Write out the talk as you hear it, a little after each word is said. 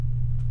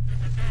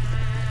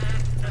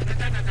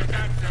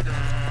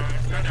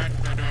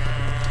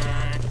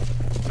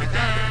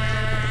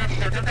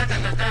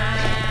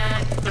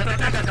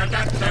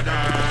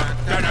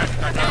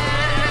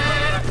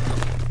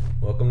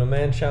Welcome to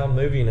Man-Child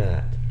Movie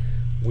Night.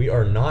 We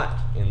are not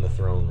in the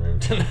throne room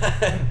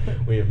tonight.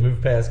 We have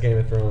moved past Game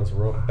of Thrones.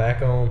 We're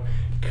back on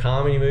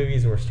comedy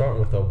movies, and we're starting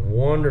with a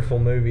wonderful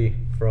movie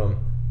from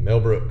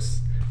Mel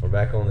Brooks. We're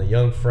back on the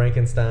Young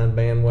Frankenstein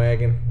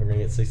bandwagon. We're going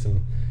to get to see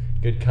some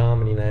good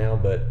comedy now,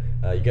 but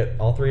you got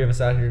all three of us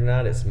out here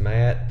tonight. It's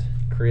Matt,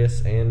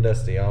 Chris, and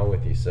Dusty all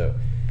with you, so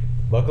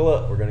buckle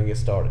up. We're going to get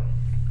started.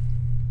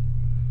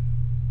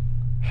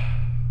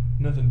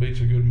 Nothing beats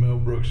a good Mel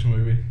Brooks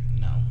movie.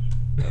 No.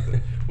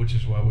 Nothing. Which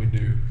is why we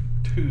do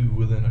two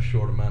within a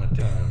short amount of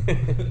time.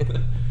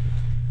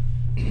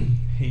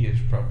 He is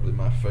probably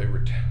my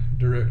favorite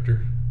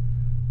director.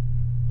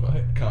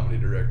 Well, comedy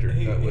director.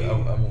 He's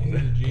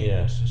a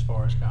genius as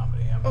far as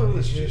comedy. I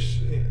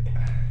mean,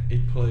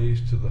 it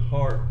plays to the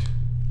heart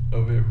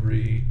of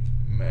every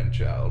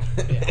man-child.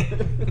 Yeah.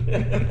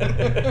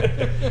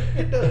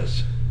 It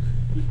does.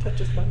 He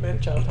touches my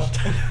man-child heart.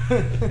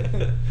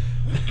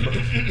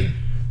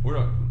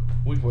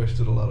 We've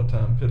wasted a lot of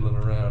time piddling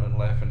around and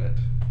laughing at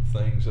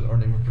things that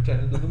aren't even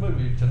pertaining to the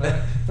movie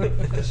tonight.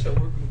 So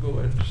we're going to go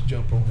ahead and just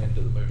jump on into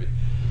the movie.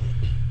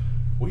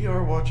 We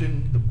are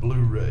watching the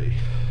Blu-ray,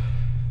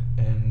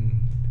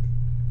 and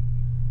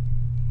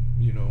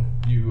you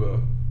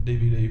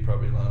DVD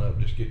probably line up,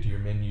 just get to your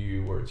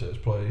menu where it says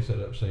play, set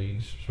up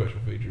scenes, special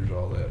features,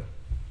 all that.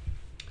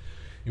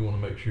 You want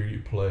to make sure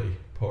you play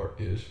part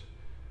is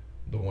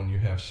the one you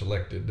have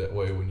selected. That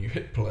way when you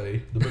hit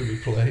play, the movie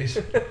plays.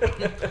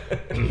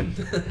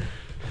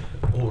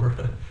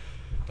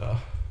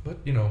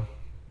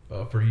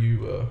 For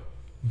you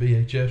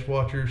VHS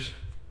watchers,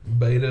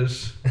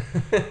 betas,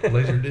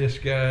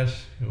 Laserdisc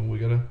guys, we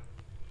gotta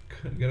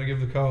give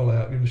the call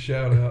out, give the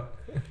shout out.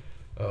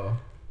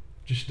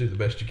 Just do the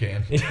best you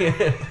can.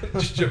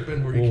 Just jump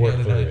in where you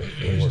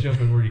can.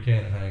 Jump in where you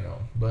can and hang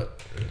on.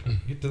 But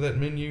get to that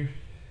menu.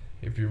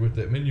 If you're with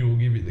that menu, we'll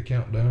give you the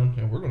countdown,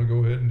 and we're going to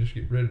go ahead and just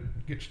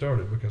get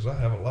started because I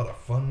have a lot of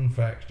fun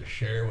facts to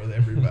share with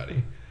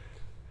everybody.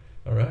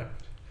 All right,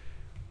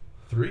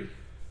 3,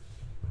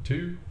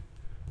 2,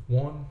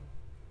 1,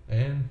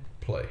 and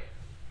play.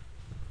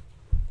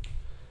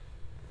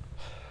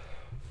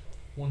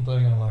 One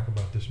thing I like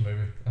about this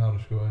movie, I'll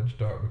just go ahead and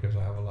start because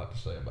I have a lot to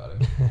say about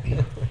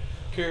him.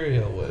 Cary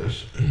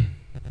Elwes,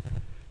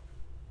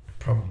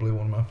 probably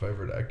one of my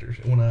favorite actors.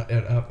 When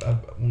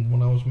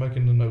I was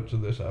making the notes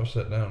of this, I was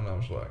sat down and I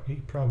was like, he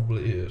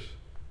probably is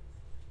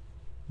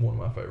one of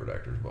my favorite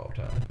actors of all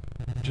time.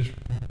 Just,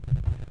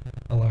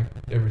 I like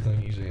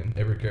everything he's in,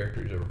 every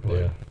character he's ever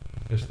played. Yeah.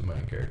 It's the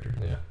main character.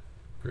 Yeah.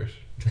 Chris,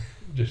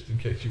 just in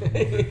case you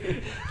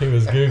wondered. He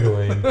was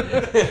Googling.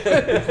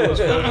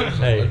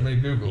 Hey, let me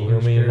Google. You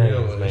know me and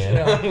names, man.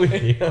 Yeah. I'm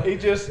with you. He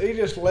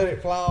just let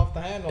it fly off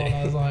the handle, and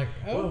I was like,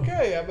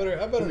 okay, I better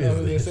know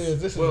who this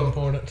is. This is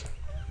important.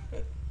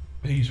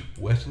 He's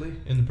Wesley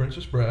in The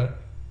Princess Bride.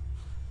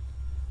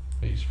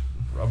 He's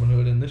Robin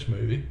Hood in this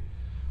movie.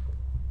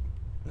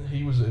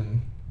 He was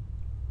in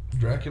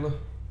Dracula,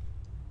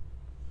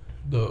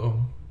 the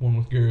one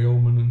with Gary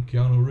Oldman and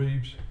Keanu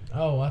Reeves.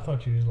 Oh, I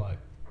thought you was like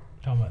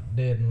talking about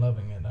Dead and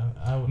Loving It.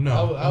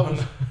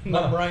 No.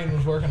 My brain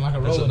was working like a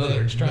That's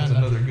Rolodex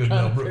another good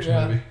Mel Brooks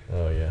movie.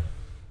 Oh, yeah.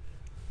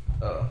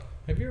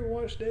 Have you ever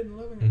watched Dead and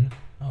Loving It? Mm-hmm.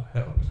 Oh,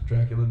 That was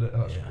Dracula.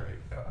 That's Yeah. great.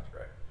 Oh, that's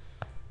great.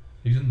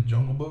 He's in the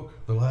Jungle Book,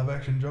 the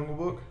live-action Jungle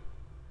Book,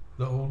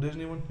 the old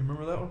Disney one. You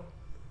remember that one?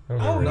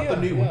 Not the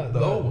new one,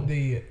 the old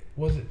one.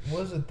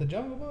 Was it the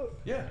Jungle Book?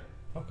 Yeah.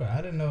 Okay,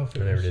 I didn't know if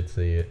it I never did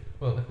see it.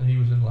 Well, he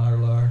was in Liar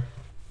Liar.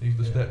 He's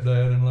the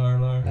stepdad in Liar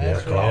Liar.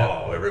 That's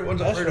right. Oh,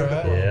 everyone's That's afraid of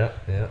right. that.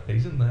 Yeah.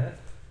 He's in that.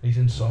 He's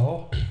in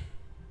Saw.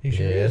 He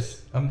sure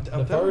is. I'm The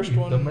telling first you,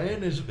 one- the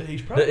man he's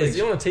probably... Is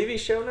he on a TV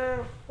show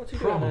now? What's he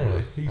doing Probably.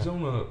 now? He's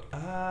on a...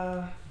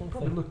 I'll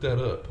probably look that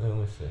up. Oh,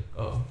 let's see.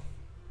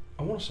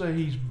 I want to say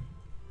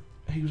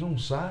he was on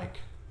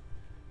Psych.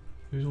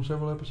 He was on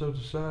several episodes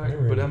of Psych.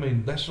 Really? But I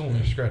mean, that's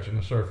only scratching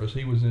the surface.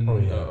 He was in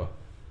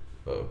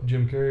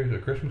Jim Carrey's A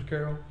Christmas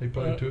Carol. He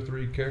played 2 or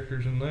 3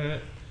 characters in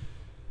that.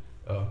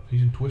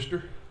 He's in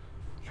Twister.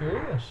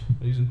 Sure is.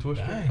 He's in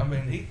Twister. Dang. I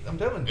mean, I'm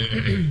telling you,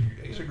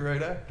 he's a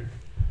great actor.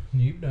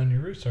 You've done your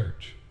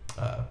research.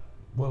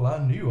 Well, I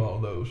knew all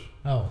those.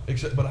 Oh.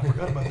 But I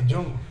forgot about the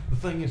Jungle. The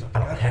thing is, I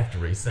don't have to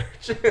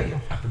research.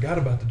 I forgot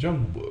about the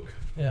Jungle Book.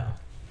 Yeah.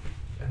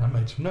 And I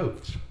made some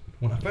notes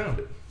when I found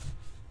it.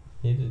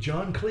 He did.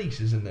 John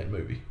Cleese is in that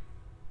movie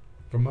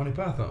from Monty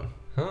Python.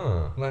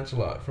 Huh.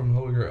 Lancelot from the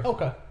Holy Grail.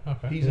 Okay.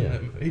 He's in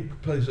that. He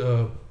plays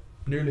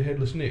Nearly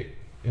Headless Nick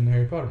in the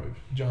Harry Potter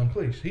movies. John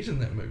Cleese. He's in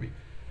that movie.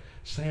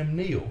 Sam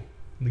Neill,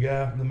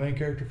 the main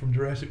character from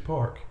Jurassic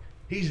Park.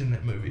 He's in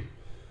that movie.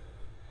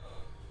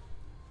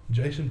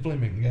 Jason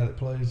Fleming, the guy that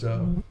plays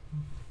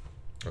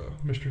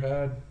Mr.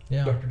 Hyde,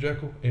 Yeah. Dr.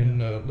 Jekyll in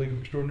League of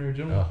Extraordinary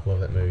Gentlemen. Oh,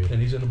 love that movie.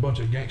 And he's in a bunch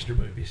of gangster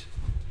movies.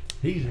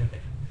 He's in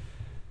it.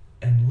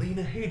 And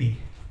Lena Headey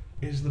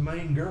is the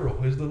main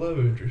girl, is the love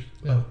interest.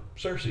 Yeah.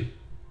 Cersei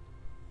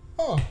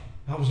Huh.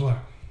 I was like,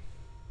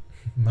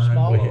 mind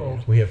Small blown. world.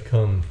 We have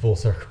come full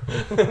circle.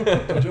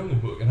 The Jungle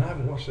Book, and I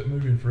haven't watched that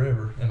movie in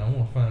forever, and I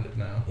want to find it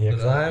now. Yeah,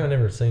 because But I haven't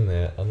ever seen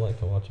that. I'd like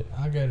to watch it.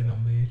 I got it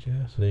on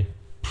VHS. See?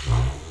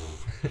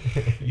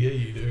 Yeah,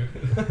 you do.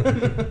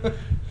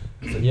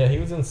 So, yeah, he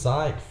was in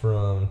Psych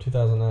from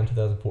 2009,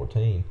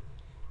 2014.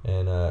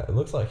 And it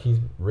looks like he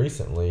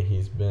was on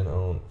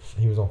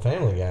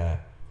Family Guy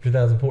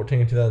 2014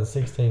 and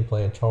 2016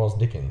 playing Charles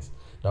Dickens,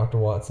 Dr.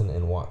 Watson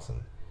and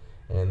Watson.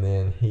 And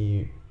then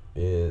he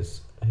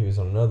was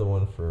on another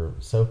one for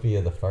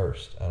Sophia the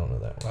First. I don't know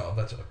that one. Wow,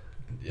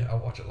 I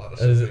watch a lot of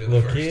Is Sophia it the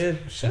Little First. Kid?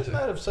 Should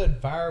might have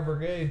said Fire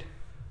Brigade.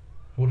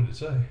 What did it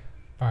say?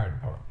 Fire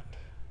Department.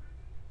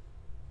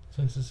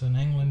 Since it's in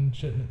England,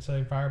 shouldn't it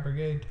say Fire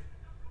Brigade?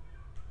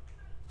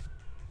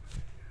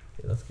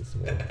 Yeah, let's get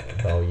some more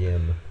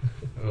volume.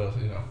 Well,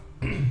 you know.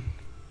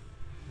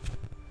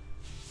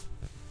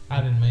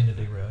 I didn't mean to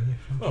derail you.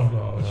 Oh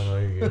no, I know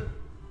you're good.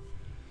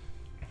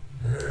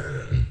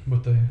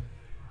 but they.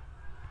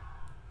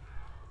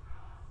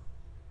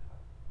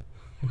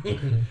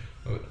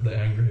 The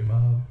angry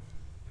mob,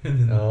 and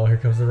then Oh, here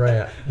comes the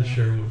rat. the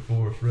Sherwood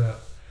Forest rap.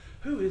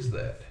 Who is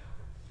that?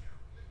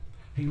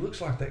 He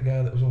looks like that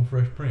guy that was on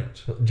Fresh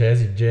Prince.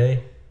 Jazzy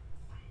J.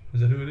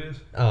 Is that who it is?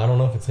 Oh, I don't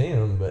know if it's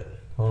him, but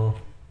hold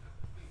on.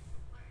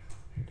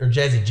 Or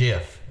Jazzy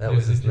Jeff. That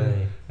was his Jazzy Jeff.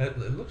 name.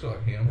 It looks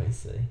like him. Let me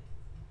see.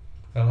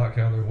 I like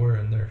how they're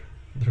wearing their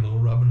little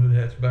Robin Hood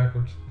hats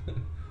backwards.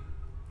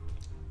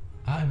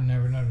 I've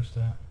never noticed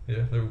that.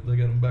 Yeah, they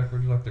got them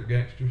backwards like they're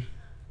gangsters.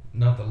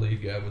 Not the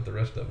lead guy, but the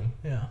rest of them.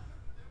 Yeah.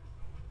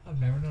 I've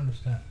never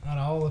noticed that. Out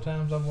of all the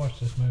times I've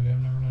watched this movie, I've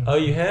never noticed Oh,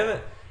 you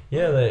haven't?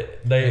 Yeah, And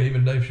they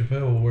even Dave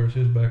Chappelle wears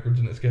his backwards,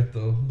 and it's got the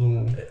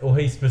little. well,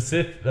 he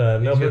specific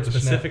Mel got Brooks the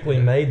specifically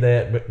snap- made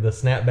that the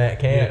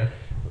snapback hat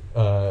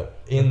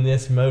in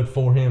this mode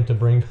for him to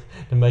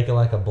make it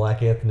like a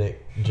black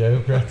ethnic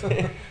joke right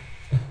there.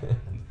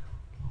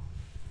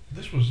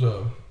 This was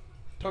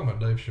talking about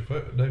Dave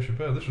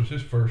Chappelle. This was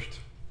his first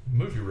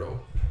movie role,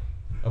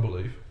 I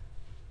believe.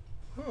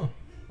 Huh.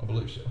 I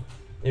believe so.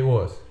 It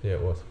was. Yeah,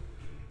 it was.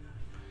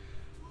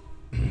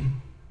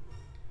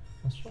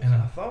 And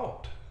I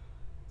thought,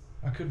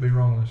 I could be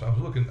wrong on this. I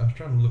was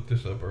trying to look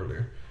this up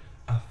earlier.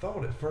 I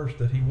thought at first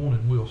that he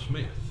wanted Will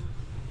Smith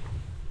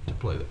to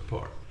play that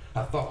part.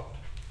 I thought.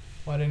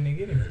 Why didn't he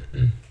get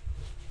him?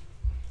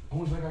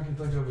 Only thing I can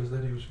think of is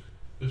that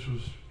this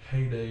was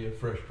heyday of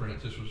Fresh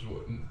Prince. This was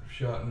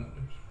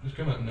this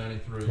came out in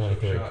 93, so it was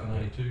 93. shot in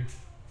 92.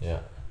 Yeah.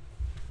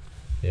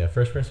 Yeah,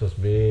 Fresh Prince was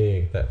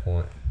big at that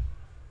point.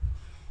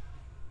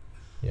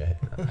 Yeah.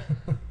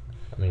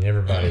 I mean,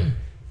 everybody.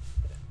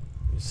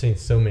 You've seen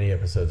so many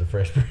episodes of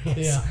Fresh Prince.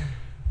 Yeah.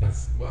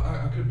 It's- Well,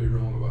 I could be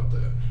wrong about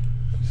that.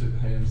 You see the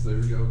hands, there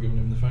we go, giving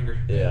him the finger.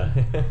 yeah.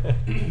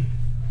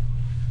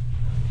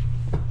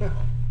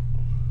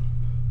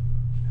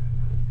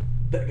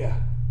 That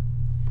guy.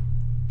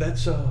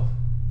 That's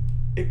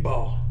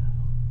Iqbal.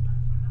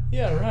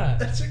 Yeah, right.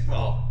 That's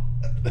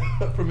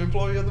Iqbal from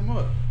Employee of the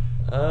Month.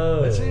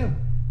 Oh. That's him.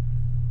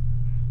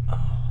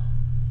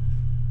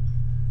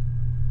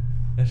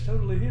 That's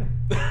totally him.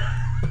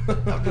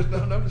 I've just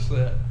not noticed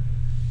that.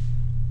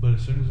 But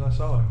as soon as I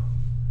saw him.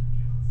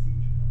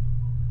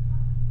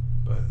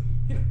 But,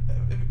 you know,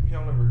 if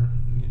y'all ever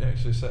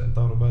actually sat and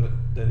thought about it,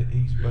 that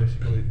he's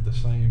basically the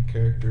same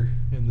character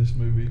in this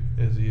movie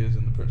as he is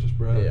in The Princess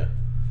Bride. Yeah.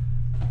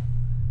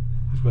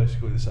 He's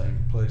basically the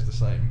same, plays the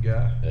same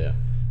guy. Yeah.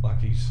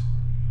 Like he's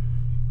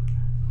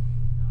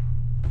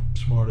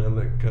smart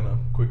aleck, kind of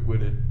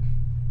quick-witted,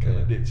 kind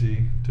of Yeah.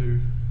 ditzy too.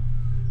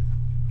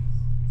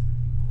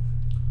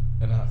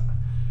 And I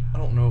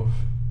don't know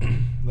if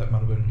that might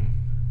have been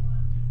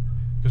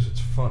because it's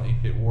funny.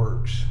 It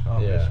works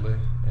obviously,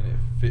 and it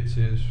fits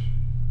his.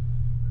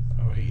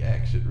 Oh, he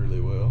acts it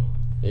really well.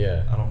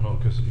 Yeah. I don't know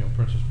because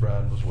Princess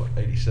Bride was what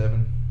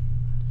 87.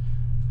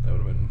 That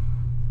would have been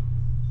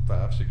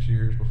 5-6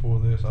 years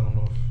before this. I don't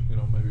know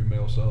if maybe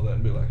Mel saw that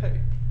and be like,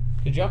 hey.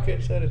 Did y'all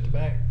catch that at the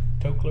back?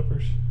 Toe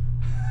clippers.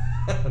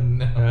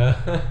 No.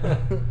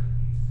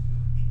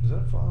 Is that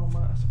a fly on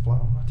my? That's a fly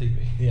on my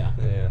TV. Yeah.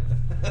 Yeah.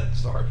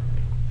 Sorry.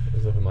 It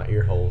was up in my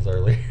ear holes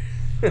earlier.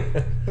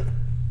 Yeah.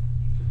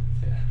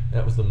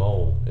 That was the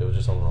mole. It was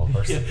just on the wrong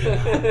person.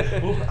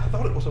 Well, I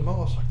thought it was a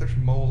mole. It's like there's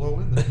moles all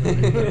in this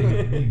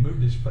movie. He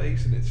moved his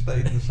face and it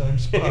stayed in the same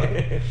spot.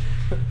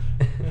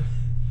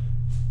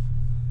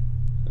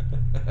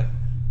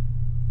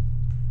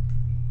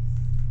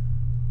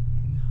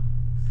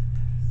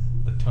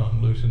 The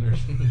tongue looseners.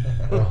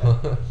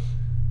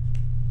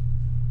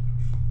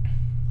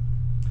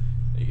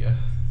 Yeah.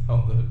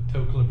 Oh, the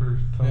toe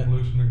clippers, tongue Yeah.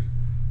 looseners.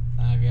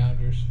 Eye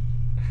gougers.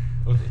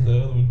 What's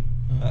the other one?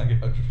 Eye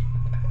gougers.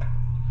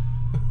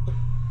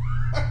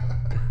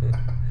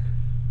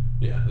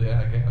 Yeah, the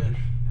eye gougers.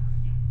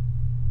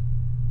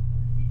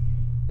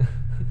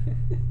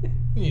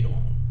 You don't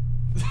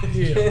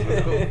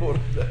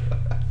want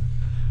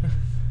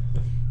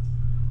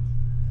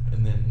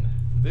And then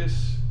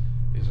this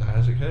is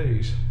Isaac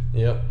Hayes,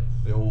 Yep.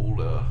 the old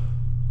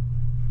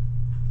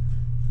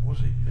was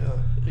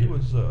he? He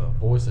was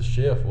Voice of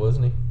Chef,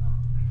 wasn't he?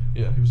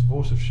 yeah, he was the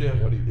voice of Chef,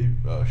 Yep. but he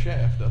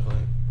Shaft, I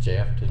think.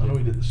 Shaft. I know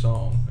he did the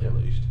song Yep. at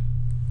least.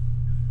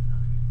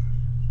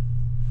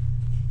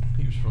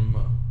 He was from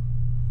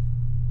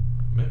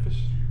Memphis.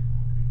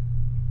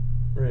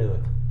 Really?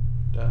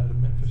 Died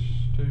in Memphis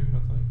too, I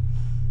think.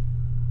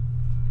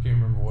 I can't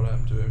remember what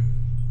happened to him.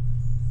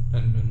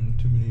 Hadn't been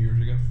too many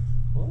years ago.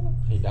 What?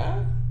 He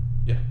died?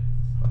 Yeah,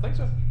 I think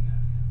so.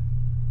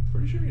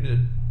 Pretty sure he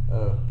did.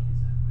 Oh.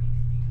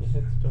 He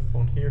had stuff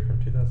on here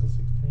from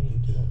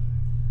 2016 to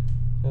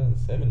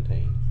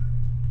 2017.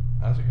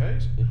 Isaac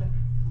Hayes. Yeah.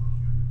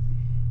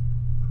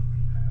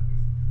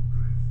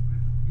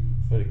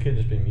 But it could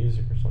just be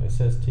music or something. It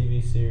says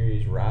TV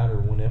series writer,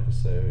 1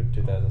 episode,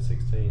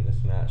 2016. The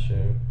Tonight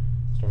Show,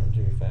 starring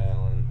Jimmy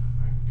Fallon.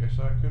 I guess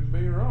I could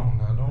be wrong.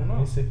 I don't Let know.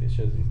 me see if it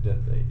shows his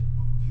death date.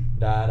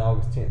 Died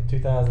August 10th,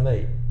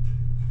 2008.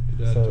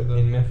 He died So in 2000.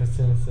 in Memphis,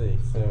 Tennessee.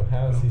 So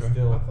how is he Okay,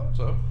 still? I thought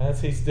so.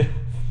 How's he still?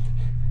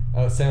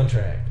 Oh,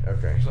 soundtrack.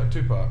 Okay. He's like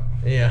Tupac.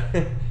 Yeah.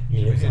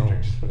 Jimi Lives on.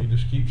 Hendrix. He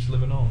just keeps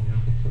living on, you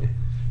know.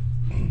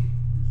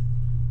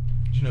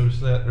 Did you notice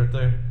that right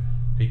there?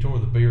 He tore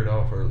the beard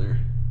off earlier,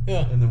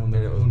 Yeah. and then when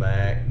And it was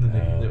back. then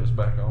it was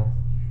back on.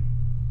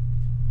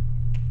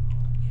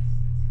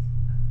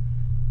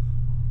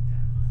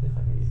 See if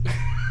I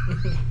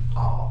can get-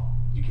 Oh,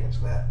 you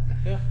catch that?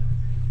 Yeah.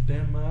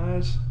 Damn my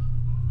eyes,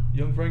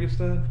 Young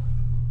Frankenstein.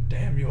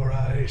 Damn your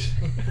eyes.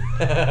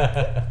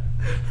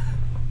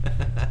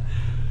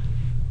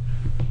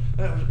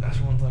 That's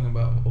one thing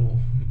about old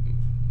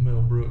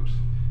Mel Brooks.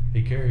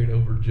 He carried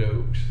over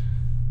jokes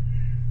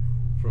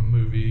from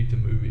movie to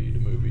movie to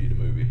movie to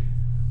movie.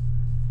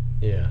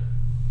 Yeah.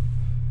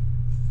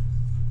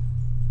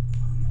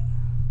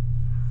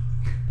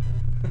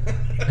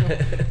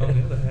 On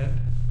the other hand,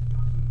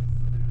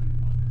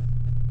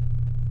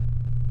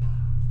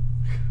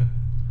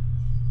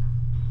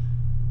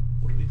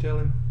 what did he tell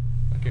him?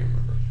 I can't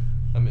remember.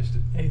 I missed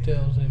it. He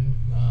tells him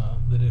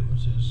that it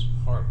was his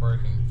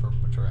heartbreaking for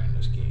portraying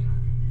this king.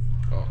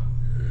 Oh.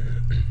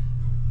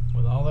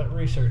 With all that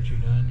research you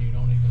done, you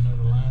don't even know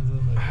the lines of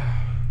the movie.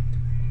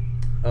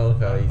 I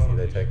love how easy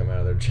they take them out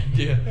of their chain.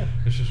 Yeah,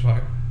 it's just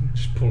like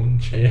just pulling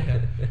the chain Yeah.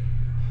 out.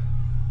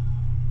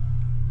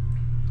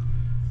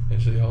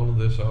 And see, all of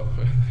this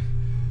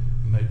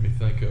made me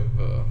think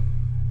of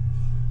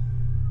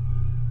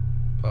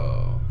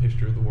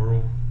History of the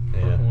World,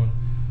 part Yeah. 1,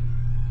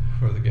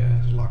 where the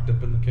guy's locked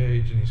up in the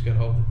cage and he's got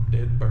all the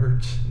dead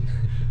birds.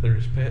 They're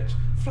his pets.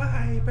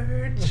 Fly,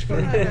 birds,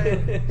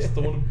 fly. Just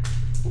throwing them.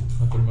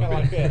 I threw my I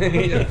like pen. that.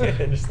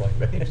 Yeah. Just like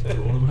that. Just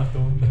throwing them out the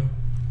window.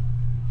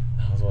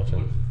 I was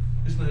watching.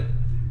 His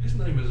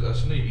name is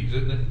Sneeze,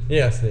 isn't it?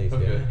 Yeah, Sneeze.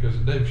 Okay, Yeah. because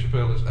Dave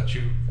Chappelle is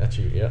Achoo. That's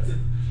you. Yeah.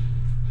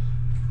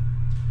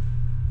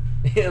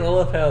 Yeah, and I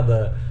love how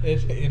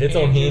it's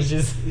on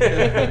hinges.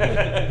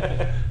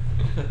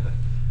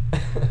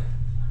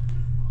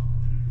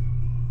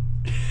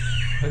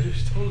 I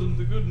just told him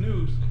the good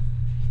news.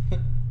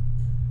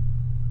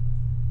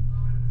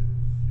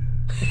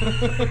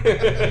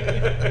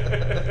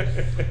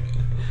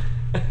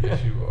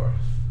 Yes, you are.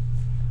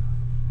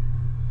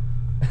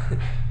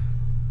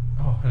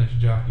 Oh, and it's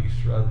jockeys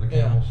riding the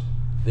Yeah. camels.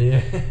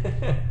 Yeah.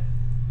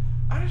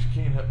 I just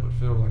can't help but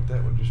feel like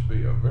that would just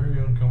be a very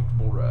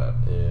uncomfortable ride.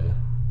 Yeah.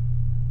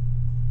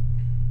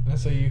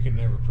 Let's say you could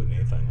never put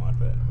anything like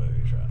that in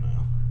movies right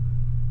now.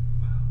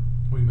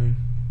 What do you mean?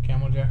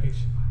 Camel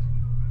jockeys.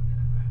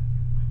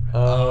 Oh,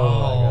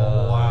 my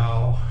God.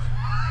 wow.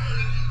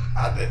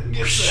 I didn't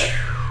get that.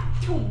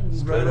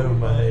 Straight over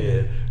my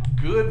head.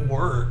 Good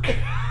work.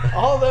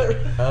 All that.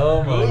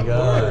 Oh my Good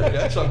God. work.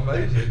 That's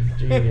amazing.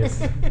 Genius.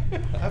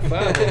 High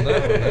five on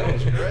that one. That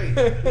was great.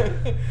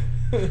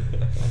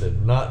 I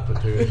did not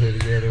put 2 and 2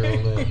 together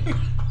on that.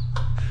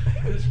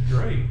 That's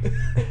great.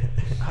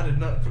 I did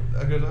not,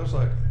 because I was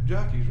like,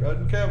 jockeys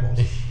riding camels.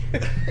 I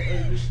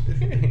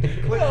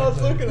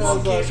was looking, I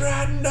was Monkeys like,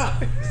 riding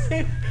dogs.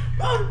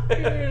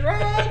 monkeys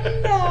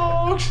riding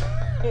dogs.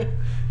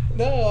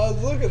 No, I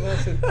was looking. I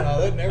said,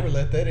 "No, they'd never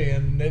let that in."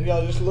 And then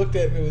y'all just looked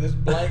at me with this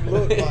blank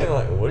look, like,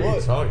 Like, what are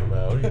you talking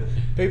about? What are you-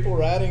 People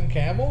riding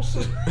camels? I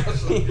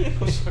was like,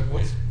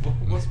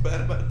 what's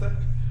bad about that?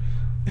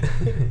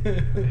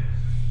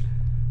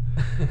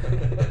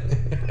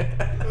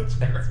 That's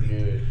That's great.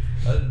 good.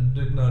 I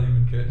did not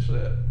even catch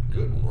that.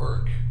 Good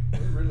work.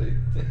 Really.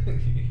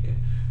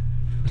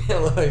 I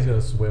love how he's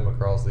gonna swim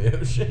across the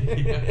ocean.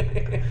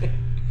 Yeah.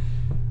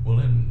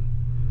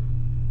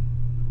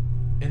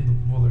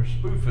 Well, they're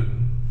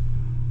spoofing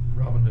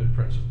Robin Hood,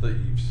 Prince of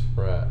Thieves.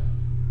 Right.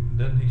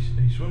 Then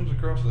he swims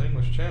across the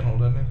English Channel,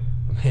 doesn't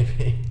he?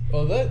 Maybe.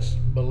 Well, that's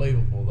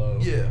believable, though.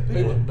 Yeah,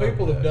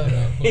 People have done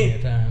that plenty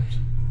of times.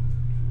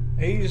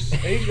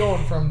 He's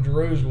going from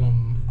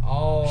Jerusalem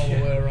all the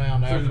way around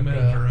through Africa. the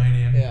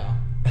Mediterranean. Yeah.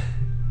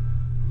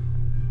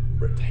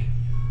 Britannia.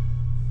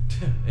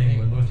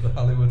 England with the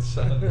Hollywood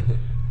sun.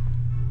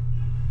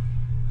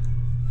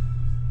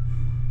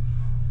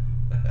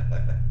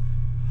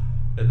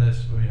 And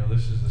this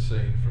is the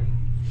scene from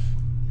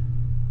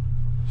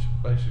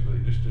basically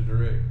just a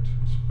direct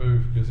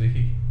spoof because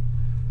he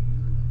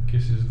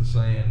kisses the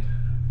sand.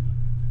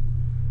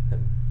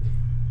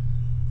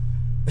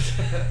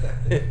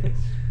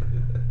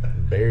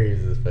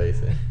 Buries his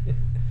face in.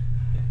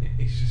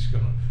 He's just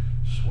gonna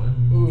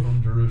swim Oof.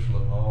 from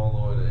Jerusalem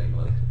all the way to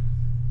England.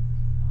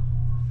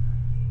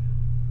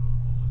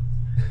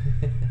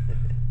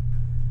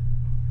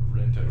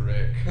 Rent a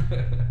wreck.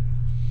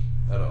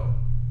 At all.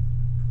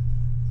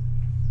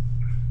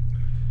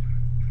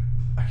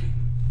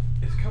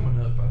 It's coming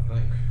up, I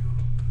think,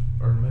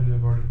 or maybe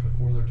I've already put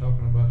where they're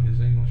talking about his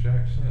English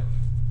accent.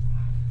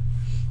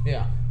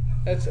 Yeah,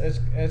 that's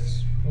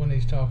when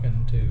he's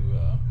talking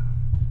to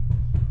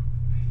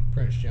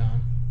Prince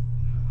John.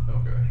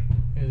 Okay.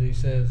 As he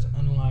says,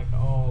 unlike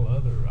all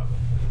other Robin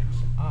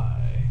Hoods,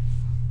 I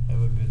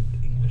have a good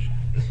English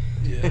accent.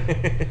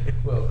 Yeah.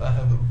 Well, I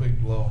have a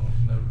big long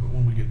note, but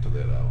when we get to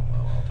that,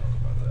 I'll talk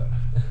about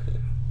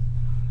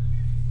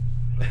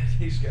that.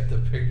 He's got the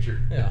picture.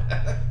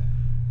 Yeah.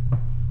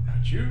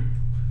 Not you.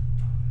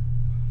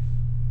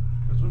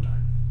 Gesundheit.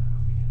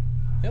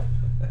 Yep,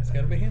 it's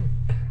got to be him.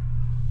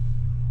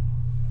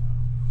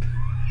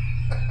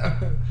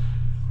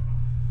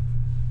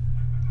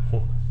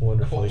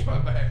 Wonderfully. Watch my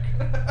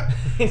back.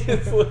 He's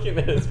just looking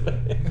at his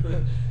back.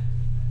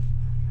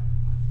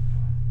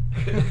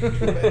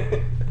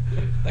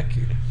 Thank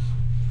you.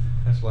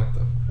 That's like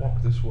the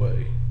walk this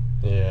way.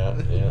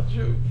 Yeah, yeah.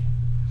 Joke.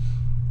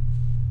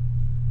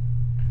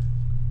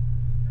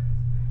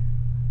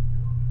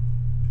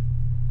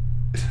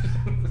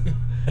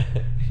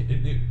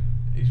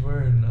 He's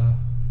wearing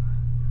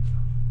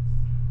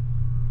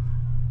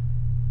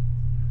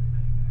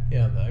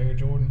Yeah, the Air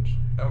Jordans.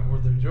 were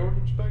there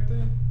Jordans back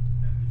then?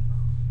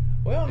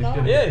 Well, He's no.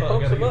 gonna Yeah, get he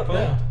pumped, pumps gotta them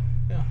get up,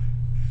 Yeah.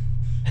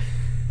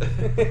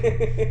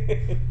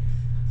 Yeah.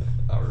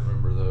 I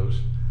remember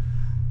those.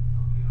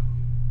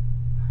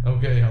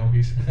 Okay,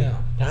 honkies. Yeah.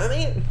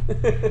 Tommy?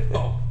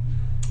 Oh,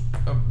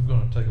 I'm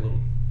gonna take a little.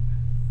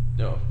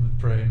 No,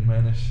 praying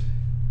mantis.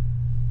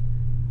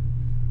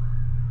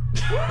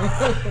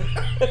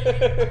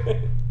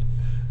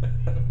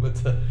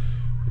 But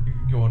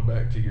going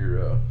back to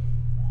your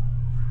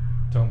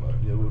talking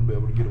about you wouldn't be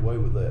able to get away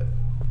with that.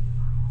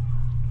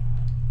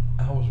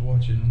 I was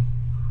watching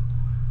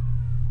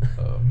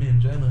me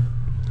and Jana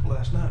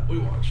last night. We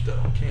watched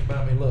Can't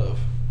Buy Me Love,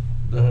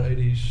 the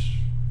 '80s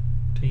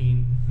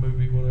teen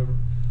movie, whatever,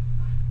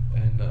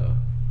 and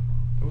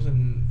it was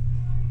in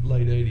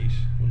late '80s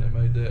when they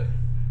made that.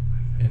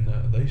 And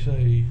they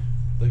say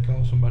they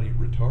call somebody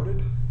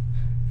retarded,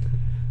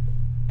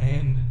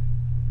 and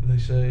they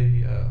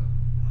say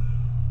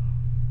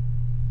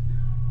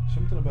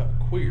something about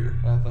queer,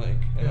 I think.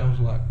 And I was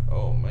like,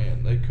 oh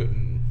man, they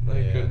couldn't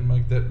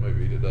make that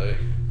movie today.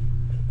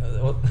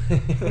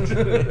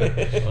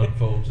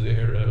 Unfolds the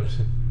arrows.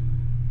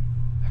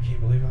 I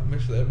can't believe I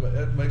missed that. But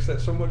that makes that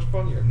so much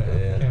funnier now.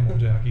 Yeah. Camel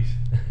jockeys.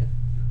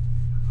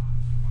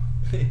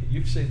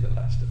 You've seen The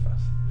Last of Us.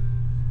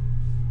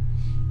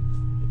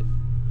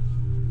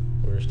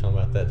 We were just talking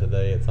about that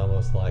today. It's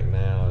almost like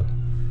now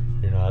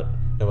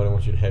nobody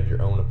wants you to have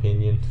your own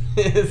opinion.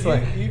 It's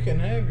like You can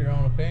have your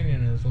own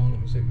opinion as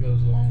long as it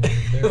goes along with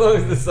as their long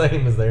as it's the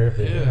same as their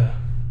opinion.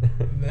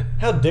 Yeah.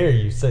 How dare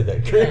you say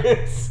that,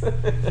 Chris?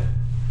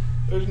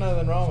 There's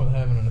nothing wrong with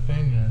having an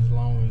opinion as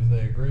long as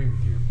they agree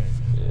with your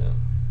opinion.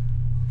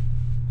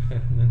 Yeah.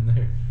 And then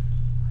there.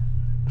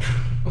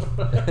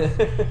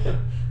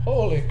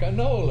 Holy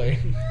cannoli.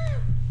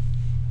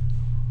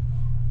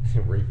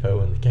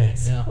 Repo in the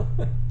castle.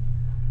 Yeah.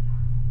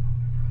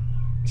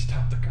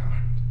 Stop the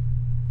car.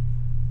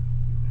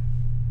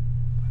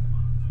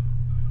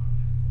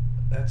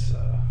 That's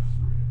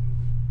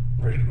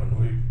Raymond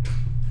Week.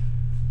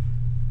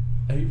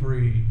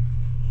 Avery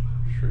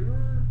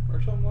Shriver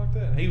or something like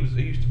that. He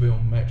used to be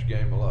on Match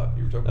Game a lot.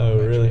 You were talking about Oh,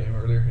 Match really? Game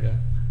earlier, yeah.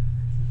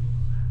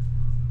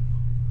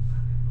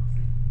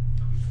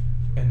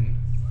 And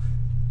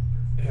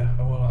yeah,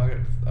 well,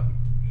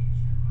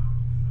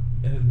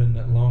 it had been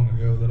that long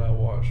ago that I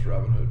watched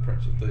Robin Hood,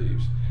 Prince of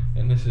Thieves,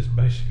 and this is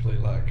basically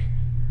like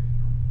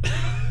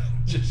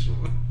just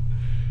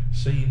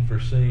scene for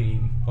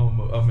scene,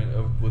 almost. I mean,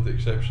 with the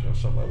exception of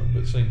some of it,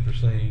 but scene for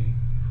scene,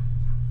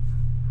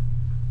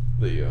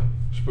 the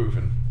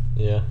spoofing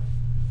Yeah.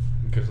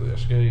 because they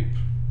escape,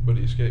 but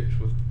he escapes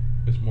with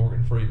Miss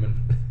Morgan Freeman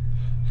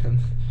and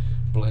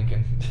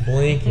blinking.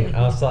 Blinking.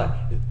 I was like,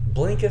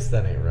 Blinkus?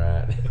 That ain't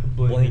right.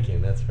 Blinking.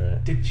 Blinking, that's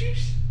right. Did you,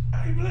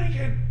 Abe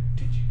Lincoln?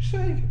 Did you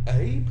say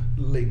Abe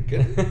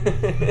Lincoln?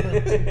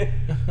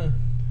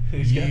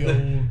 He's got Ye the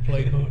old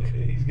playbook.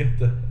 He's got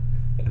the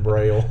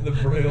Braille.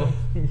 Braille.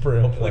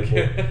 Braille Like,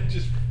 playbook.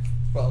 just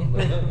falling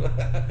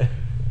down.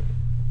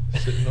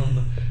 Sitting on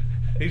the.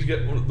 He's got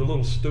the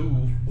little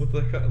stool with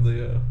the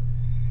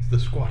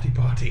squatty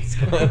potty.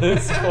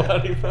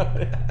 Squatty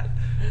potty.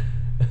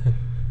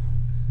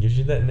 Gives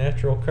you that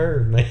natural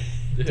curve, man.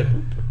 Yeah.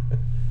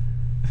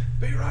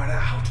 Be right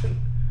out.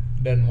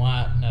 Doesn't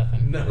wipe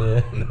nothing. No,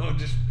 Yeah. no,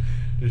 just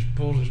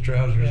pulls his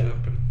trousers Yeah.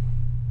 up and.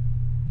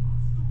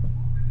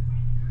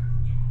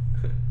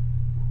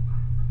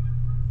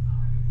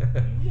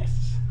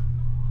 Yes.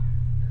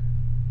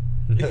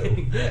 No.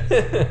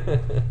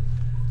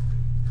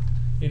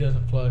 He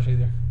doesn't flush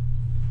either.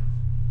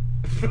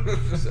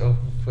 So,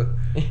 but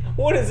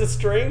What is a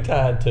string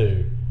tied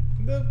to?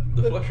 the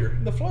flusher.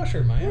 The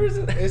flusher, man. Where is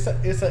it?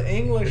 It's an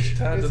English. It's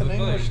tied It's to an the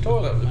English thing.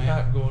 toilet, The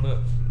man. pipe going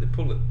up. They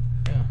pull it.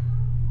 Yeah.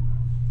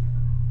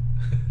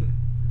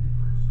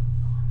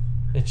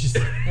 It's just.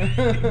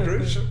 He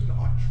grew some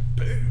nice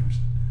boobs.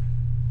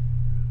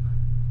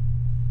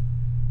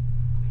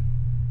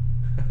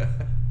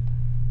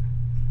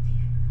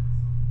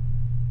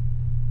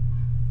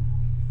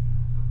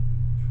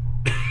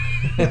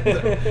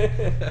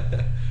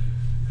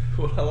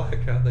 Well, I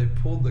like how they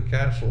pulled the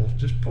castle,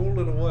 just pulled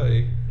it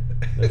away.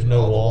 There's And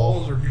no all wall.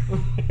 The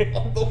walls are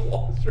all the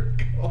walls are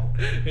gone,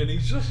 and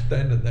he's just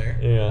standing there.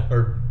 Yeah.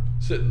 Or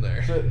sitting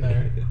there. Sitting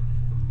there.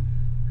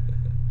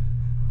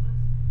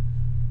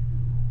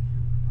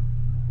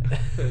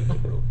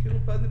 Bro,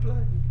 killed by the plague.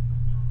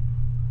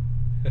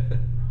 This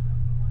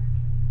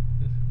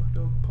is my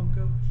dog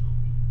Punko.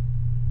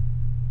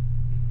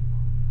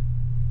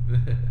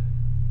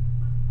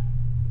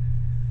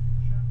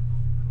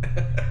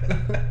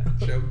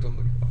 Choked on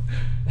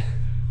the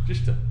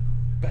just a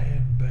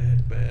bad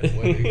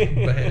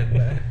wedding.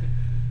 bad.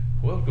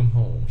 Welcome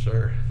home,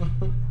 sir.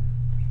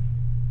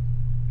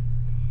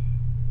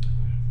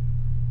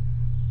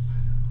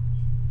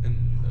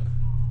 And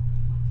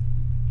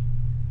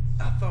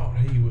I thought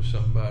he was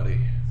somebody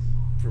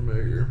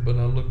familiar, but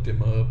I looked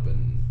him up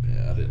and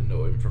I didn't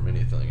know him from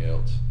anything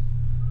else.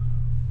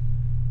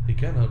 He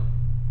kind of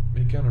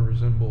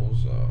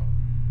resembles the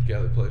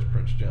guy that plays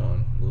Prince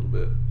John a little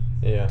bit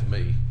Yeah. to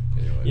me.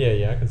 Anyway.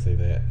 Yeah, I can see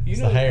that. You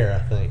It's know- the hair, I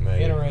think,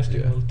 maybe.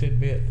 Interesting Yeah. little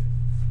tidbit.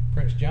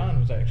 Prince John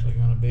was actually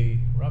going to be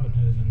Robin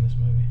Hood in this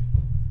movie.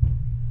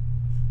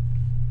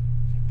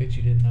 Bet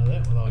you didn't know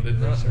that with all I your did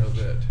not know research.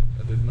 that.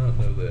 I did not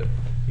know that.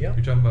 Yep.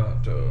 You're talking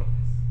about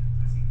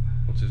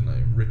what's his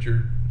name?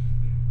 Richard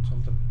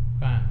something?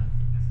 Fine.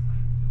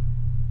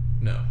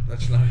 No,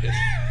 that's not it.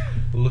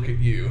 Look at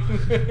you.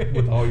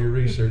 With all your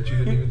research, you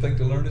didn't even think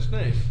to learn his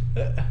name.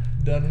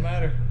 Doesn't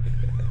matter.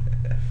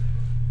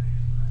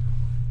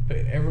 But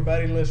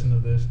everybody listen to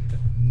this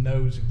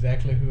knows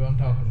exactly who I'm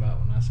talking about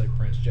when I say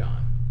Prince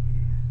John.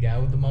 Guy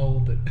with the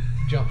mold that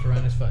jumps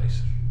around his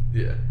face.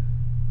 Yeah.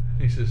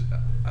 He says,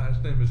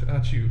 his name is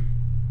Achu.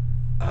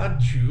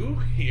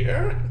 Achu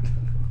here?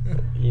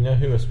 You know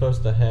who was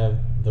supposed to have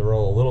the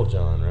role of Little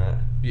John, right?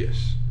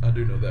 Yes, I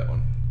do know that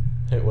one.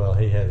 Well,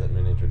 he hasn't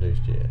been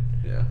introduced yet.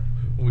 Yeah.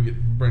 We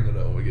bring it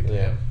up when we get to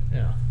Yeah. him.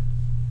 Yeah.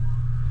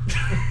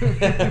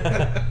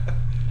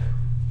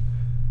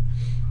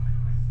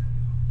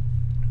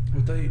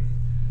 But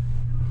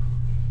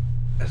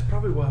that's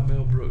probably why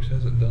Mel Brooks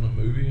hasn't done a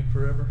movie in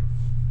forever.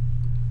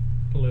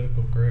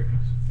 Political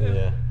correctness.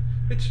 Yeah.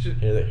 It's just,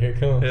 Here it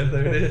comes. yeah,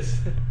 there it is.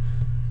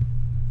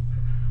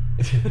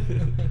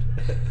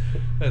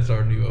 That's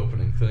our new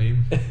opening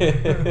theme.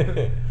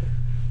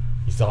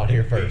 You saw it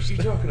here first.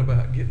 You're talking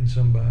about getting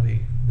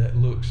somebody that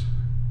looks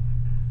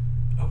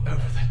over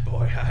that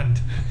boy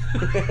hand.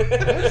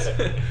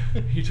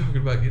 You're talking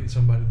about getting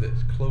somebody that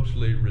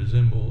closely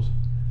resembles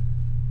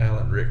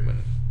Alan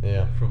Rickman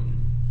Yeah.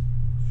 from,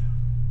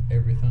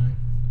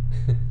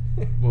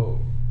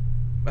 well,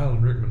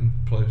 Alan Rickman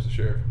plays the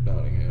sheriff of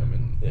Nottingham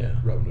in Yeah.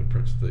 Robin Hood,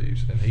 Prince of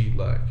Thieves, and he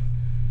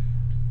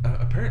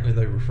apparently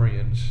they were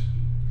friends.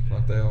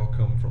 Like they all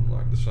come from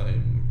like the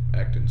same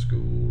acting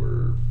school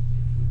or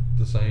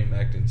the same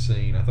acting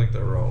scene. I think they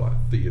were all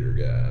like theater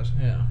guys.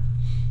 Yeah.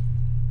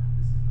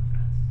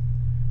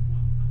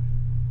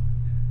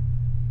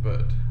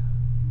 But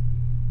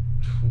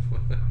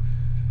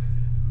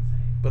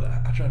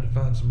I tried to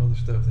find some other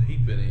stuff that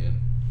he'd been in,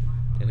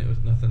 and it was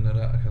nothing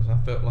because I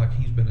felt like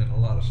he's been in a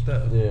lot of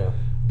stuff. Yeah.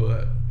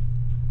 But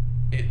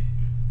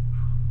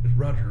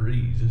Roger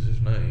Rees is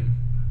his name.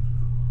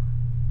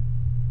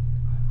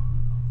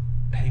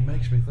 He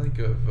makes me think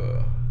of.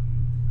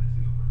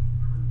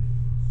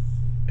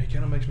 He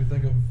kind of makes me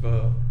think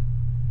of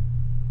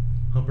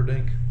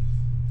Humperdinck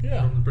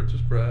Yeah. from The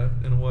Princess Bride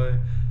in a way,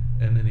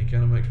 and then he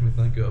kind of makes me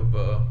think of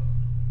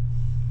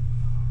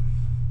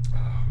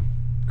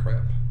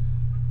crap.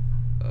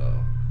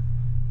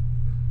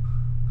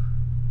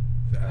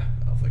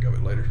 I'll think of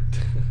it later.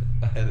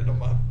 I had it on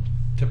my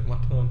tip of my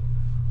tongue.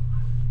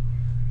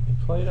 He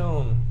played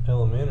on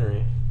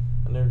Elementary.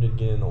 I never did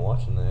get into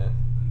watching that.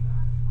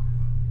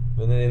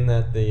 But then in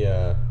that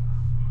the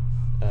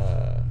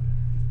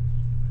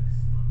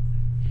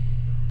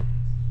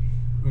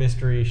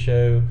mystery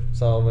show,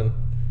 solving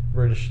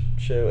British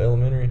show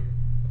Elementary.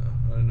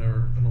 I don't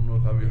know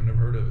if I've even never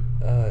heard of it.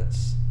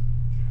 It's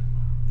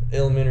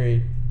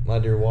Elementary, My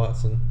Dear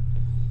Watson.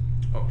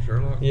 Oh,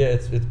 Sherlock? Yeah,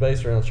 it's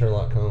based around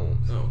Sherlock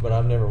Holmes. Oh, okay. But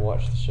I've never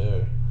watched the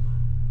show.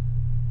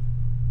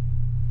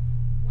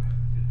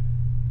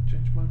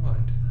 Changed my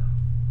mind.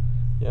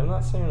 Yeah, I'm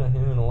not seeing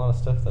him in a lot of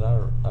stuff that I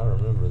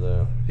remember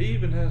though. He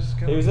even has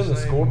kind He of was in the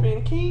same-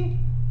 Scorpion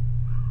King?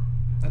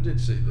 I did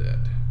see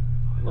that.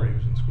 Where he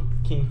was in Scorpion.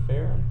 King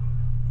Farron?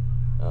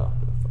 Oh,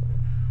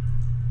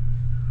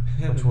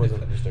 Which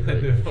wasn't just a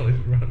great They definitely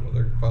run while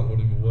they're following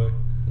him away.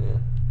 Yeah.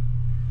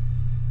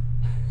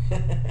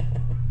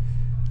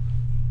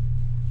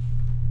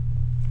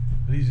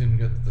 But he's even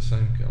got the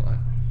same kind of like.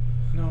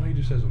 No, he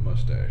just has a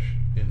mustache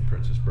in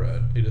Princess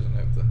Bride. He doesn't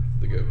have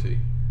the goatee.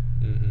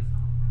 Mm-hmm.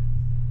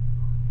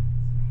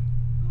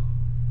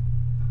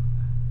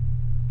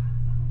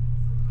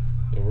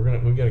 Yeah,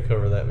 we gotta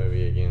cover that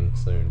movie again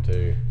soon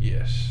too.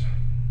 Yes.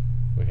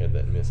 We had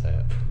that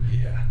mishap.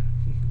 Yeah.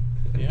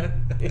 Yeah.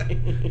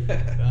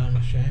 I'm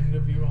ashamed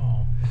of you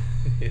all.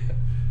 Yeah.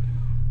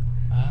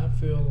 I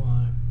feel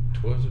like,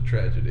 'Twas a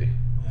tragedy.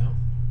 well,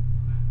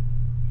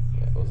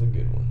 That was a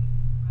good one.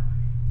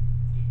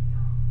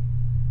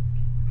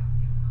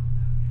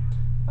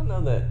 I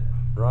know that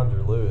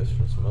Roger Lewis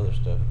from some other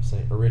stuff,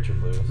 or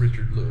Richard Lewis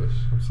Richard Lewis.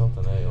 from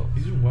something else.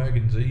 He's in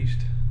Wagons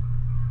East.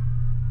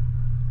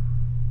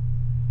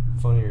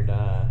 Funny or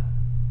Die.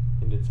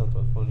 He did something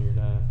with Funny or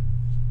Die.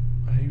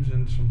 He was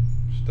in some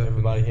stuff.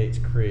 Everybody Hates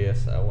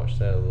Chris. I watched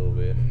that a little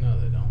bit. no,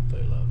 they don't.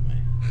 They love me.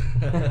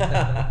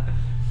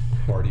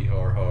 Hardy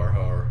har har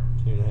har.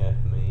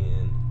 2.5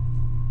 Men.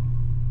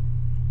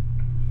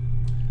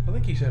 I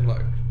think he's had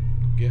like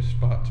guest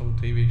spots on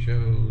TV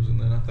shows, and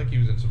then I think he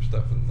was in some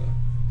stuff in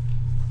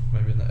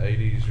maybe in the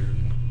 80s or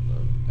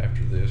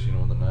after this,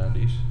 in the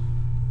 90s.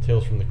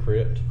 Tales from the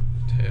Crypt.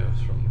 Tales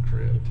from the He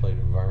Crypt. played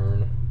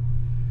Vern.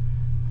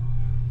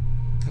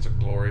 That's a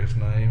glorious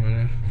name, isn't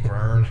it?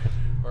 Vern.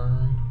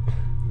 Burn.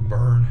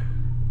 Burn.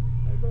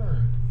 They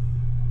burn.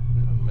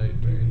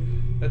 Maybe.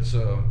 That's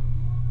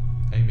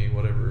Amy,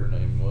 whatever her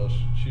name was.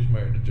 She's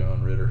married to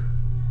John Ritter.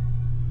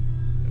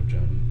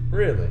 John.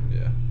 Really?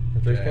 Yeah.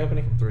 From Three's Jack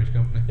Company? From Three's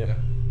Company. Yep. Yeah.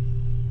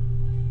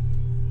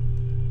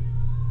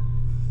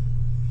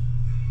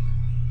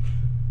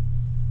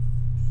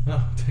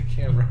 Oh, the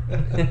camera.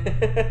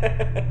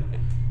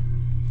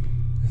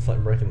 It's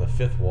like breaking the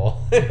fifth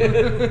wall.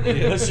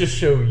 Let's just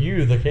show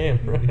you the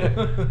camera.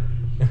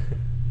 Yeah.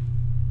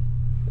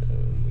 Oh,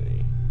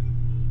 me.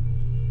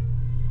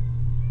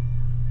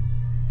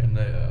 And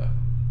they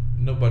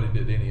nobody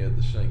did any of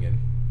the singing.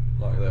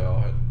 Like they all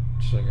had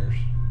singers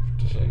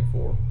to sing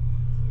for 'em.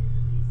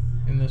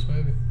 In this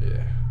movie?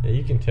 Yeah. Yeah,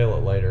 you can tell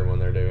it later when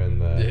they're doing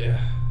the.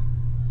 Yeah.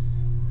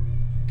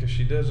 Because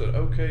she does an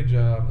okay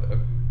job,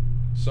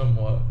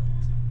 somewhat,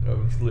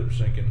 of lip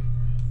syncing.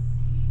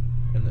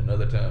 And then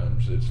other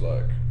times it's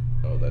like,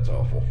 oh, that's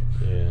awful.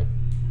 Yeah.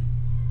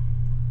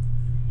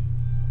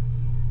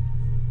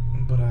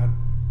 But I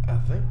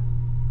think,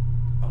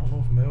 I don't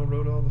know if Mel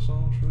wrote all the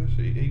songs for this.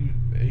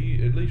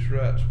 He at least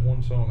writes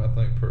one song, I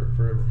think, for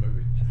every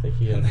movie. I think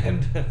he And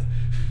had. then,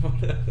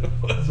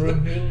 what was it?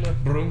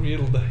 Brunhilde.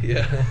 Brunhilde,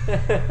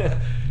 yeah.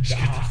 She's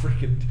got the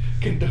freaking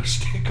kendo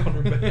stick on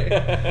her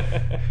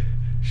back.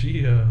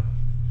 She,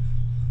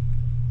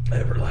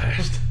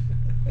 Everlast.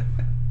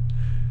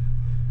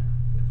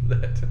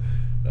 That,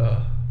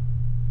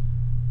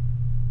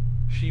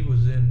 she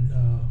was in,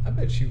 I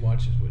bet she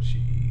watches what she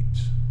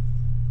eats.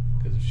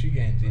 Because if she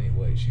gains any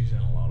weight, she's in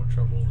a lot of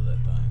trouble with that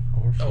thing.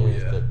 Or she Oh,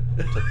 has yeah.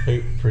 to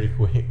poop pretty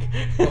quick.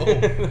 Oh.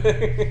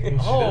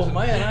 Oh doesn't-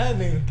 man, I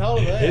hadn't even thought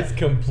of that. It's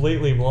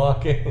completely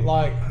blocking.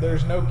 Like,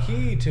 there's no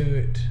key to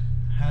it.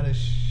 How does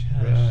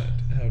right,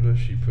 how does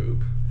she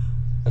poop?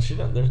 She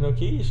don't. There's no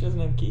key. She doesn't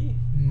have a key.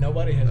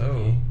 nobody has No. a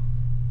key.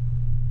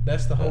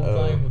 That's the whole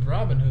Uh-oh. thing with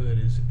Robin Hood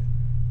is,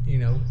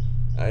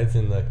 It's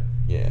in the.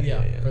 Yeah.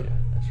 Yeah, Yeah. for-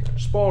 That's right.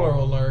 spoiler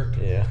alert.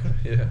 Yeah.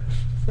 Yeah.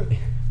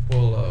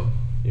 Well,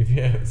 If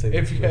you haven't seen.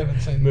 If the you haven't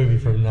seen the movie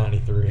movie. from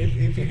 '93.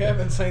 If you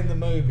haven't seen the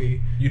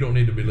movie, you don't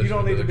need to be you listening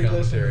don't need to to be the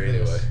listening to commentary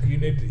anyway. this. You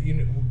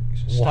need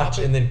to stop Watch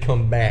it. and then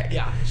come back.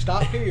 Yeah,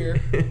 stop here.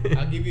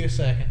 I'll give you a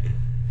second.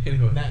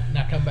 Anyway,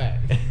 Now come back.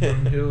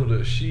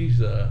 Brunhilde, she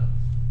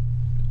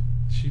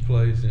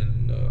plays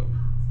in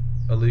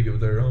A League of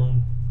Their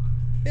Own.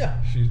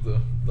 Yeah, She's the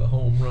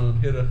home run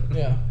hitter.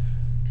 yeah.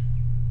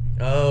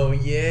 Oh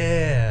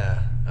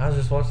yeah. I was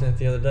just watching it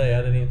the other day. I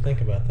didn't even think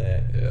about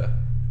that. Yeah.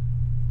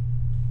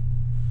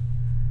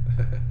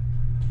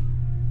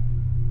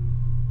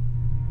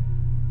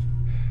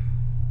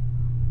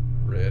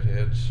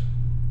 Redheads,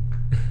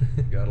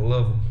 gotta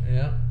love them.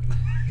 Yeah,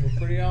 we're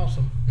pretty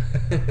awesome.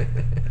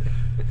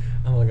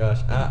 Oh my gosh,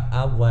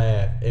 I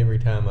laugh every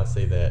time I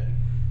see that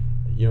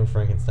Young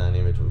Frankenstein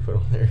image we put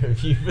on their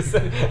review.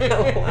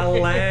 I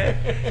laugh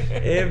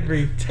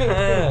every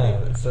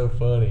time. It's so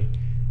funny.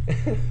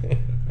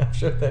 I've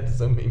showed that to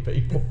so many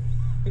people.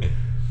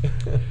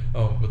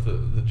 Oh, but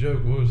the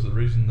joke was the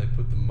reason they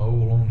put the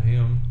mole on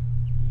him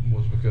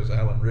was because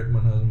Alan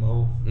Rickman has a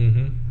mole.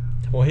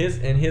 Mm-hmm. Well,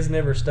 his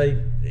never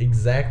stayed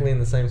exactly in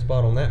the same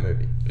spot on that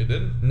movie. It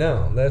didn't.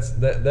 No, that's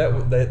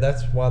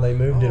why they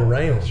moved it Oh,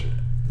 around. that's right.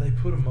 They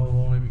put a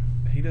mole on him.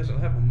 He doesn't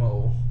have a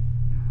mole.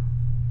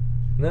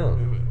 No.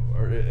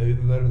 Or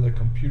either that or the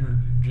computer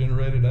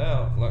generated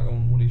out, like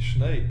when he's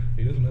Snape.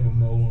 He doesn't have a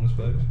mole on his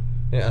face.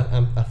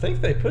 Yeah, I think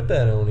they put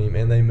that on him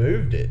and they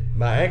moved it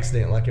by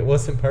accident, like it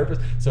wasn't purpose.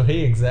 So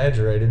he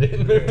exaggerated it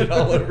and moved it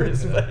all over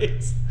his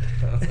face.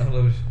 I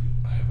love it.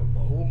 I have a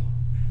mole.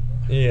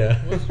 Yeah.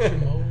 What's your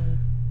mole?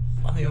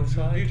 On the Your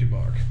outside. beauty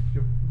mark.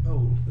 Your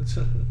mole. It's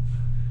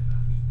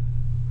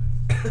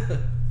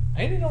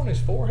Ain't it on his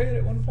forehead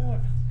at one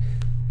point?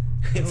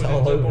 It's it all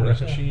ends up over on his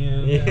his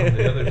chin, Yeah. on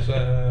the other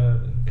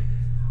side. And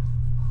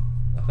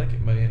I think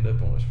it may end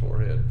up on his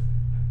forehead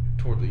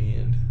toward the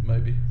end,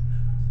 maybe.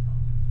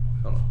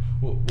 I don't know.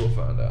 We'll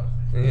find out.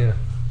 Yeah.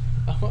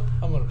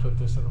 I'm gonna put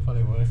this in a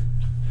funny way.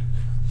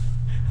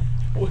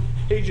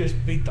 He just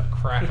beat the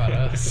crap out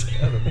of us.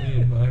 Out of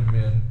me and my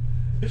men.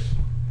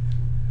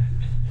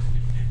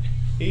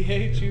 He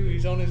hates you.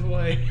 He's on his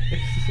way.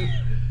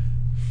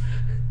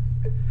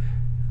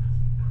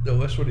 No,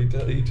 that's what he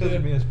tells Yeah.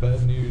 me it's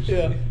bad news.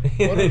 Yeah.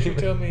 Why don't you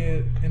tell me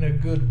it in a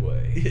good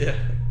way? Yeah.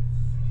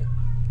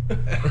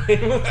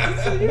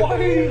 Why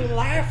are you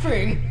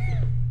laughing?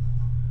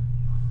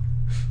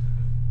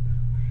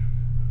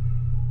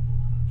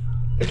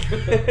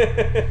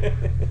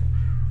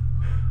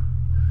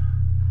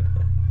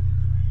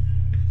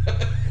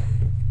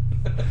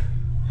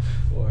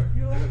 Why are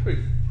you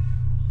laughing?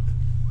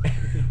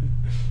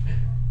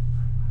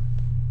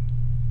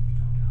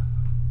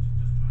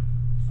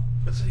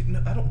 But see,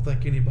 no, I don't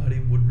think anybody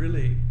would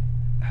really.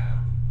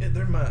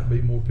 There might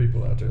be more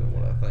people out there than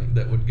what I think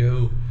that would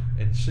go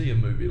and see a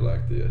movie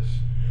like this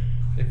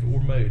if it were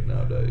made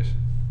nowadays.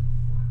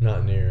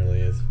 Not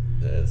nearly as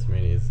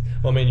many as.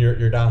 Well, I mean, your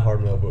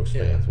diehard Mel Brooks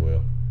Yeah. fans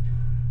will.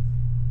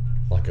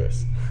 Like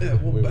us. Yeah,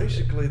 well, We would.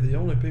 basically, the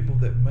only people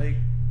that make,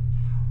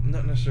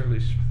 not necessarily,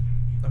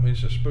 I mean,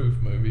 it's a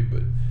spoof movie,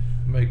 but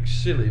make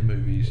silly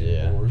movies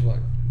Yeah. anymore is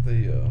like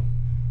the,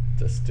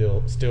 The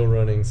still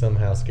running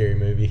somehow scary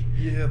movie.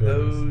 yeah, movies.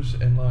 those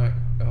and like,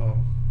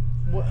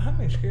 What? How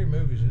many scary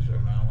movies is there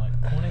now? Like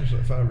 20? there's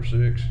like 5 or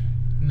 6.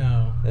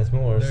 No. That's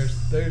more.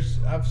 There's.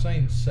 I've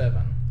seen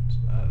 7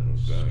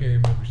 Okay. scary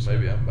movies.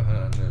 Maybe 7. I'm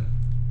behind then.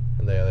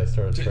 And they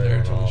started Sitting there,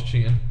 trailing it's on his off.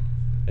 chin.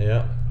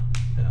 Yeah.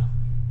 Yeah.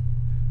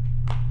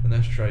 And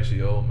that's Tracy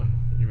Ullman.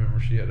 You remember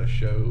she had a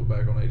show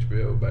back on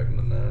HBO back in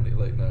the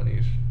late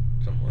 90s,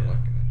 somewhere Yeah.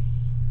 like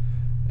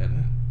that.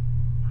 And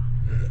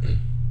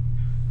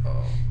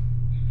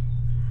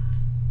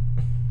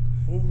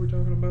what were we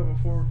talking about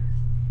before?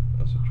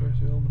 I said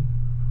Tracy Ullman.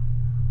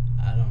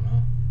 I don't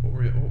know. What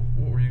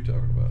were you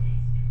talking about?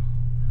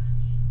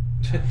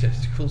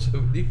 Testicles so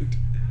nude.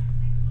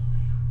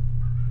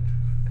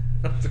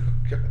 Oh,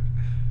 God.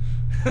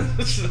 I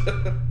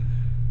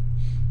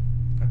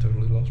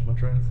totally lost my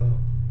train of thought.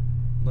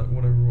 Like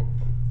whatever.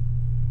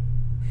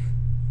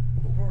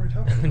 What were we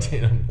talking about?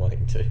 Dude, I'm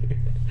blank too.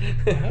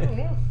 I don't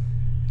know.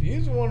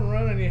 You're the one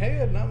running your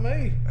head, not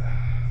me.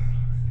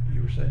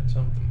 You were saying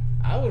something.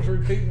 I was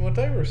repeating what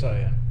they were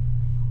saying.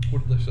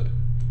 What did they say?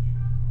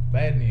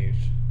 Bad news,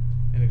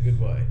 in a good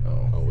way.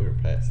 Oh, Oh, we were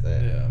past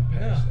that. yeah, I'm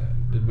past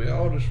that. Did we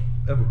all just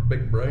have a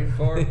big brain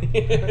fart?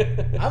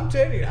 I'm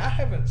telling you, I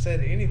haven't said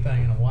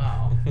anything in a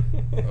while.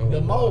 Oh,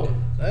 The mole. wow.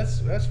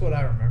 That's what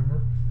I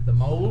remember. The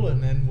mole,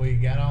 and then we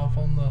got off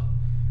on the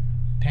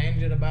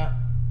tangent about.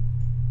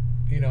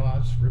 I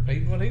was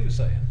repeating what he was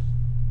saying.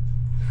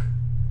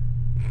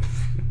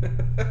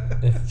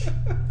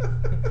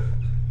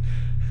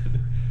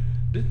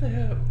 Didn't they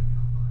have?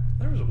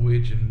 There was a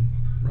witch in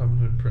Robin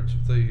Hood, Prince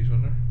of Thieves,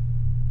 wasn't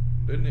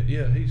there? Didn't it?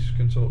 Yeah, he's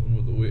consulting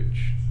with the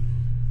witch.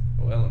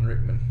 Oh, Alan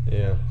Rickman.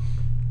 Yeah.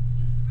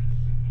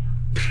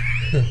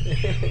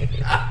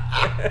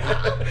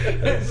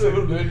 That's a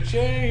good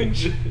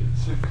change.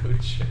 It's a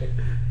good change.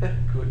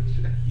 Good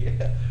change.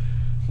 Yeah.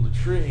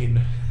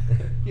 Latrine.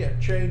 Yeah,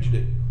 changed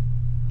it.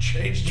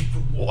 Changed it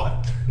from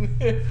what?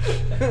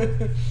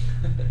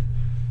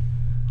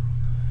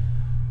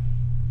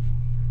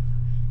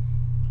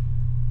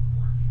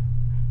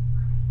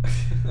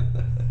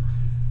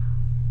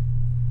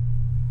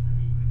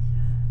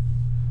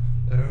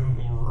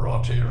 Oh,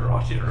 rotty.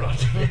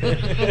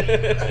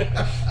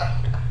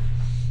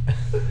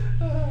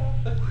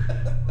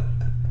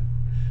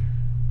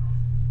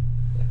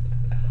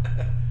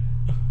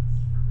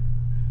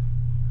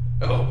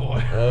 Oh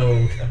boy.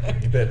 Oh,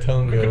 get that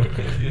tongue go.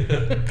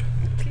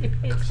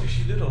 Yeah. See,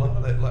 she did a lot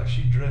of that. Like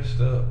she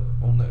dressed up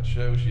on that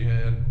show she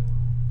had.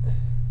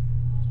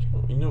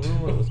 You know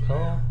what it was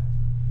called?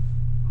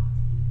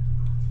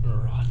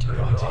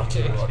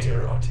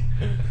 Rotty.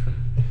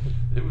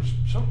 It was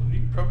something you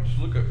can probably just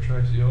look up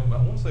Tracy Ullman.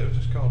 I want to say it was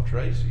just called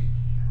Tracy.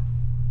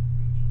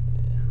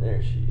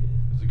 There she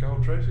is. Is it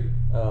called Tracy?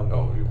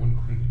 Oh, it wouldn't.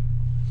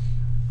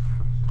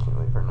 I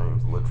think her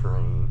name's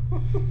Latrine.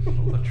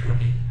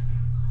 Latrine.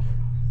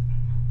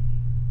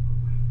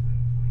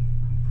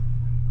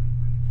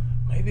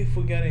 Maybe if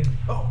we got him.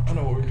 Oh, I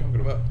know what we're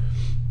talking about.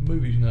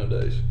 Movies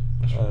nowadays.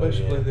 That's Oh,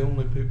 basically yeah. the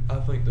only people. I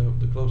think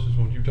the closest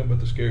one. You were talking about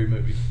the scary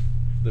movie.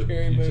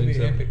 Scary you'd seen movie,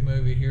 something. epic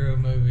movie, hero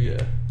movie.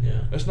 Yeah.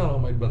 Yeah. It's not all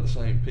made by the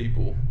same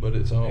people, but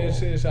it's all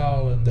It's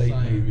all in the date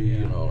same. movie yeah.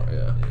 and all.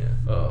 Yeah.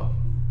 Yeah.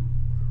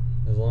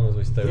 As long as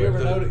we stay You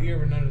with ever, it. you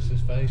ever notice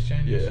his face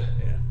changes?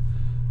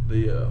 Yeah.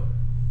 Yeah.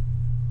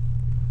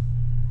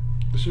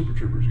 The Super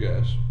Troopers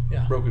guys.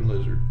 Yeah. Broken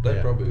Lizard. They're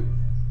Yeah. probably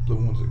the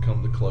ones that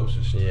come the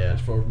closest. Yeah.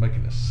 As far as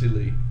making a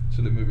silly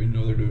movie. You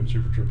know they're doing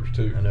Super Troopers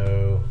too. I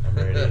know. I'm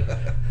ready.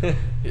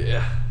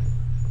 Yeah.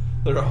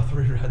 They're all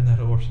three riding that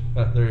horse.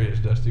 There he is,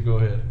 Dusty. Go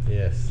ahead.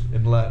 Yes.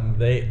 Enlighten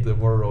the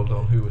world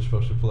on who was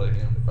supposed to play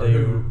him. Or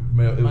it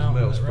was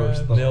Mel's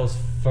first thought. Mel's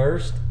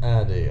first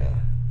idea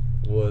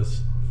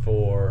was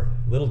for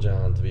Little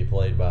John to be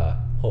played by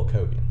Hulk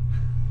Hogan.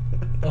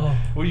 Oh,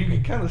 Well, you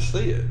can kind of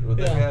see it, but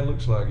that Yeah. guy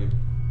looks like him.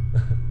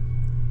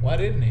 why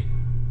didn't he?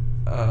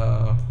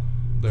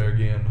 There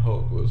again,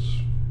 Hulk was,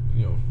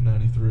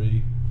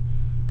 93.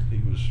 He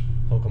was,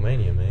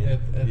 Hulkamania, man.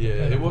 At the yeah, it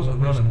pinnacle wasn't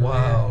of his running career.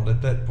 wild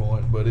at that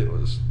point, but that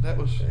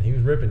was, He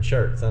was ripping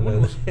shirts. I know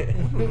when was, that.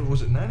 when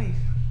was it 90?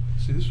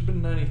 See, this would have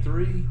been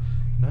 93,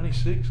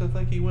 96, I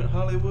think he went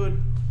Hollywood.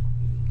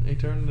 He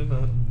turned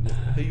into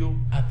heel.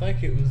 I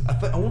think it was.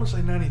 I want to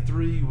say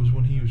 93 was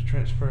when he was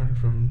transferring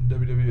from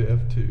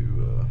WWF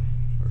to,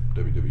 or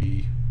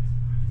WWE,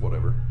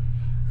 whatever,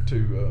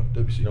 to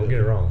WCW. Don't get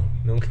it wrong.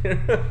 Don't get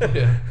it wrong.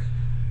 Yeah.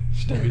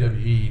 It's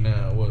WWE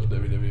now. It was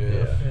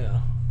WWF. Yeah.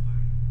 Yeah.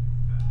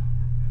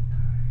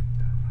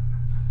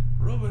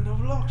 Robin of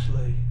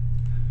Loxley.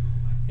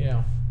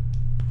 Yeah.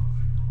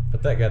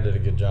 But that guy did a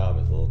good job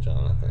as Little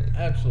John, I think.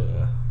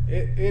 Absolutely.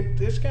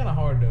 It's kind of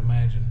hard to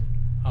imagine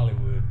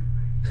Hollywood.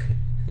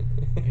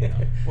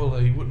 Yeah. Well,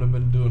 he wouldn't have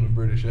been doing a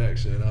British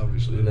accent,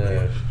 obviously.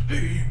 No.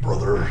 Hey,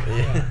 brother.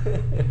 Yeah.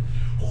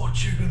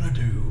 What you gonna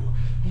do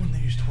when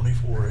these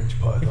 24-inch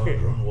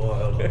pythons run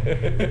wild on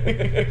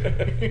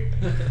you?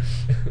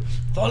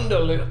 Thunder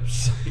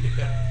lips.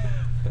 Yeah.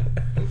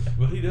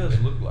 But he does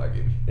look like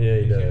him. Yeah,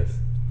 he does.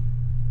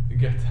 He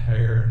got the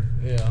hair.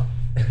 Yeah.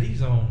 And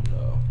he's on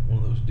one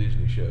of those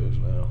Disney shows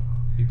now.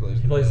 He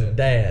plays the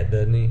dad,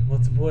 doesn't he?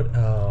 What?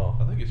 Oh,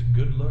 I think it's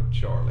Good Luck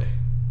Charlie.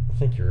 I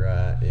think you're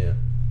right. Yeah.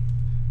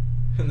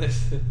 And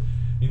this,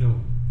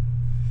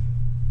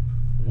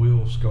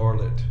 Will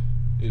Scarlet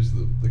is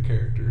the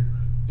character.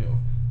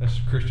 That's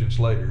Christian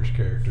Slater's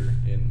character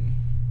in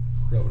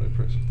Robin Hood,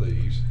 Prince of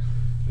Thieves.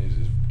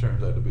 And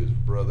turns out to be his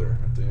brother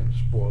at the end.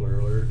 Spoiler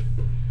alert.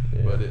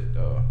 Yeah. But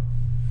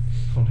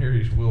on here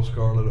he's Will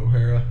Scarlet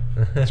O'Hara.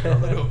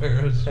 Scarlett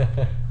O'Hara's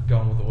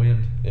Gone with the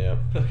Wind. Yeah.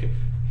 Okay.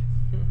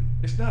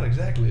 It's not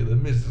exactly the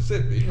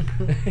Mississippi.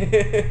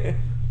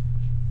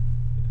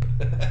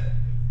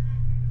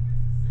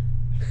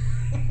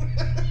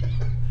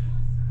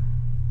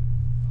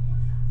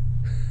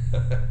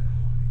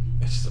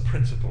 It's the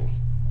principle.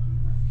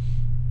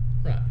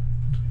 Right.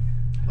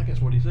 I think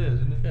that's what he says,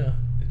 isn't it? Yeah.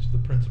 It's the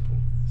principle.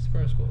 It's the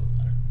principle of the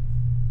matter.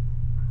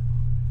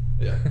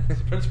 Yeah, it's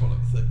the principle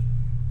of the thing.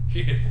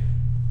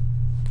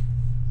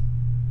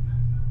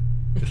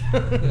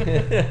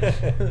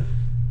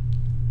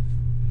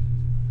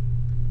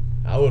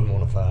 I wouldn't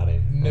want to fight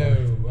him.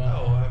 No.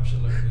 Oh,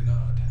 absolutely not.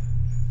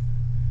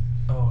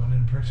 Oh, and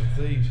in Prince of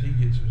Thieves, he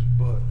gets his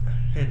butt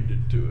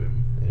handed to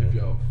him. Yeah. If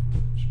y'all,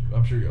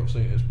 I'm sure y'all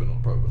seen it. It's been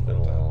on probably It's been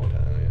a long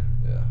time,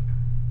 yeah.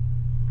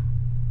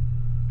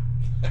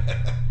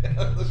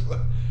 Yeah.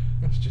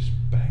 Let's just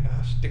bang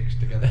our sticks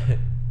together.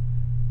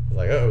 It's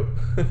like, oh.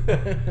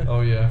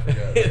 Oh yeah, I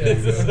forgot.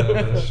 This is so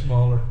That's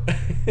smaller.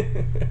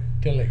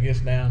 Till it gets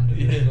down to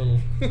Yeah. this little.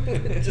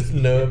 Just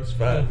nubs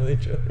fighting with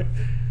each other.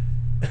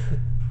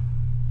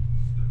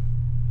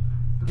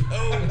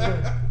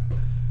 Oh.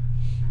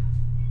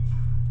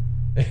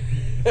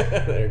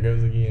 There it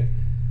goes again.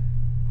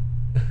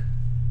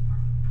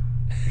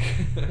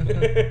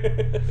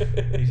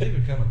 He's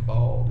even kind of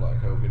bald like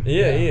Hogan.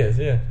 Yeah, he is,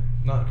 yeah.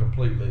 Not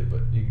completely,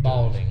 but you can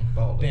tell he's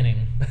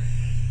Balding.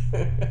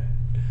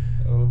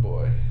 Oh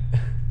boy.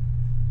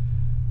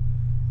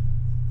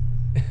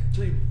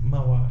 See,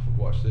 my wife would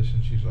watch this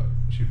and she'd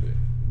be,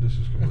 this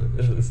is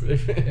completely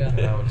stupid. Yeah.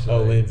 And I would say,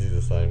 Oh, Lindsay's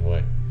the same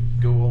way.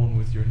 go on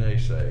with your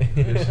naysay.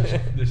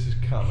 This is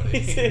comedy.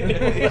 He's sitting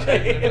there He's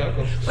shaking your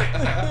knuckles.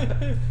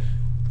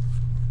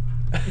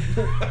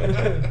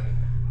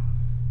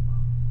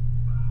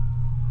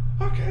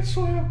 I can't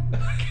swim.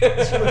 I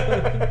can't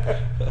swim.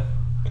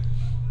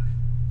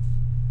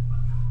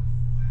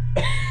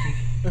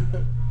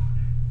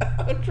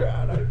 I'm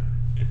trying.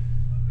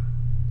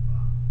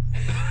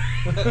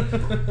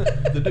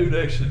 The dude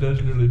actually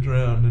does nearly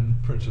drown in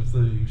Prince of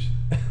Thieves,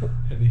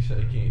 and he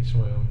said he can't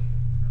swim.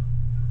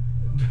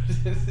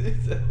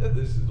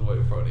 This is way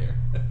funnier.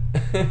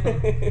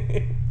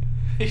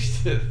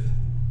 He's just.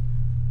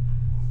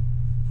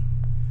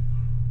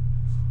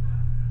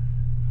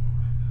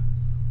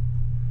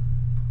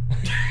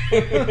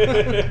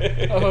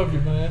 I love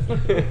you,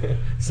 man.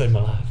 Saved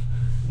my life.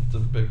 It's a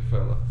big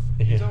fella.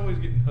 He's Yeah. always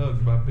getting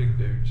hugged by big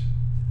dudes.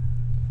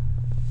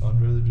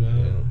 Andre the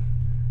Giant.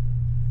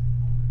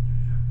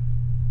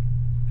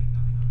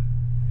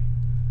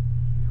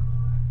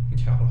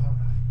 Y'all all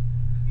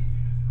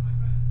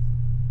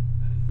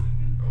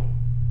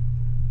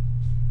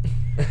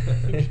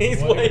right?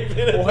 He's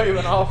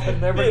waving off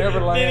in Never Never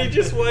Did Land. he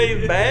just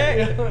wave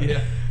back?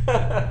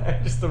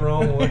 Yeah. Just the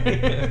wrong way.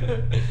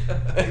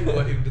 He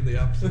waved in the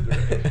opposite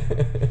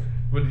direction.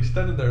 But he's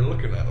standing there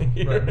looking at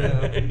him right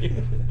now.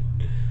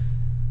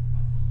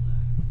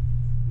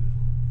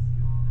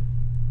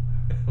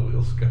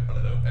 Will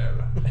Scarlet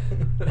O'Hara.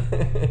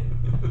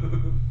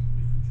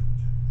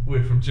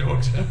 We're from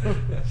Georgia.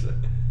 That's it.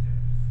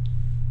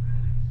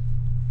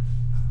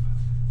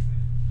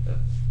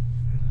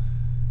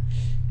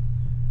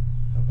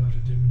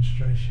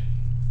 demonstration.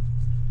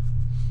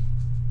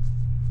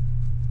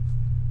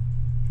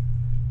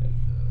 And,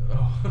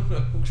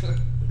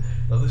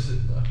 no, this is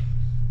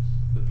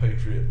the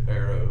Patriot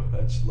Arrow.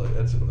 That's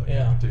another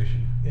Yeah.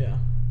 competition. Yeah.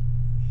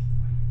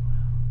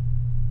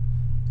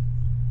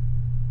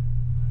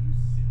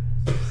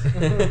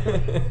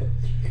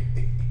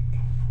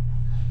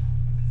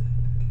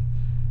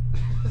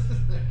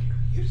 Are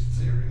you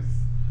serious?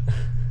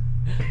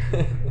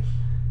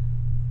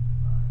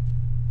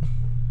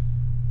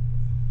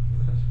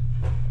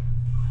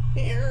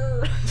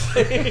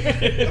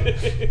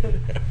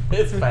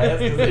 As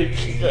fast as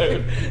he can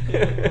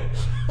go.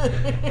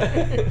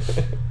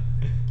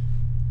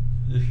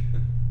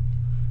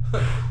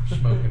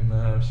 Smoking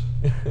knives.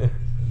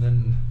 And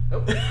then,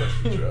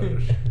 that's the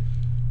trousers.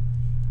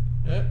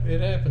 Yep,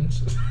 it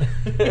happens.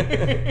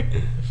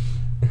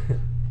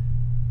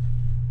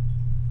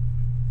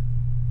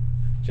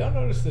 Did y'all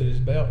notice that his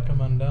belt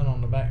come undone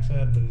on the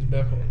backside, but his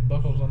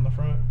buckle's on the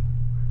front?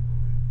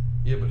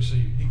 Yeah, but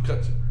see, he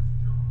cuts it.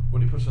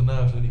 When he puts the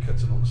knives in, he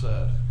cuts it on the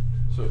side.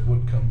 So it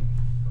wouldn't come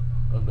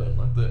undone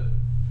like that.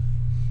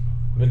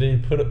 But did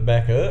he put it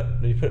back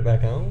up? Did he put it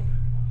back on?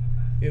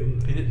 It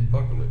was, He didn't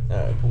buckle it.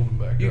 Oh. He pulled him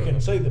back you up. can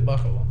see the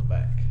buckle on the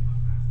back.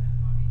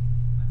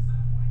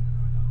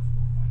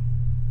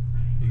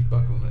 He's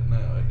buckling it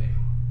now, isn't he?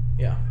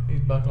 Yeah,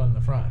 he's buckling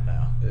the front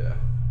now. Yeah.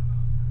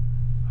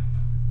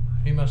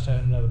 He must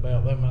have another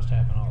belt. That must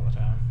happen all the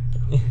time.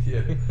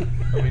 Yeah.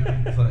 I mean,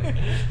 you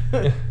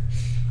think.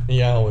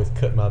 Yeah, I always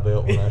cut my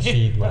belt when I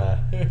sheathe my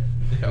Yeah,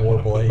 I war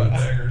wanna put my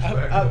blades. daggers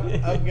back up.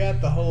 I've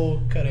got the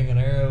whole cutting an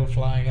arrow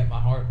flying at my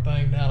heart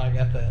thing down. I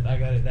got that. I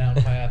got it down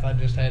path. I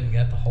just hadn't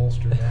got the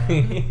holster down.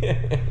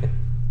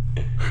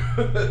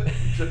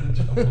 Trying to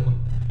jump on it.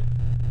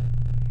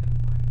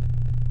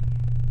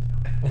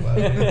 Wow.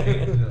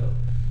 Yeah.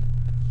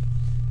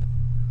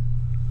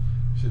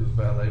 See the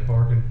valet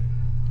parking?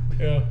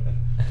 Yeah.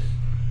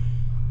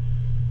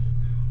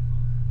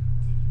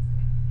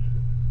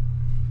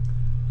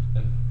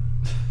 And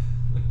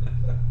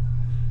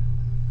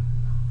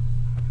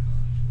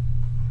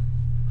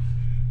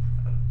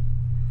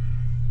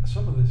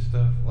some of this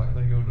stuff, like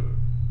they go to,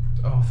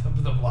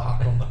 the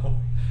lock on the horse.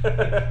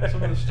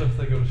 Some of the stuff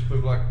they go to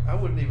spook, like I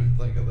wouldn't even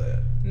think of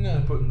that.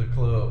 No. Putting the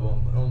club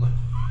on the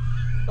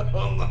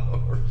on the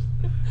horse.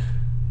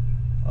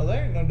 Oh,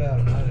 there ain't no doubt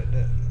about it.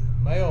 That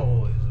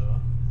Mel is a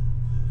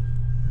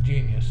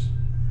genius.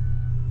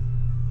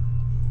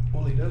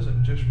 Well, he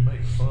doesn't just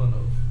make fun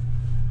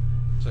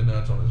of. Say now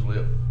it's on his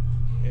lip.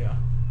 Yeah.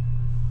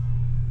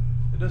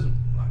 It doesn't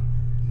like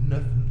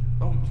nothing.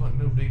 Almost like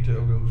no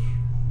detail goes.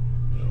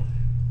 You know,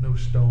 no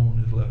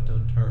stone is left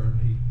unturned.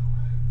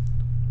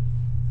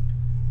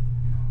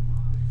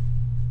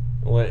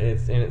 Well,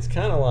 it's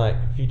kind of like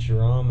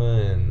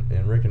Futurama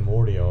and Rick and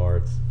Morty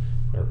are.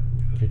 Or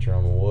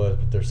Futurama was,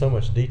 but there's so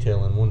much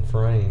detail in one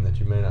frame that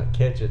you may not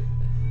catch it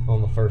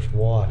on the first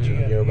watch. You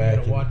and go back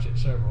gotta and watch it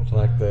several times.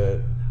 like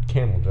the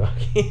camel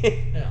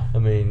jockey. Yeah. I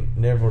mean,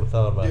 never would have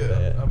thought about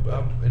that.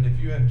 And if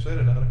you hadn't said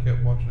it, I'd have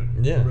kept watching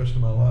it Yeah. the rest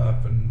of my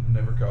life and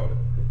never caught it.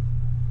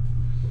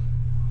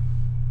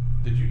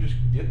 Did you just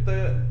get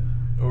that,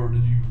 or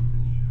did you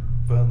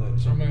find that in I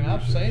some mean,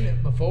 I've research? seen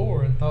it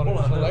before and thought Well, it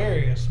was I know.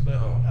 hilarious, but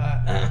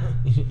Oh.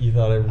 You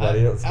thought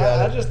everybody else got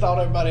I it. just thought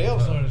everybody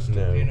else noticed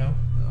No. it, you know.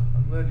 No,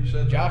 I'm glad you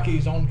said that.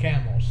 Jockeys on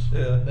camels.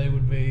 Yeah. They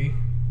would be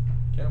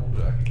Camel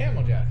jockey.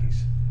 camel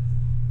jockeys.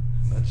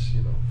 That's,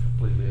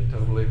 completely and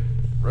totally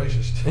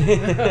racist.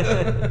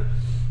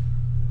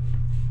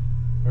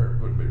 Or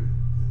it wouldn't be,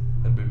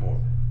 it'd be more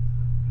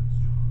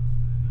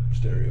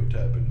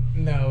stereotyping.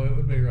 No, it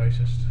would be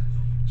racist.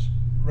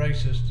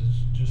 Racist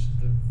is just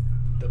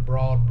the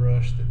broad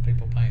brush that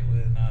people paint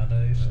with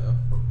nowadays.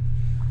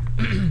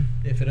 Yeah.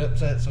 If it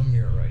upsets them,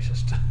 you're a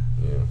racist.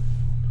 Yeah.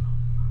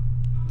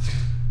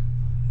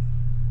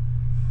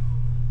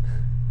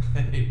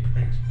 He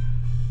brings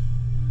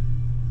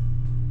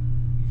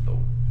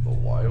the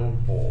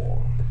wild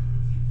boar.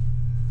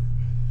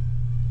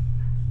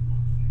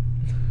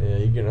 Yeah,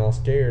 you're getting all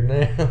scared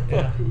now.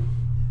 Yeah.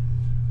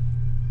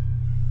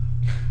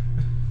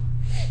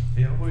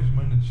 He always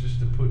manages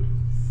to put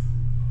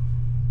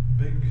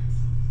big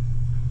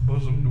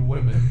bosomed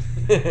women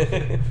with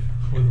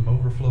them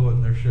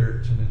overflowing their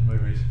shirts in his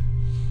movies.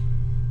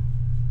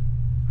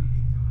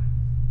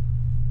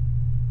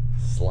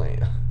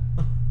 Slam.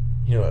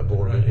 You know that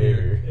bored Right me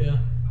here. here. Yeah.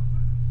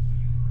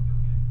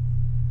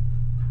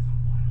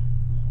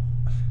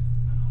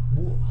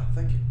 Well, I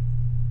think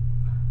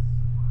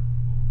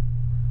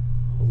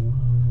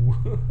Ooh.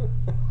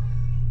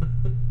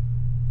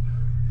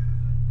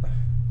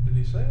 did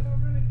he say it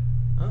already?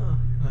 Not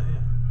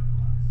yet.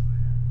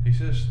 He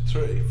says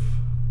treif,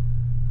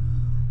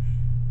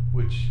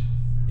 which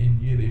in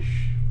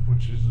Yiddish,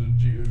 which is a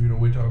Jew,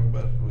 we talk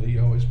about, he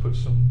always puts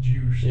some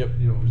Jewish, Yep.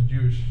 his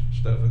Jewish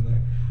stuff in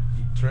there.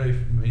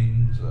 Treif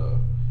means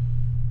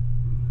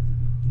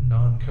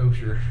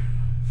non-kosher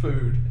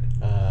food.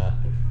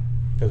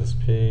 Because it's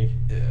pig.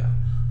 Yeah.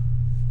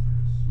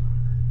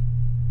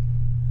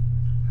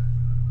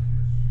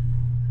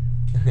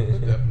 It's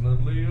definitely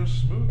Only a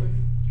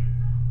smoothie.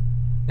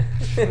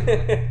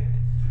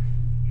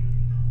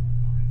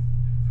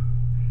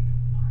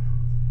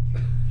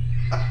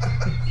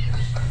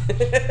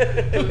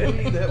 To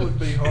me, that would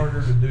be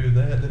harder to do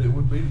that than it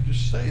would be to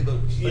just say it the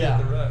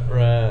right way.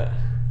 Right.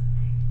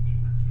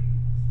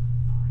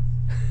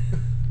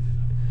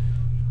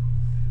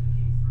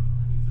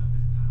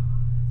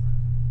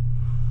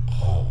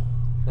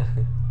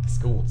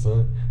 School,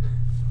 son.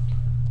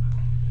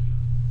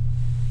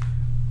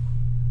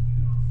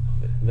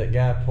 That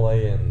guy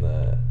playing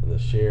the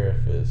sheriff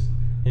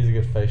he's a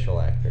good facial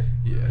actor.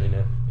 Yeah. You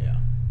know? Yeah.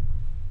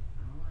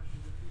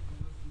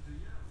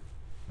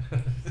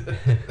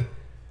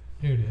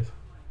 Here it is.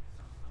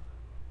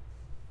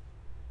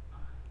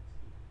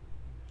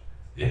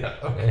 Yeah,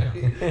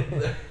 okay.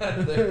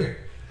 There.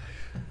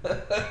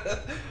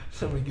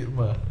 Let me get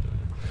my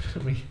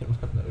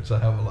notes. I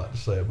have a lot to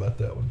say about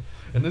that one.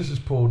 And this is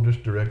pulled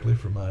just directly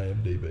from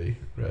IMDb,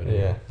 right? Yeah.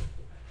 Here.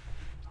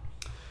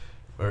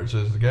 Where it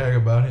says the gag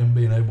about him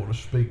being able to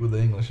speak with the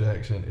English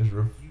accent is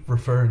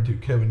referring to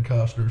Kevin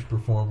Costner's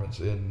performance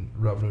in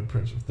Robin Hood,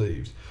 Prince of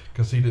Thieves,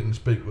 because he didn't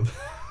speak with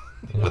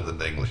with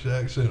an English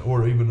accent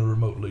or even a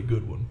remotely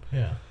good one.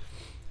 Yeah.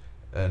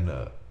 And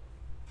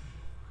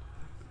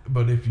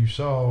but if you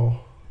saw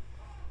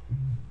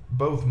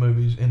both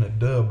movies in a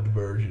dubbed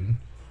version,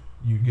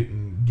 you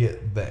didn't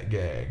get that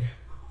gag.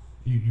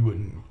 You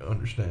wouldn't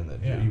understand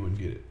that. Yeah. You wouldn't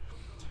get it.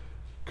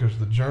 Because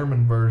the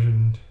German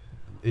version,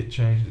 it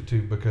changed it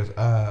to because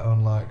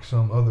unlike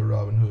some other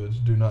Robin Hoods,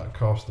 do not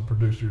cost the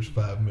producers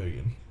 $5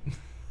 million.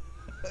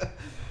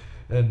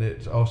 And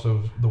it's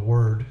also the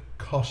word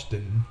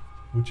kosten,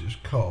 which is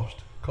cost.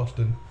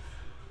 Kosten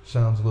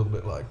sounds a little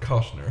bit like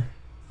Costner.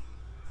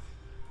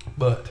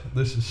 But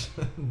this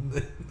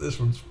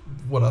one's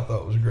what I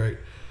thought was great.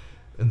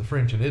 In the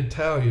French and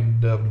Italian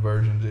dubbed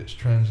versions, it's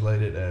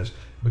translated as,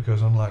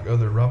 because unlike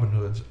other Robin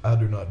Hoods, I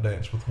do not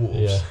dance with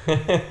wolves. Yeah.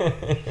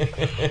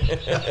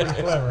 Pretty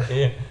clever.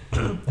 Yeah.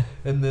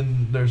 And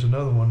then there's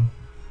another one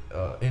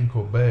in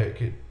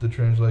Quebec. The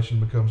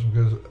translation becomes,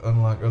 because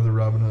unlike other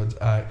Robin Hoods,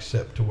 I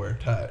accept to wear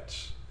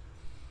tights,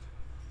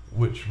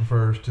 which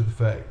refers to the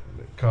fact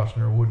that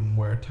Costner wouldn't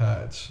wear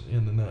tights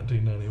in the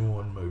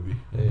 1991 movie,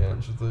 Yeah.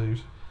 Prince of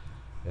Thieves.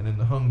 And in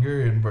the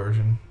Hungarian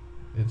version,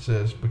 it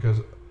says, because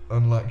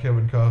unlike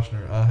Kevin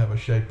Costner, I have a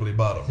shapely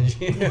bottom. And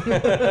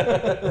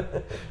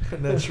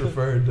that's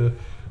referred to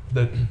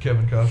that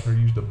Kevin Costner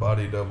used a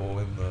body double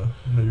in the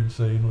nude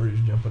scene where he's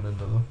jumping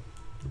into the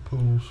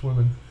pool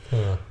swimming.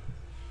 Huh.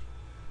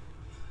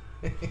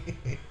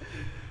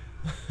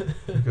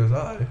 Because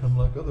I,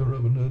 unlike other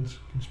Robin Hoods,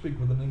 can speak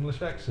with an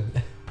English accent.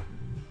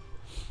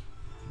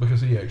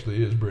 Because he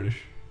actually is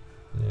British.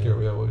 Yeah.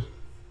 Carrie always.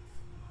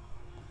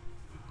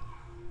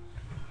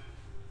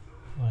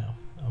 Well,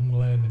 I'm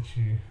glad that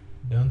you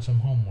done some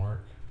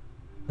homework.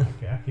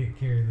 Okay, I can't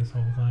carry this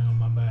whole thing on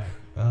my back.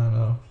 I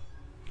know.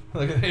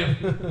 Look at him.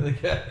 The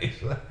guy.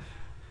 He's like,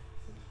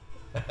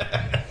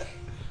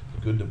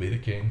 good to be the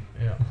king.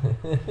 Yeah.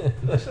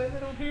 Did they say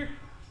that on here?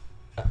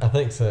 I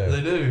think so.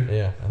 They do.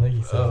 Yeah, I think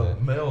he says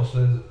that. Mel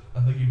says, I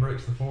think he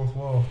breaks the fourth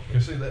wall.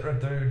 You see that right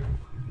there?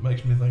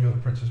 Makes me think of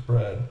The Princess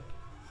Bride.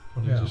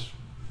 When he Yeah. just,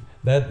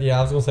 Yeah,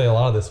 I was gonna say a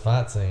lot of this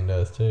fight scene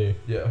does too.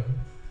 yeah.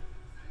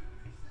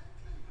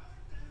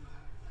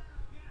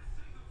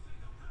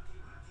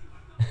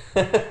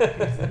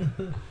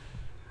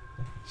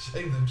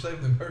 Save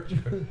them, hurt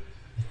you.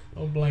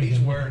 Oh, blank.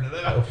 He's wearing it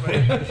out,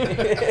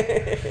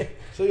 man.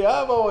 See,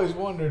 I've always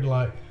wondered,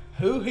 like,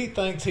 who he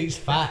thinks he's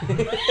fighting.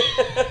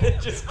 It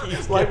just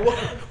keeps Like,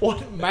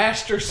 what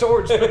master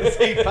swordsman is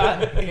he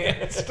fighting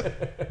against?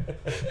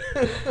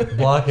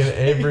 blocking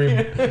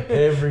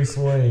every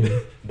swing.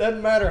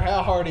 Doesn't matter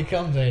how hard he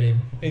comes at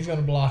him, he's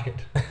gonna block it.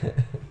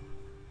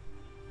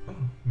 Oh,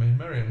 man,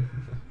 Marion.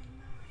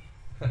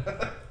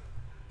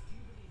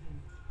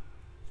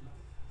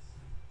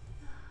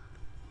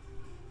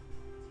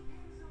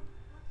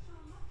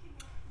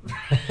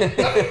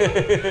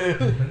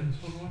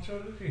 Watch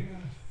out looking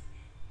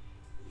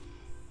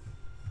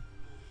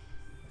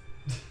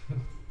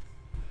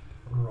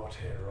Rotte.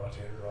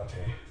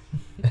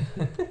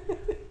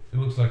 It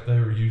looks like they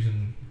were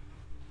using,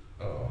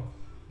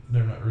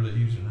 they're not really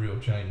using real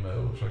chainmail.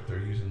 It looks like they're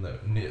using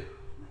that knit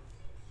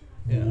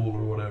wool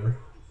or whatever.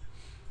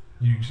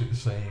 You can see the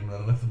seam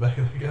running up the back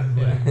of the guy's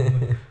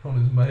leg on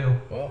his mail.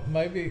 Well,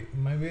 maybe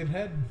it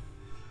had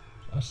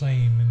a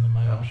seam in the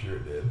mail. I'm sure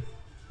it did.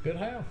 Could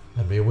have.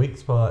 That'd be a weak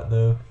spot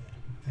though.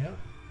 Yeah.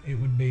 It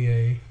would be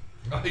a.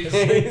 Oh, he's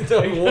He's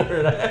done wore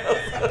it out.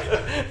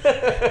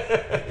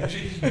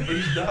 Jeez,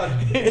 he's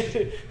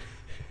done.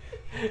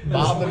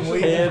 Bob and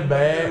weave. Head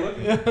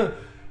back.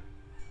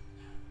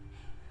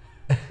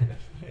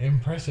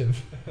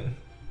 Impressive.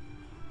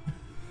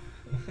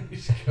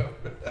 He's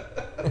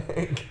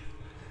covered.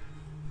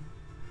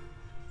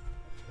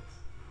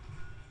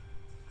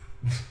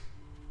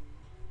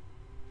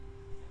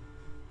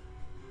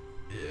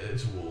 Yeah,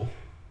 it's wool.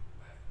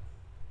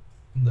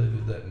 They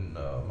did that in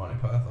Monty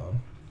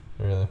Python.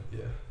 Really? Yeah.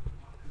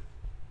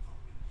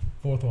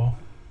 Fourth wall.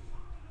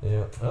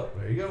 Yeah. Oh,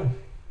 there you go.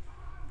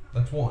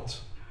 That's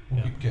once. We'll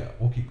Yeah. keep count.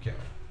 We'll keep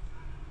counting.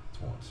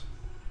 It's once.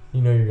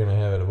 You know you're gonna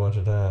have it a bunch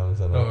of times.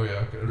 And Oh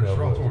yeah, okay. There's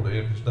right toward the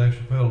end because Dave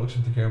Chappelle looks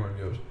at the camera and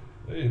goes,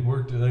 "Hey,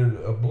 worked there.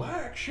 A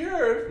black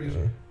sheriff. He's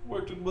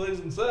worked in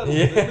Blazing Saddles."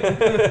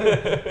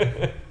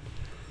 Yeah.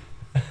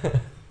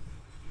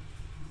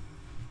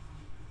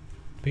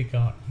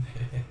 Peacock.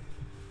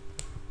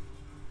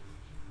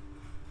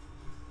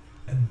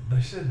 And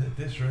they said that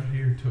this right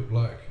here took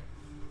like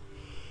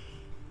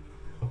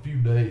a few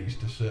days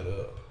to set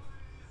up.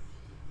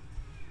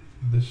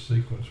 This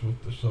sequence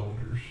with the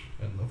soldiers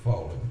and the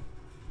falling.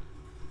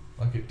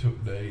 Like it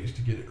took days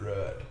to get it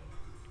right.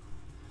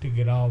 To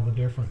get all the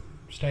different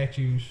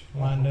statues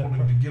lined up.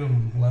 To get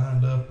them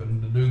lined up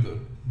and to do the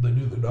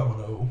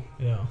domino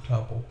Yeah.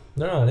 topple.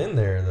 They're not in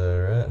there though,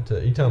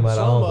 right? You talking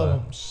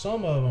about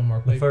Some of them are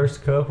people. the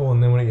first couple,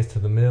 and then when it gets to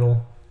the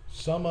middle.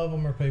 Some of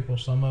them are people.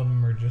 Some of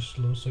them are just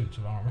little suits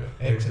of armor.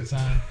 Yeah. Exit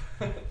sign.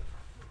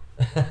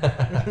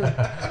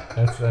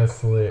 That's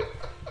slick.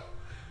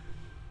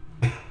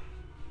 Yeah,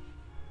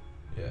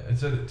 it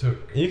said it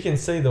took. You can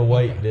see the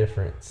weight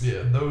difference.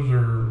 Yeah, those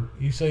are.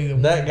 You see the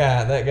That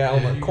guy on Yeah,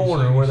 the you can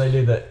corner see where this-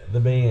 they do the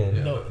bend.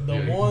 Yeah.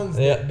 the ones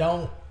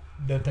Yeah.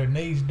 that their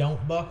knees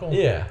don't buckle.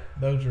 Yeah.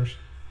 Those are.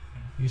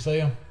 You see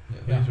them?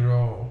 Yeah, these are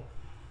all.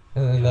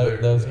 And then Yeah,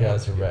 those they're-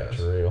 guys are back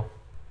to real.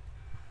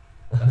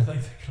 I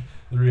think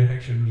the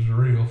reaction was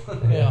real.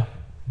 Yeah.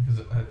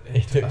 Because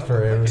It took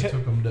forever. It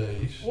took them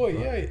days. Well,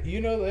 yeah.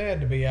 You know they had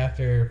to be out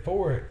there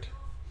for it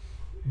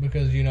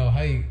because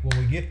hey, when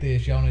we get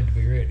this, y'all need to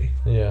be ready.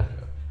 Yeah.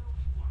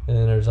 And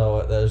then there's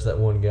that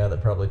one guy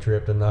that probably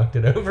tripped and knocked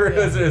it over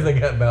as soon as they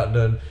got about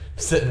done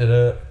setting it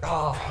up.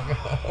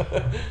 Oh,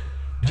 God.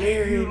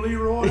 Jerry,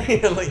 Leroy.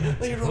 Yeah,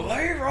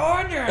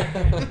 Leroy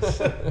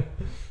James.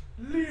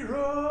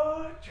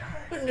 Leroy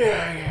James.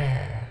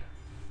 Yeah.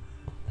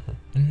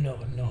 No.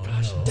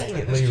 Gosh, dang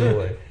it,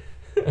 Leroy.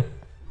 No.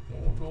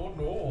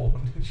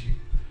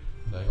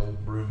 Dang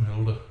old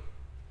Broomhilda.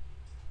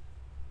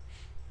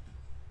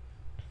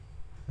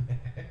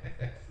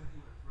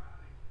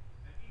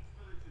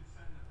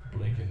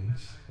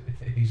 Blinken's.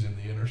 He's in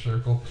the inner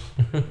circle.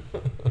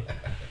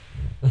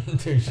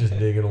 Dude's just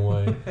digging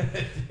away.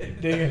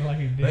 Digging like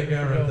he did. That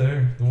guy right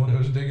there, the one that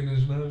was digging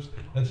his nose,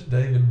 that's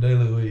David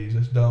DeLuise.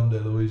 That's Dom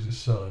DeLuise's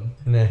son.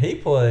 Now he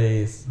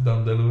plays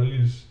Dom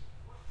DeLuise,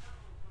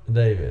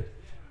 David.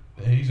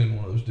 he's in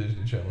one of those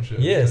Disney Channel shows.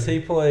 Yes, too. he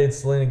played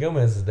Selena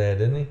Gomez's dad,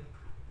 didn't he?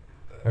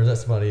 Or is that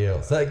somebody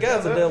else? That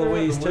guy's a That's right,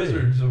 DeLuise the too.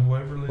 Wizards of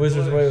Waverly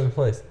Wizards of Place. Waverly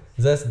Place.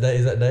 Is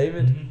that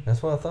David? Mhm.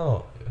 That's what I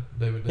thought. Yeah,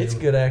 David He's a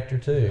DeLuise. good actor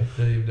too.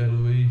 Dave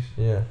DeLuise.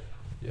 Yeah.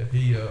 Yeah,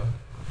 he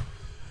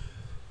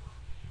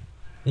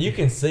You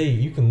can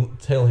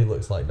tell he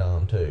looks like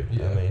Dom too.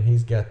 Yeah. I mean,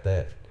 he's got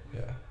that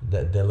yeah.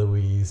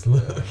 DeLuise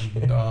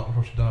look. Dom, of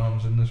course,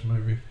 Dom's in this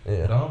movie.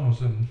 Yeah. Dom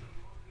was in.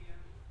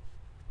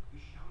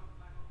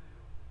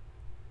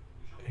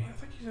 I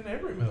think he's in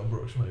every Mel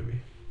Brooks movie.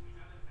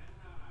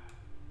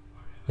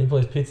 He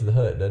plays Pizza the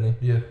Hut, doesn't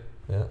he? Yeah.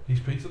 Yeah. He's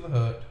Pizza the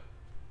Hut.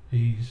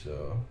 He's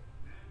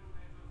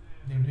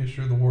in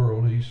History of the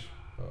World. He's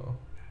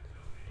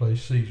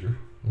plays Caesar.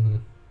 Mm-hmm.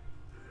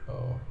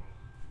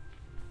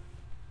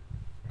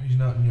 He's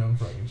not in Young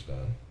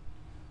Frankenstein.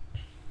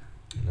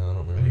 No, I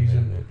don't remember. He's his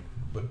in name.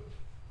 but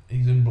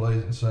he's in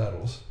Blazing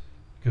Saddles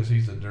because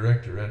he's the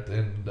director at the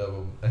end of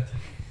them.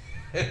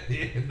 At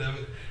the end of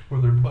it,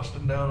 where they're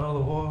busting down all the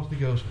walls, he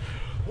goes,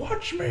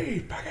 "Watch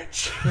me,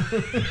 faggots!"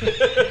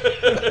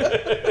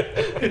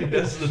 And he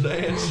does the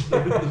dance,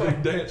 they do the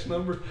big dance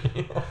number.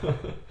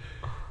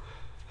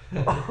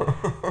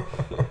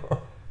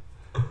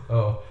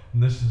 Oh,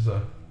 and this is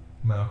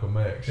Malcolm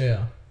X.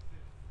 Yeah.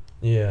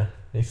 Yeah.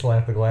 He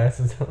slapped the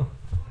glasses on.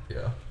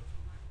 Yeah.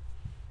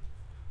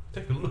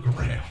 Take a look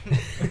around.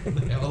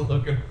 They all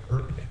look at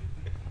her.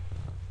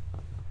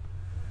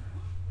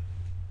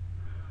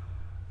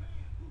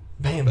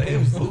 Bam,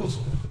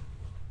 Bamboozle.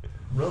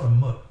 Run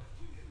amok.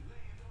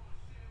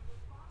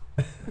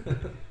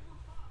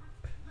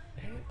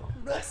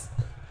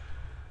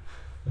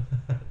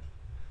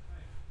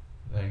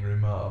 Angry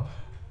mob.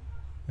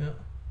 Yeah.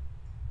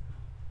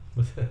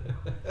 But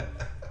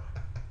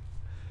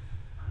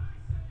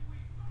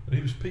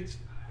he was Pete's.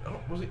 I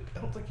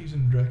don't think he's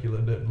in Dracula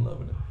Dead and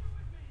Loving It.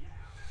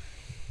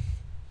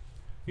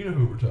 You know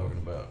who we're talking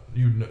about?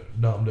 You know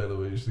Dom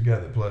DeLuise, the guy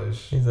that plays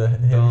He's a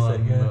heavy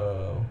Don, set guy.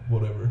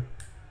 whatever.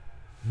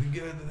 The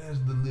guy that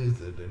has the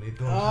lizard and he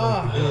talks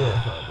Ah, like the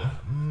yeah. Godfather.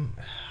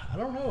 I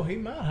don't know. He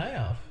might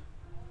have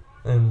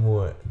And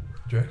what?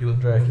 Dracula.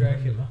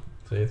 Dracula.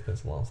 See, it's been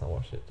so long since I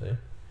watched it too.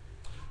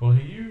 Well,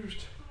 he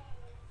used.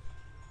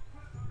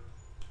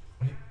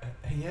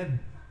 He had.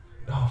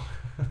 Oh.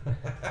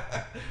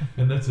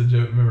 And that's a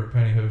joke. Remember,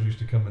 pantyhose used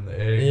to come in the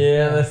egg.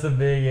 Yeah, that's a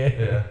big egg.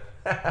 Yeah.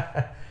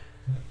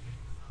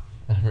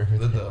 I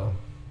remember That,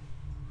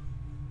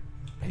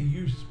 that. he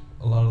used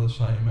a lot of the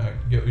same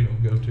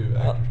go-to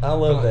actors. I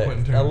love Like that.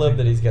 Quentin I love Tarantino.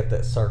 that he's got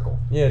that circle.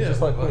 Yeah,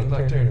 just like Quentin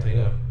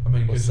Tarantino. I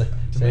mean, Well, 'cause to me,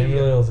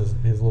 Samuel L's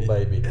his little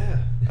baby. Yeah,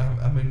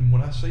 I mean,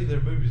 when I see their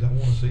movies, I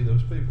want to see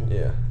those people.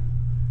 Yeah.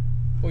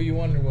 Well, you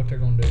wonder what they're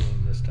going to do with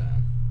them this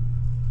time.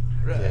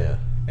 Right. Yeah.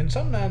 And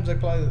sometimes they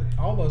play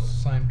almost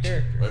the same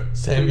character. Right.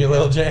 Samuel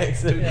L.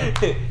 Jackson. Yeah.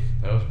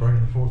 That was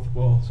breaking the fourth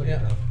wall second Yeah.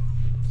 time.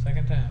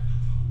 Second time.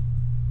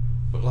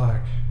 But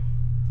like,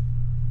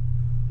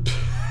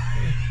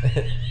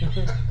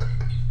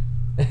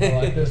 I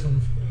like this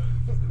one.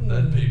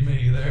 that'd be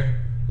me there.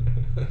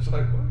 It's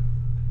like what?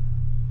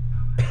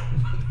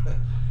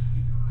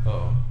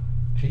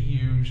 He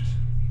used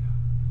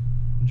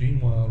Gene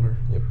Wilder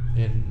Yep.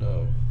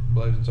 in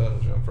Blazing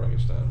Saddles, Young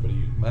Frankenstein, but he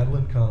used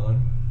Madeline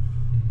Kahn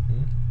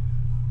Mhm.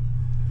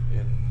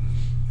 and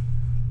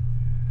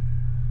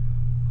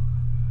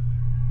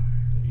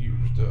he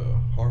used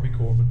Harvey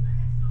Korman.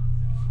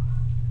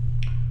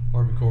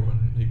 Harvey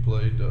Korman, he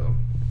played.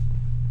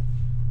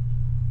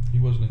 He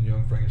wasn't in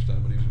Young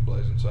Frankenstein, but he was in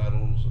Blazing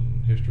Saddles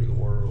and History of the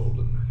World,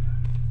 and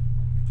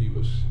he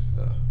was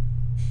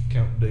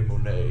Count de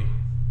Monet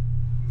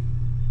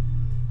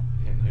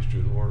in History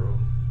of the World,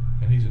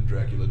 and he's in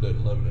Dracula Dead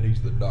and Living.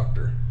 He's the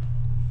doctor,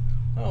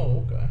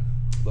 Oh, okay.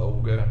 the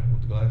old guy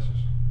with the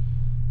glasses,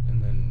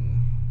 and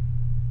then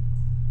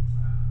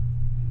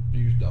he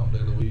used Dom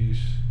DeLuise.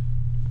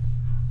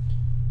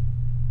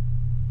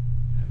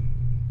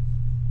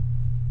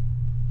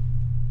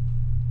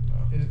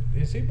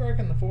 Is he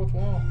breaking the fourth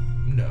wall?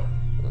 No.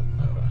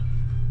 Okay.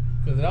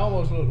 Because it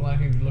almost looked like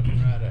he was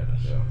looking right at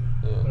us. Yeah.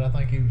 But Yeah. I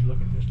think he was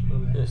looking just a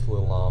little. Just a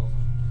little off.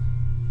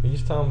 You're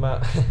just talking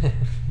about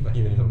Back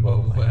giving in him a the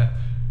bubble bubble bath.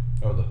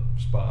 bath. Or the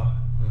spa.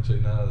 And see,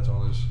 now that's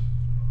on his.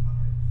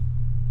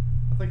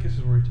 I think this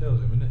is where he tells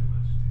him, isn't it?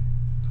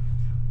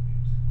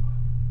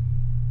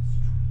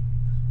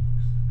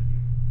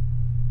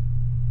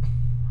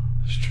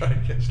 Straight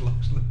against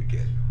Lux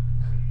again.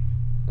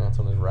 That's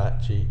on his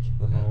right cheek,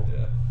 the mole.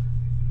 Yeah.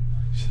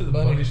 See the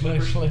Bunny bunny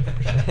slippers?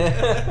 slippers.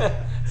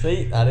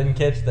 See, I didn't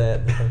catch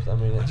that. The first, I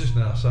mean, I it's, just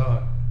now saw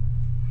it.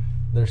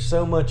 there's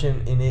so much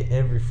in it,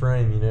 every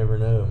frame, you never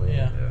know, man.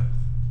 Yeah. Yeah.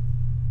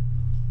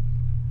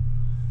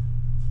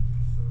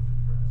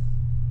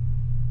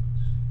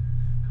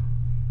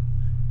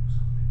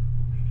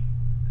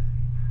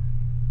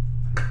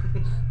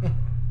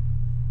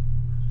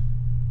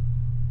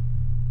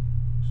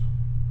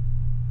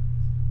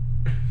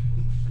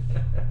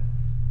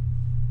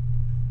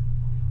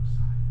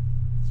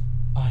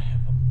 I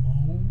have a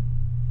mole.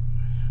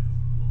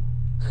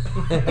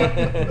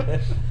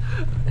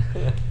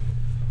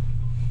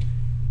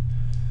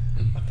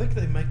 I think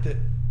they make that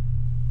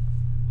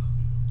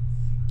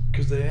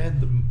because they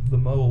add the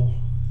mole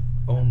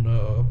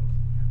on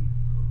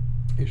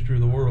History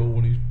of the World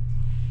when he's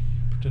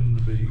pretending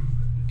to be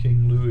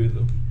King Louis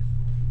the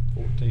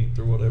 14th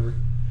or whatever.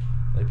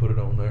 They put it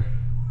on there.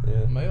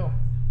 Yeah. Male.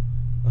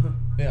 Uh-huh.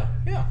 Yeah.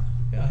 Yeah.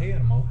 Yeah. He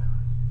had a mole.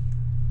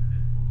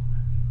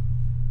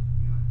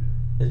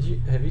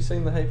 Have you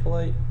seen The Hateful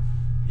Eight?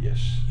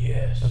 Yes.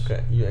 Yes.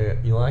 Okay.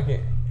 You like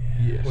it?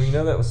 Yes.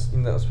 Well, that was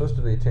supposed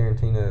to be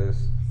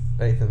Tarantino's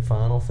 8th and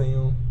final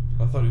film.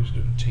 I thought he was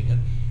doing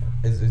 10.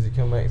 Is he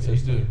come back?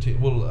 He's doing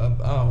 10. Well,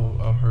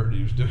 I heard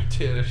he was doing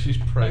 10. She's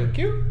pregnant. Thank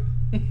you.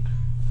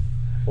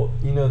 Well,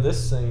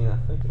 this scene, I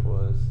think it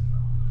was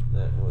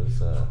that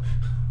was.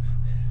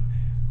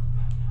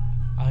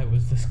 I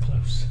was this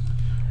close.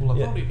 Well, I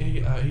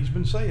Yeah. thought he's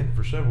been saying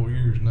for several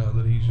years now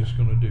that he's just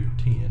going to do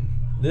 10.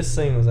 This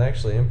scene was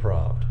actually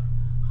improv.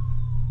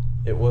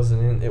 It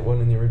wasn't in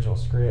the original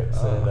script.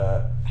 Said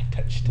I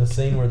touched the it.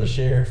 scene where the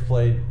sheriff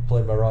played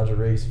by Roger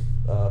Reese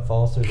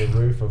falls through the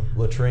roof of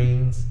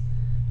latrines,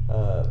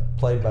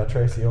 played by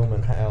Tracy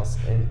Ullman House,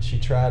 and she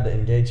tried to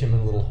engage him in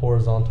a little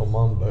horizontal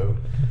mambo.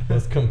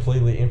 Was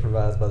completely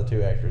improvised by the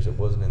two actors. It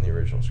wasn't in the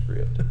original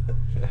script.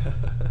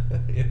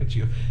 Yeah, but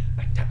you,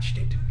 I touched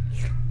it.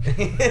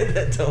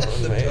 That tongue,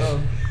 The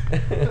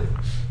man.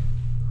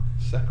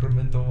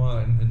 Sacramento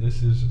wine, and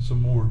this is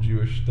some more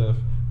Jewish stuff.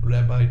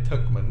 Rabbi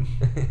Tuckman.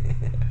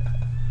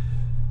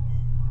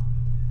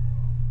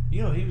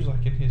 He was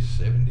like in his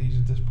 70s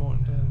at this point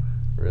in time.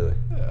 Really?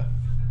 Yeah.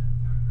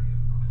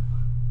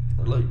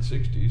 Or late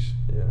 60s.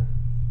 Yeah.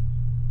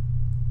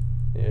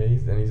 Yeah,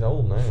 he's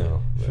old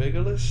now. but-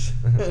 Figureless?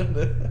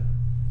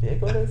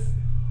 Nicholas?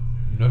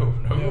 No.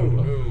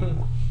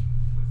 No.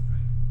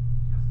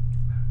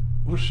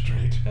 We're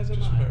straight. As am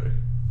Just I. married.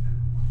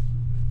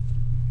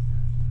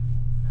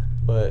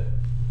 But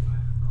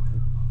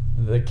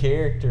the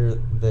character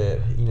that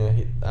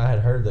I had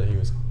heard that he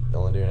was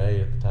only doing 8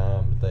 at the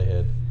time, but they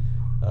had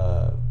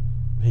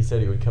he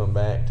said he would come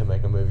back to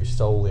make a movie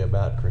solely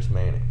about Chris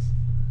Mannix.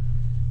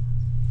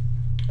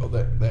 Oh,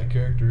 that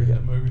character in Yeah.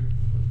 that movie?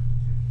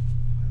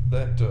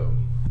 That,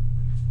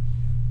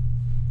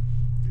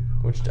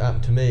 Which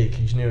to me,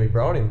 because he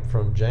brought him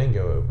from Django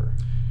over.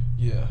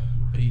 yeah,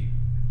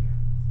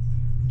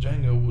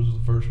 Django was the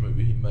first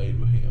movie he made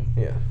with him.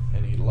 Yeah.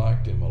 And he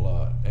liked him a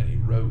lot, and he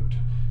wrote,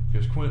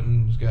 because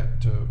Quentin's got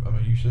to,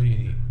 you see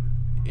any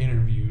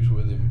interviews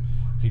with him,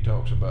 he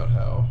talks about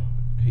how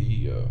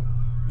he,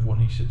 when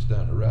he sits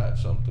down to write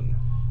something,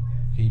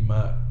 he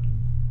might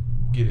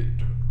get it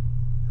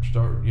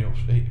start.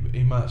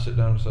 He might sit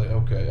down and say,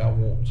 okay, I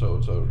want so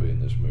and so to be in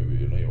this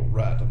movie, and he'll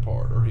write the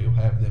part, or he'll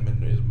have them in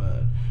his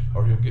mind,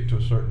 or he'll get to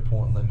a certain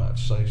point and they might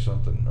say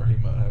something, or he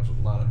might have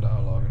some line of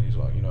dialogue, and he's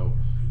like,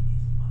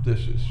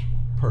 this is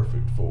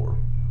perfect for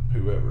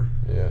whoever.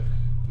 Yeah.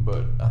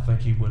 But I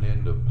think he went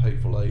into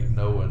Hateful Eight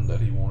knowing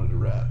that he wanted to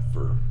write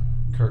for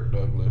Kurt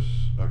Russell.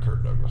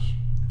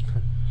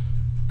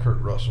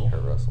 Kurt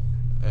Russell.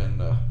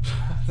 And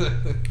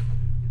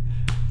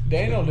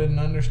Daniel didn't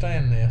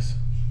understand this.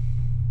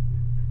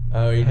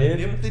 Oh, he did?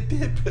 Yep, they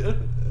did.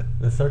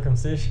 The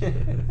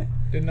circumcision?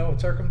 Didn't know what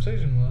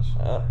circumcision was.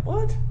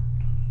 What?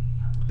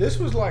 This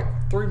was like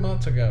 3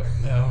 months ago.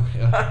 No,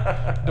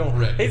 yeah. Don't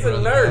wreck He's your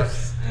a brother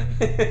nurse.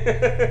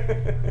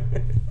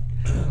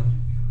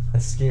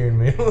 That's scaring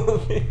me a little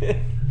bit.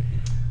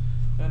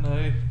 And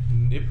I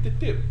nipped the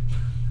tip.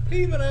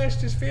 He even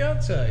asked his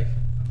fiance.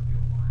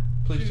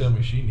 Please tell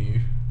me she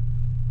knew.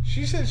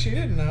 She said she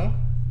didn't know.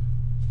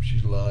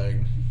 She's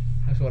lying.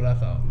 That's what I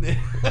thought.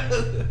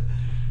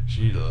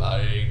 She's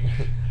lying.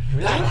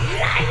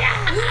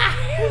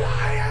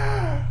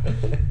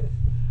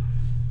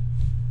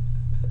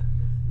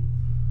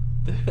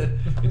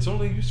 It's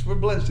only used for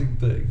blessing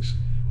things.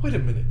 Wait a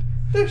minute.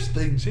 There's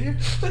things here.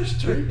 There's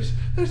trees.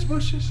 There's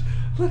bushes.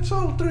 Let's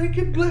all drink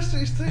and bless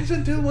these things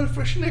until we're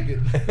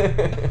verschnicken.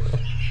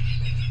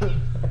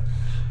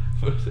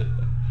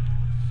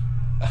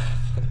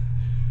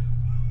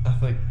 I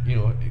think,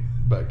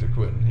 back to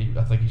Quentin,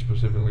 I think he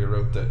specifically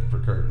wrote that for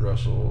Kurt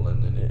Russell,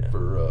 and then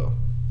for,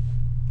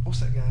 what's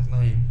that guy's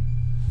name?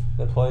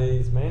 That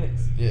plays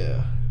Mannix.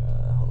 Yeah.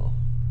 Hold on.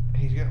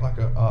 He's got like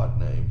an odd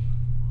name.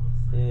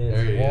 Yeah,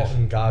 There he it's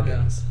Walton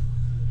Goggins.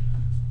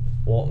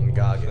 Walton What was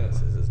Goggins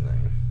that? is his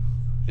name.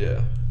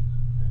 Yeah.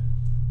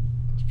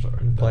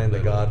 Sorry. Playing the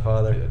Dom DeLuise.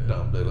 Godfather? Yeah,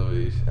 Dom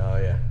DeLuise. Oh,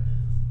 yeah.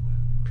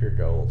 Pure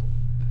gold.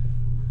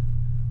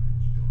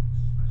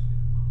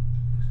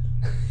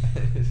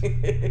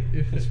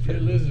 Your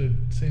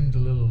lizard seems a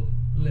little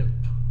limp.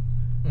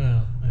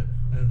 Well,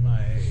 at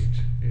my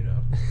age,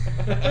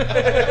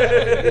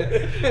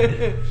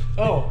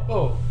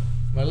 oh,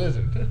 my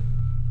lizard.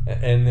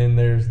 And then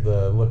there's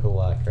the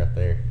look-alike right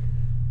there.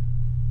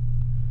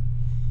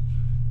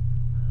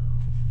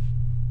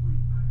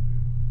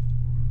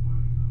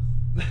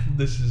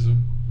 This is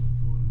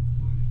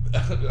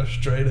a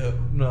straight up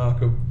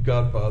knock of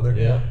Godfather.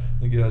 Yeah.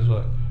 The guy's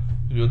like,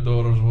 your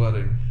daughter's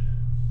wedding.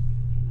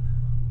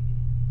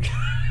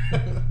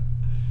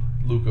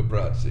 Luca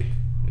Brasi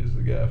is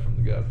the guy from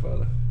The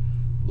Godfather.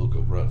 Luca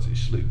Brasi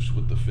sleeps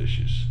with the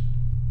fishes.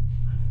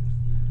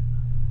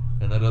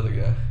 And that other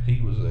guy,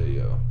 he was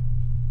a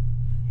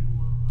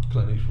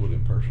Clint Eastwood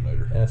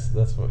impersonator. That's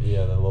what.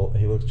 Yeah,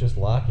 he looks just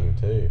like him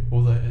too.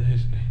 Well,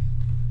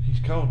 he's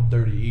called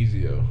Dirty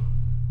Ezio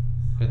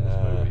in this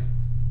movie,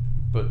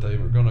 but they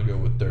were gonna go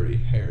with Dirty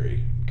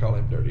Harry, call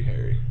him Dirty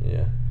Harry.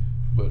 Yeah.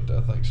 But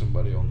I think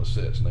somebody on the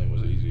set's name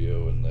was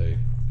Ezio, and they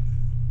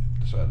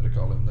decided to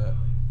call him that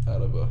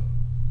out of a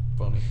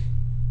funny.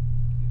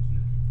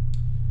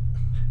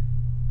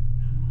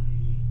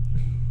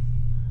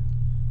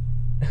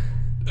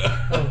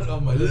 Oh,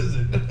 my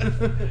lizard.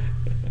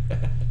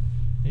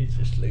 He's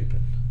just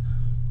sleeping.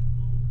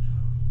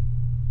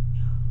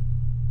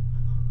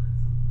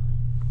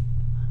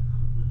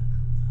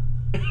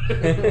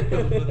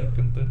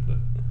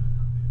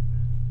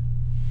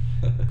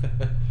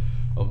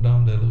 Oh,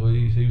 Dom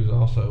DeLuise, he was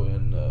also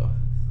in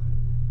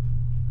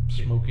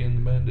Smokey and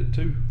the Bandit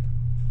 2.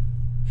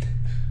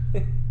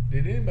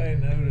 Did anybody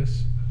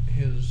notice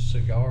his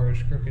cigar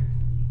is crooked?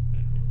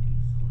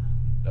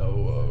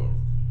 Oh,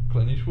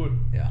 Clint Eastwood?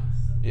 Yeah.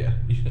 Yeah.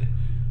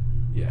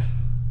 Yeah.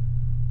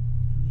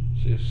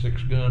 See a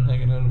 6-gun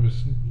hanging out of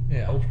his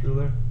holster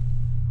there?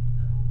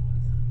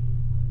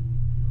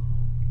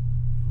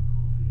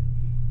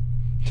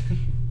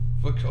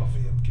 For coffee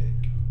and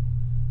cake.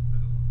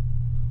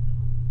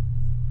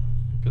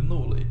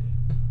 Cannoli.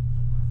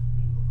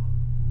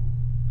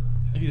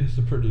 He does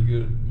a pretty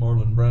good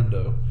Marlon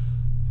Brando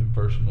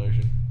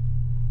impersonation.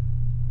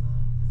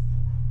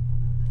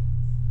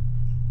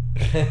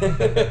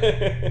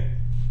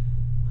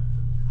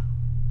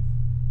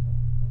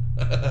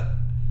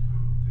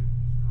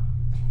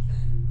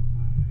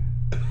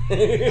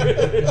 In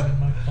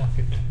my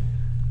pocket.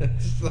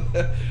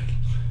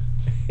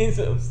 He's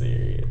so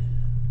serious.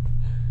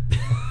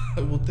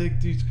 I will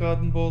take these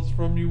cotton balls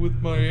from you with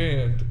my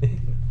hand.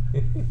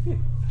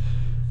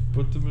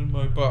 Put them in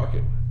my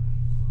pocket.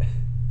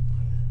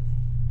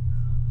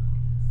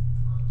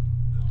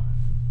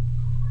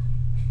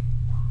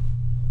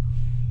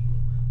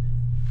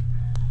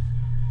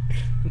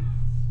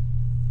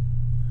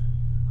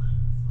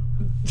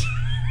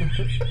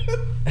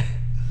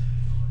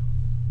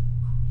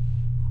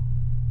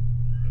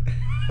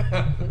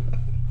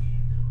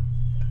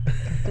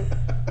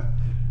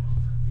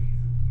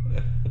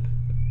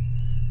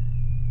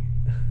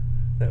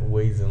 That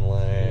wheezing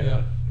line.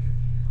 Yeah.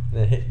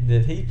 Now,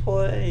 did he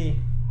play?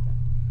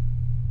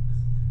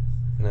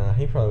 Nah,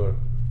 he probably would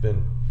have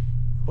been.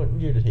 What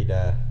year did he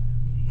die?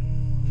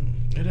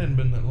 It hadn't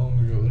been that long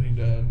ago that he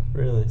died.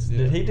 Really? Yeah.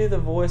 Did he do the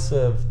voice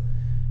of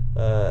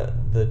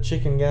the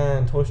chicken guy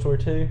in Toy Story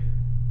 2?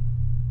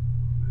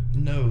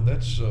 No,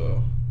 that's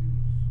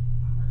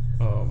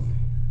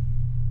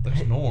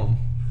Norm.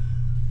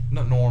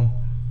 Not Norm.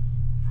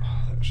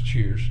 Oh, that was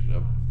Cheers.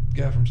 A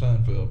guy from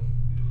Seinfeld.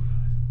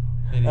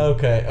 And he-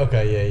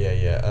 Okay,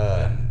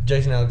 yeah.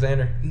 Jason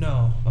Alexander?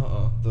 No,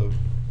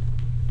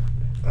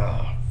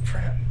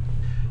 crap.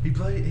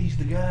 He's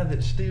the guy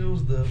that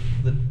steals the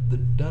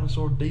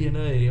dinosaur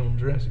DNA on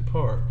Jurassic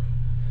Park.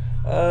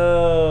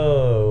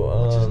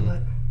 Oh. What's his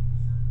name?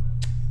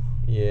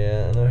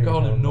 Yeah, I know. I who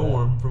called you're him talking about.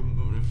 Norm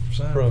from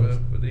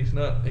Seinfeld, but he's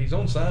not. He's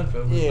on Seinfeld,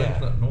 but his Yeah.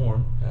 name's not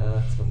Norm.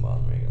 That's gonna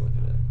bother me. I gotta look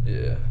at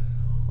it. Yeah.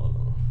 Hold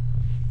on.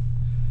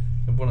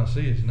 And when I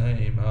see his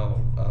name,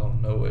 I'll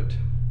know it.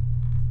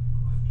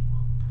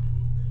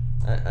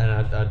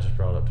 I just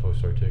brought up Toy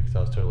Story 2 because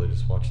I was totally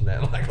just watching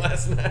that like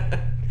last night.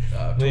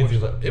 Lindsay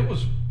was like, It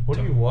was. "What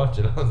are you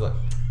watching?" I was like,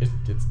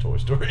 "It's Toy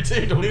Story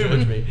 2. Don't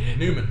judge me."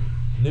 Newman.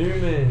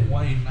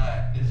 Wayne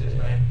Knight is his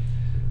name.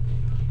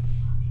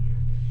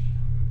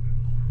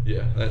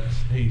 Yeah,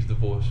 he's the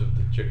voice of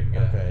the chicken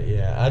guy. Okay,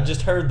 yeah. I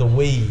just heard the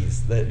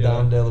wheeze that Yeah.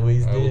 Dom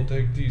DeLuise I will did.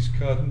 take these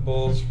cotton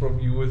balls from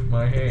you with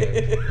my hand.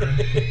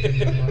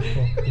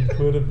 And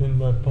put them in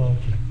my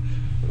pocket.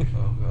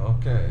 Oh,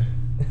 okay.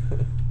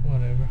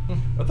 Whatever.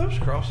 Are those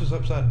crosses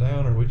upside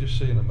down, or are we just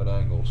seeing them at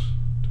angles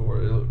to where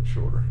they look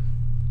shorter?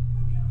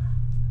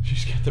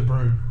 She's got the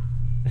broom.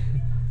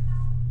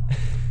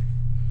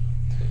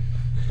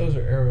 Those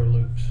are arrow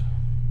loops.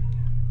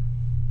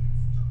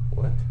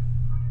 What?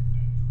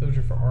 Those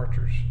are for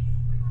archers.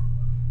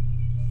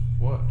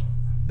 What?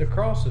 The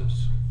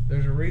crosses.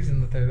 There's a reason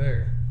that they're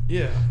there.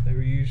 Yeah. They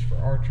were used for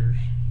archers.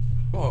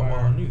 Well,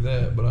 I knew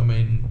that, but I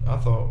mean, I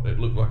thought it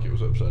looked like it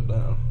was upside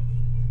down.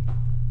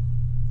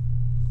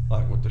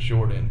 Like with the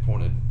short end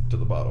pointed to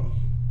the bottom.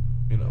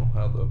 You know,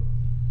 how the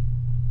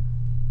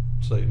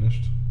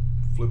Satanist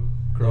flip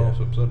cross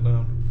Yeah. upside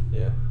down.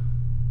 Yeah.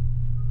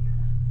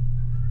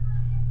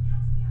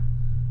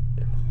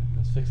 I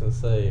was fixing to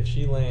say, if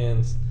she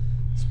lands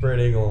spread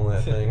eagle on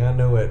that thing, I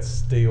know it's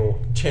steel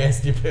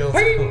chastity belts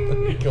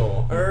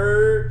going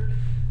hurt.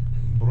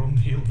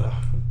 Brunhilde.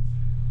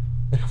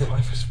 Your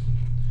wife is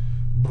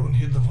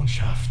Brunhilde von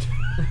Schaft.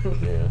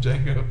 Yeah.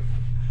 Django.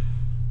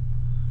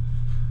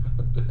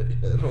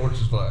 That horse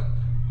is like,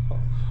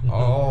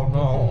 oh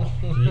no.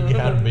 You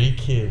gotta be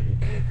kidding.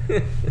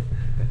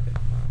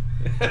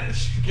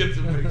 She gets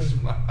a big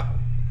smile.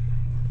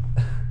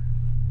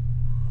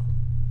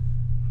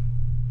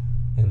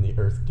 And the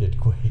earth did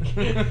quake.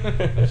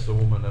 That's the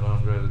woman that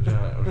Andre the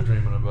Giant was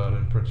dreaming about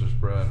in Princess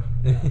Bride.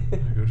 I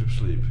go to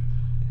sleep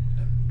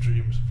and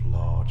dreams of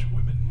large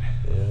women.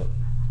 Yeah.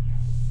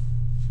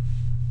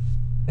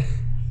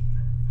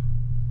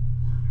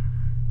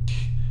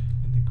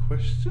 Any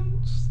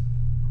questions?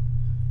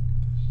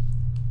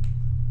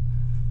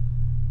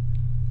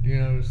 You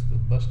notice the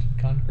busted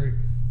concrete?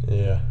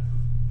 Yeah.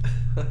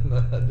 No,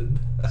 I didn't.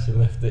 She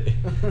left it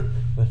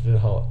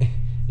all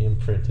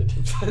imprinted.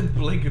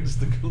 Blinken's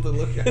the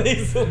lookout.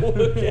 He's the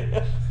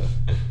lookout.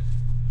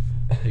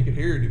 He could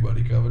hear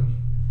anybody coming.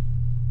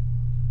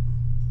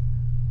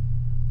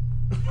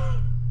 Lincoln,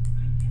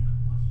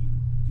 what are you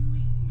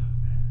doing up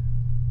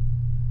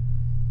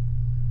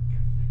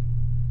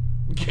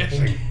there?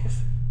 Guessing.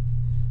 Yes,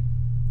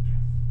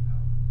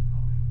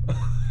 no,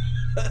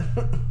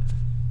 I'll be.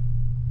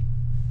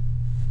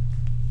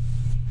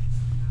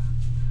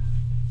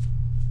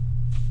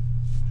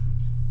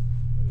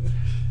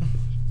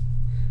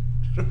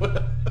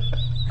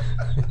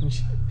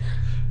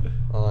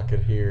 All I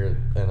could hear,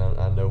 and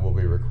I know will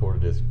be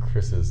recorded, is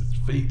Chris's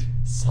Feet.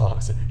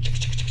 socks.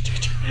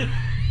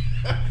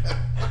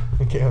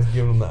 Okay, I was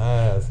giving him the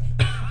eyes.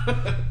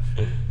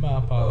 My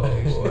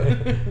apologies. Oh,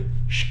 boy.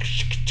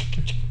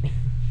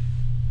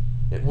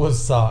 It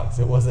was socks.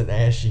 It wasn't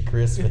ashy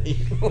Chris feet.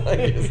 Like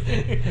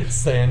it's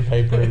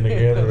sandpapering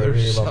together They're over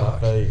here by my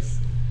socks. face.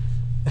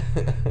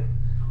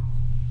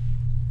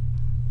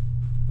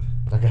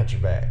 I got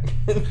your back.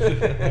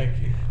 Thank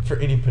you. For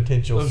any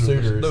potential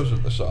suitors. Those are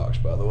the socks,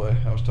 by the way.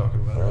 I was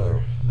talking about Oh.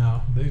 earlier.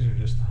 No, these are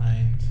just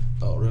Hanes.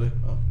 Oh, really?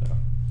 Oh, no.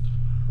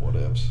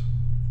 Whatevs.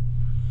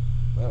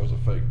 That was a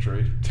fake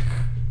tree.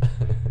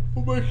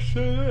 What makes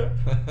you say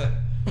that?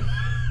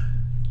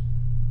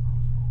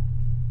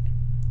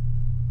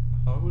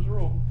 I was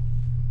wrong.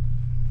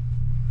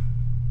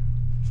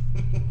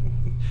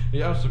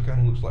 He also kind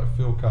of looks like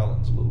Phil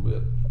Collins a little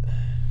bit.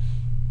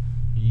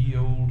 Ye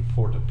old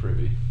Porta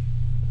Privy.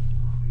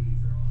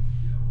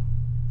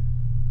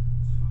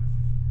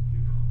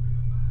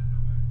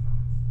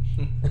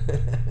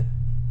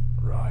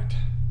 Right.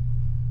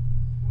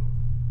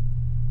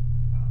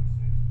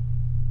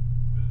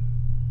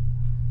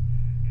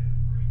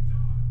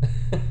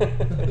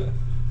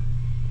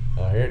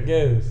 Oh, here it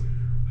goes.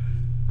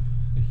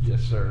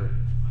 Yes, sir.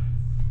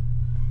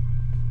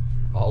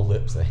 All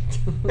lip synced.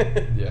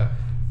 Yeah.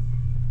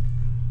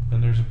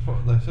 And there's a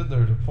they said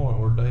there's a point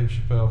where Dave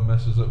Chappelle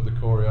messes up the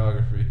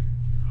choreography.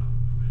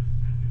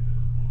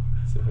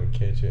 See if we can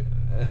catch it.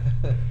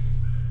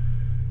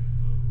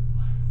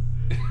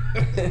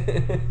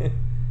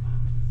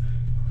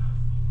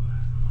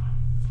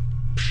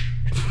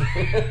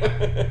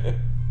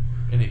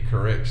 And he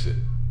corrects it.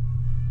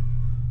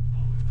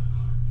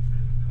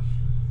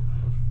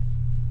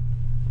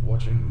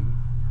 Watching.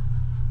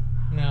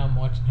 Now I'm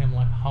watching him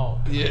like a hawk.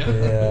 Yeah.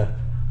 Yeah.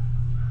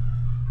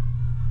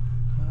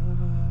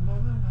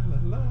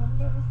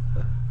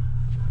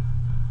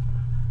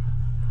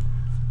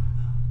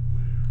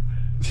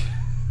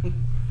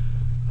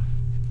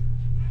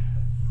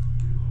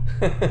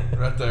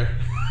 Right there.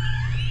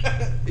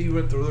 He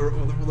went through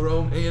with the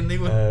wrong hand. He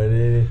went. Oh,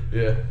 did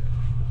Yeah.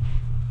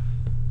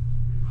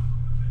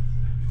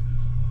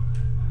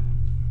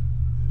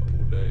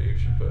 Oh, Dave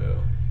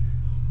Chappelle.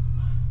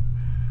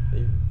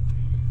 he?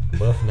 He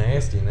buff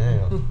nasty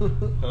now.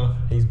 Huh?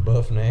 He's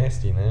buff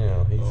nasty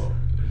now. He's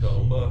He's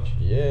all buff.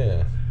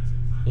 Yeah.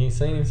 You ain't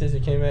seen him since he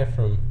came back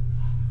from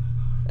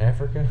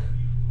Africa?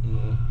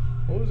 Mm-mm.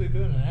 What was he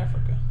doing in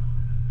Africa?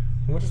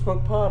 He went to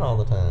smoke pot all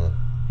the time.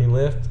 He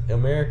left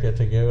America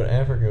to go to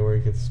Africa where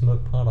he could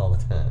smoke pot all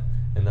the time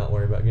and not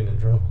worry about getting in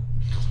trouble.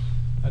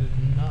 I did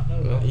not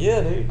know that.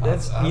 Yeah, dude.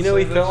 That's I you know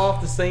he say fell that's-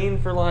 off the scene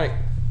for like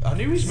I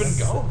knew he's been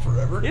gone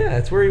forever. yeah,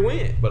 that's where he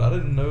went. But I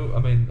didn't know. I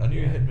mean, I knew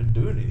he hadn't been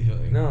doing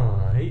anything.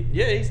 No,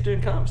 he's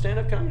doing stand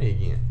up comedy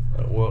again.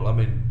 Well, I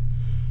mean,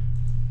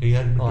 he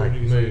hadn't been Like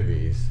doing anything.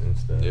 movies and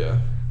stuff. Yeah.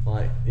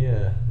 Like,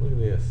 yeah, look at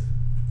this.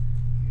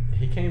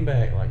 He came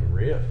back like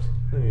ripped.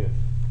 Look at this.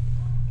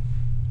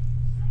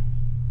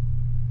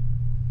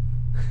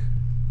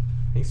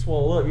 He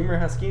swole up. You remember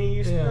how skinny he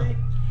used Yeah. to be?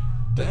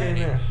 Look at him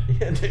Damn. now.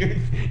 Yeah, dude.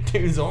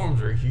 Dude's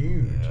arms are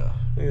huge. Yeah.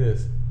 Look at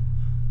this.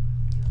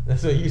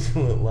 That's what he used to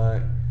look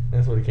like.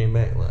 That's what he came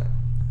back like.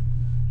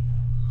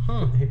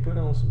 Huh. He put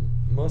on some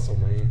muscle,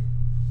 man.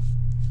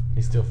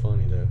 He's still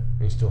funny though.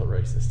 He's still a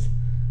racist.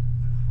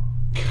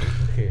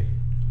 Okay.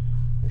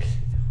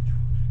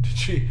 Did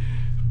she?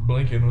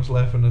 Blinken was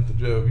laughing at the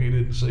joke. He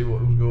didn't see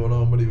what was going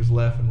on, but he was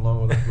laughing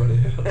along with everybody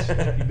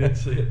else. He did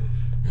see it.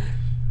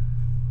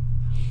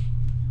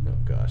 Oh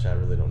gosh, I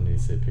really don't need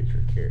to see a picture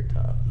of Carrot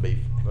Top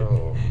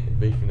Oh.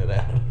 beefing it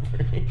out.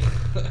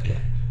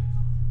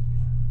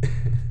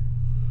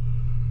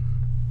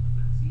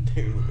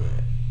 Dude, look at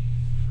that.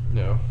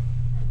 No.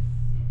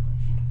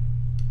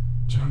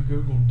 So you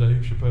Googled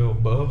Dave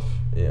Chappelle buff?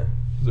 Yeah.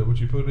 Is that what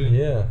you put in?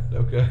 Yeah.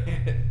 Okay.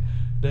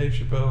 Dave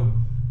Chappelle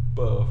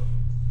buff,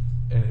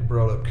 and it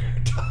brought up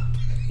Carrot Top.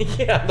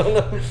 Yeah, I don't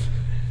know.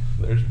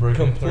 There's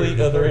breaking Complete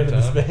through other end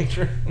of the third time.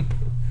 spectrum.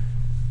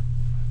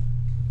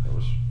 That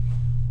was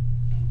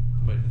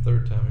maybe the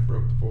third time he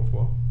broke the fourth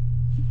wall.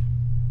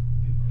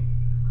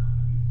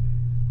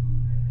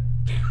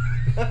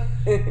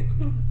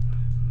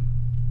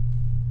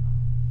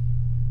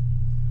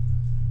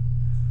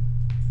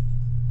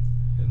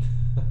 And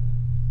I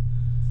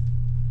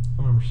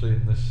remember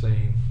seeing this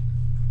scene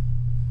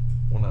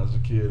when I was a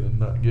kid and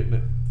not getting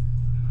it.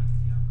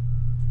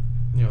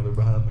 You know, they're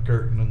behind the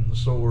curtain and the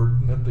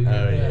sword and at the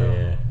Oh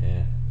end. yeah,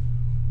 yeah.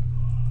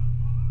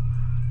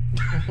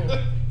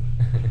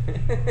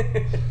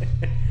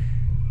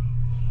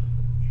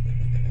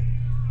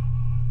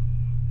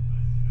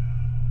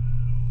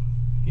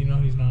 You know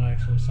he's not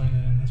actually singing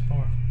in this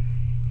part.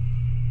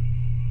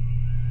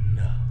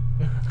 No.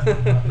 I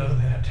did not know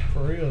that. For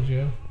real,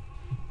 Joe.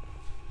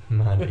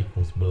 Mine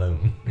equals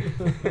blown.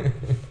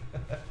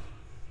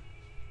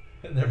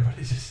 And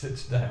everybody just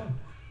sits down.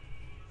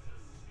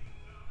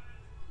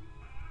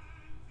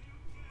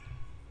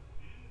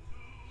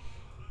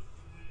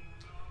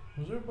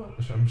 Was there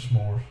some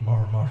s'mores,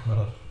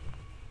 marshmallows?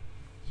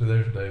 So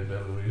there's Dave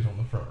DeLuise on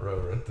the front row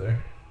right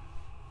there.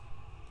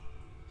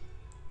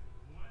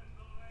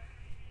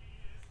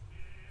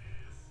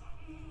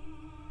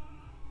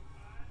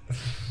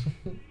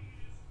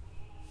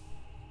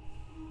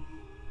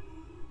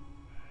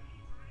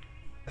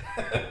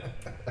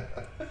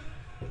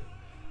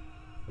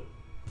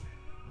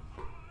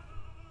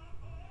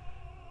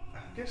 I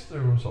guess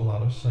there was a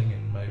lot of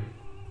singing, maybe.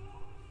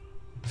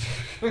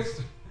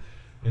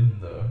 In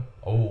the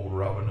old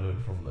Robin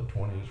Hood from the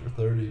 20s or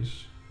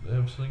 30s. They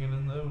have singing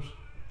in those?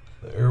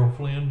 The Errol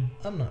Flynn?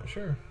 I'm not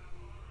sure.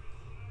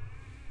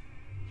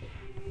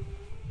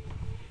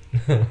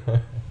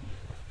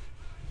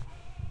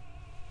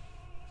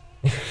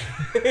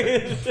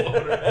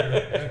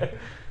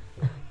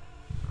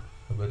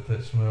 I bet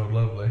that smelled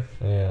lovely.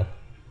 Yeah.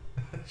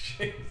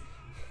 Jeez.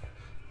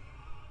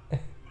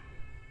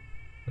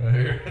 Right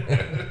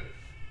here.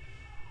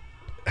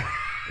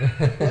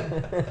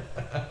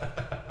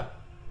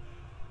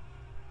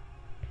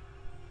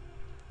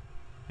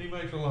 He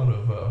makes a lot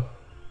of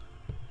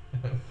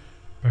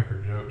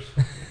pecker jokes.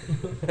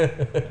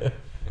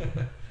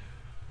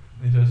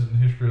 He does it in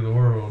History of the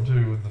World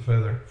too with the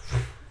feather.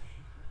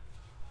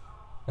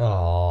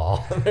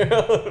 Aww, they're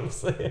all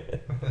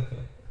upset.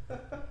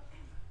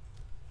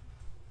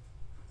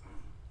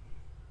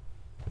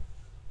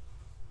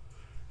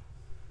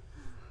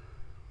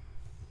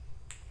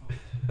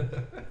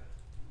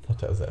 Thought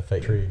that was that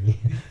fake tree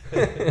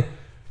again.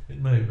 It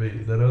may be.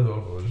 That other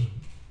one was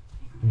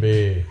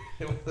Big.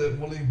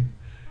 Well,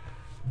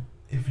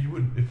 if you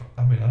would,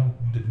 I mean, I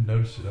didn't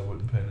notice it, I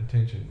wasn't paying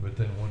attention. But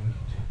then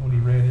when he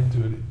ran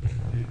into it,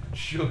 it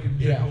shook and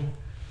Yeah. jiggled.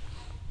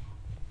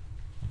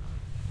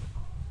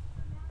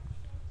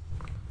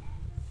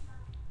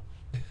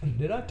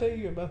 Did I tell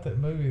you about that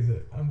movie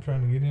that I'm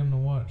trying to get him to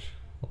watch?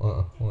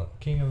 What?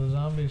 King of the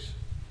Zombies.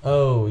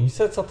 Oh, you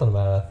said something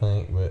about it, I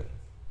think, but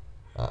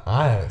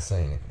I haven't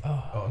seen it.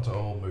 Oh, it's an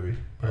old movie.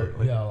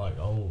 Apparently. Yeah, like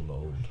old.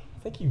 I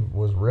think he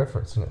was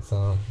referencing it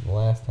some the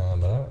last time,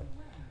 but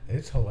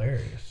It's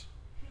hilarious.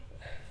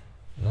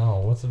 no,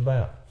 what's it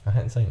about? I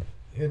hadn't seen it.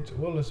 It's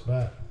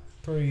about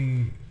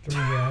three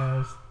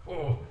guys,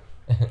 Oh,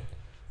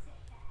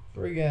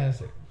 three guys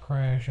that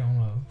crash on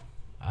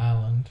a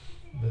island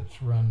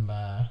that's run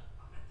by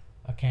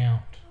a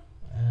count,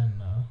 and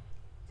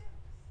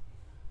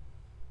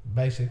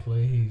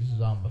basically he's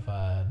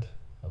zombified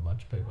a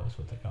bunch of people. That's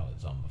what they call it,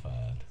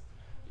 zombified.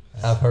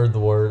 I've heard the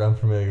word. I'm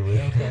familiar with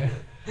it. Okay.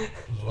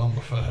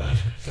 zombified.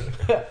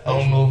 I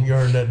don't know if you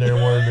heard that there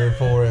word there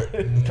for it.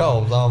 It's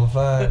called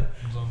zombified.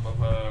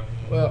 Zombified.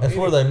 Well, That's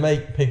where they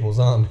make people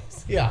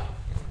zombies. Yeah,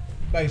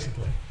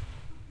 basically.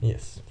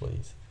 Yes,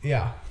 please.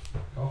 Yeah.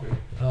 Coffee.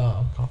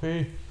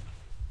 Coffee.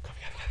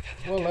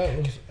 Well,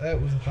 that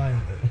was the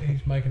thing that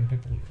he's making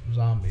people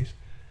zombies,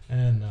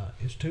 and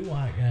it's two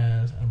white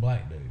guys and a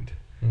black dude,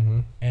 Mm-hmm.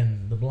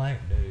 and the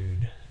black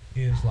dude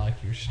is like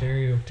your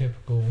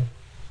stereotypical,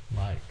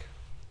 like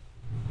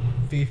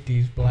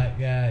 50s black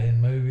guy in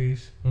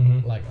movies,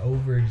 Mm-hmm. like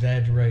over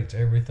exaggerates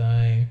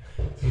everything,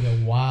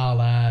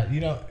 wild eyed,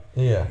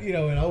 Yeah.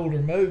 in older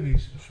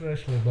movies,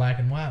 especially black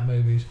and white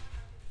movies,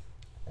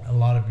 a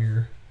lot of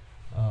your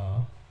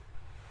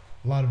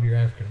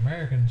African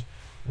Americans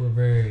were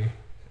very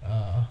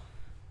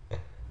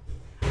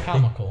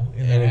comical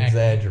in And their acting.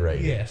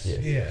 exaggerated.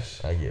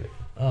 Yes. I get it.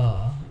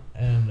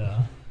 And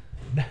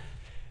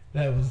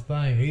that was the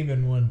thing.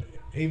 Even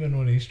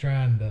when he's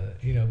trying to,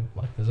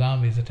 like the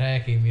zombies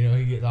attack him,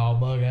 he gets all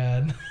bug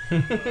eyed.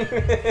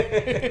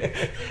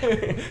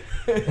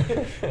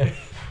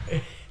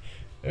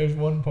 There's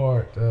one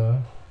part.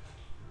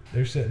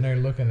 They're sitting there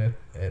looking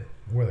at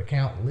where the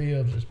count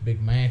lives. This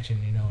big mansion,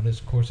 and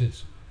of course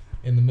it's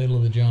in the middle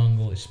of the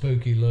jungle. It's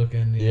spooky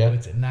looking. You know,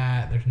 it's at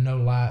night. There's no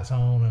lights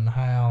on in the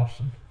house.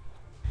 And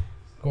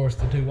of course,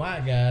 the two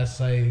white guys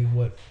say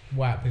what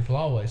white people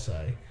always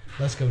say: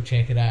 "Let's go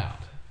check it out."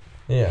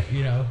 Yeah.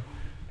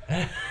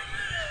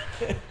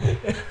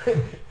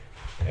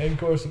 And of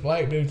course, the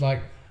black dude's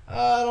like,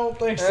 "I don't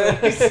think so."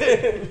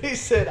 He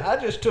said, "I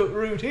just took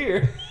root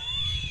here."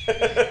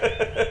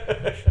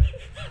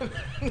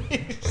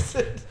 He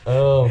said,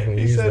 Oh,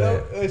 he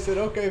said, they said,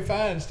 "Okay,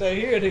 fine, stay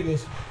here." And he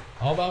goes,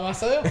 "All by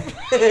myself?"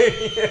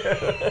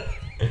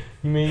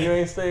 You mean you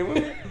ain't staying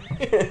with me?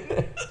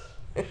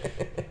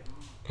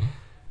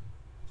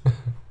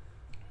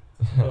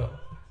 But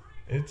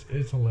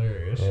it's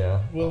hilarious.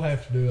 Yeah. We'll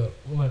have to do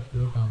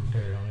a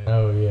commentary on it.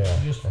 Oh yeah.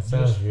 Just- that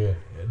sounds just- good.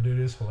 Yeah, dude,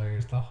 it's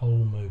hilarious. The whole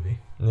movie.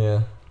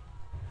 Yeah.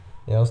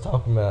 Yeah, I was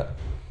talking about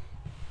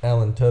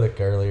Alan Tudyk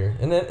earlier.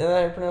 And that how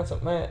you pronounce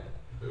it, Matt?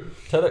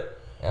 Tudyk?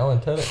 Alan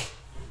Tudyk?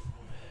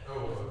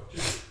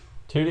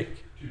 Tudyk?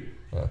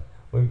 Yeah.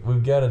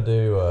 We've got to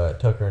do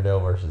Tucker and Dale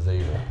versus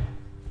Evil.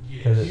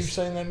 'Cause You've it's,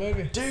 seen that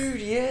movie? dude,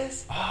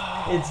 yes.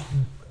 It's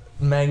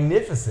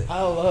magnificent.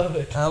 I love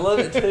it. I love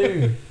it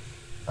too.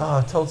 Oh,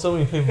 I've told so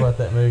many people about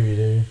that movie,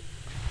 dude.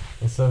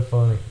 It's so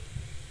funny.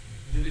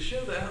 Did it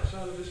show the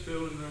outside of this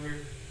building right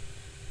here?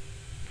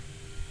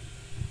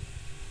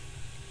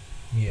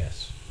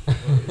 Yes. Well,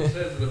 it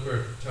says it up there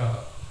at the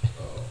top.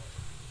 Oh,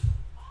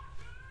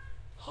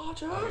 I'll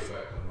get back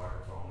to the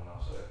microphone and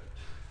I'll say it.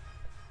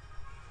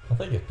 I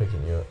think it's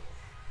picking you up.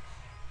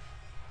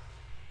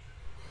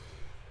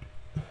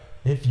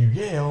 If you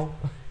yell,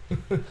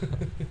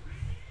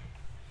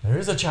 there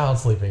is a child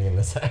sleeping in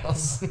this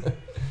house.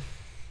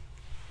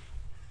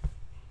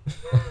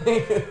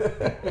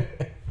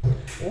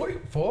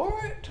 Wait for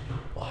it.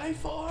 Wait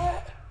for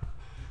it.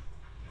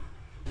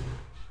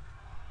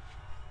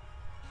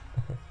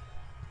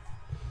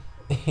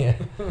 Yeah.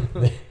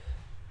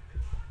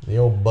 The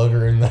old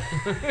bugger in the.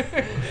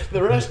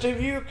 The rest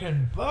of you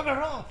can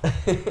bugger off.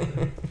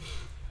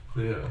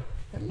 Yeah.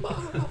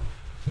 Bugger off.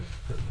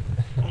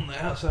 On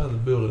the outside of the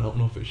building, I don't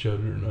know if it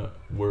showed it or not,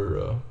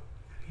 where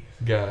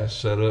guys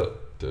set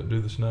up to do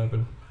the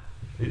sniping.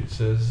 It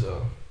says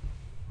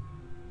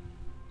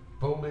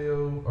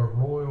Folio or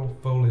Royal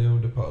Folio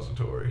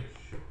Depository,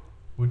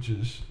 which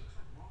is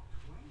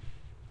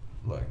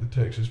like the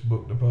Texas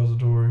Book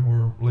Depository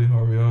where Lee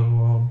Harvey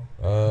Oswald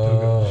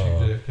took up to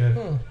shoot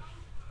JFK.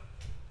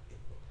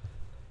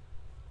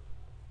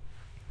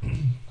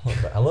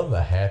 I love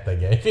the hat they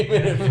gave him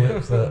and it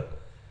flips up.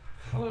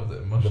 I love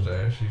that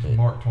mustache. He's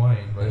Mark Twain,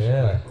 basically.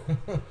 Yeah.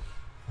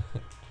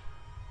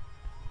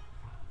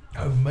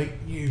 Oh,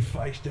 meeting you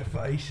face to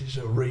face is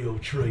a real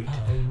treat.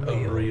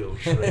 A real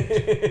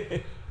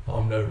treat.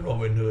 I'm no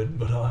Robin Hood,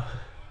 but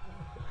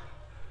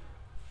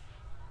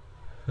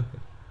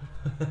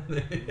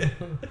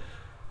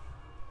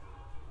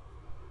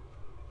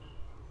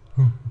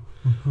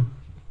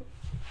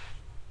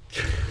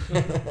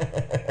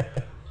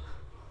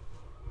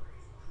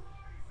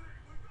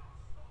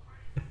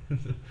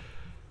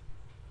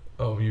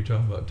Oh, you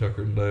talking about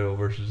Tucker and Dale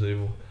versus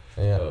Evil?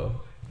 Yeah.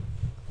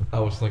 I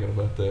was thinking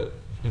about that.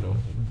 You know,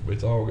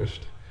 it's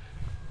August,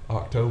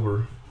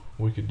 October.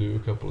 We could do a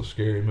couple of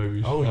scary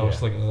movies. Oh, I was yeah.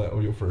 thinking of that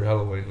one for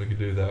Halloween. We could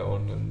do that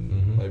one and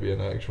Mhm. maybe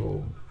an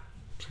actual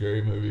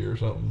scary movie or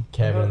something.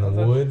 Cabin in the I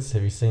thought- Woods.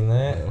 Have you seen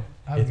that? Yeah.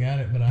 I've got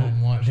it, but I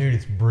haven't watched Dude,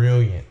 it's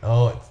brilliant.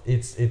 Oh,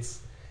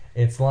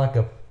 it's like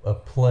a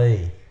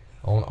play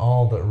on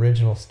all the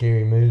original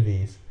scary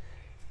movies,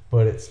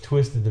 but it's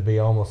twisted to be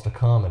almost a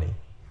comedy.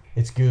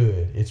 It's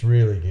good. It's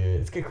really good.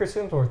 It's got Chris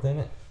Hemsworth in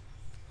it.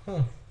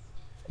 Huh.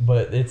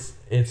 But it's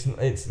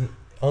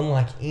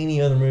unlike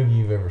any other movie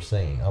you've ever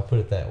seen. I'll put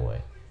it that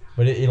way.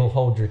 But it'll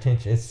hold your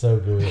attention. It's so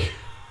good.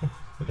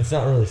 It's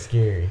not really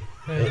scary.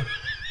 it.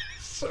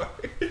 Sorry.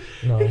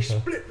 No, He it's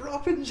split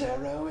Robin's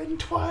arrow in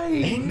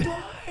twain.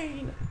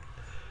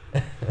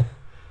 It's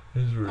I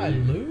really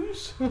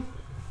lose?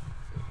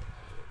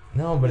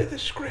 no, but the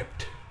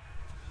script.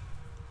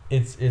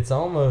 it's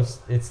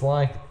almost it's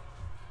like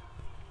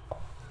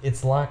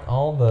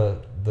all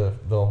the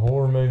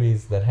horror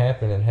movies that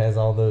happen. It has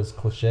all those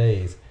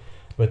cliches,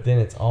 but then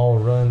it's all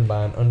run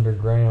by an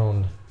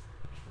underground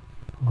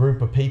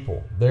group of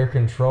people. They're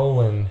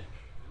controlling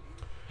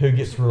who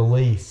gets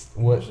released,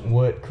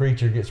 what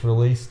creature gets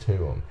released to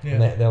them, Yeah.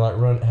 and they like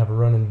have a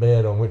running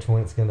bet on which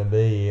one it's going to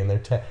be, and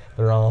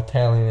they're all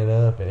tallying it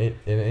up, and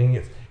it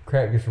gets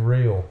crap gets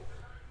real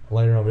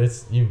later on. But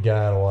you've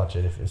got to watch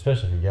it,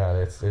 especially if you got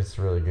it. It's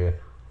really good.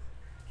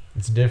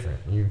 It's different.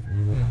 You've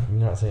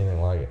not seen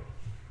anything like it.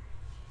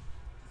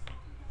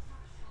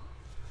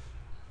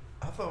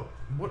 I thought,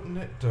 wasn't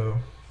it a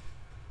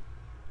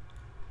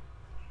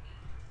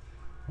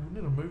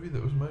movie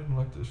that was made in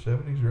like the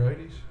 70s or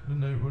 80s?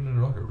 Wasn't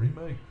it like a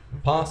remake?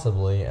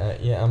 Possibly,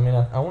 yeah. I mean,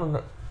 I want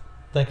to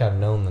think I've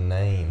known the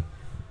name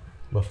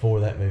before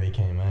that movie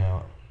came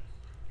out.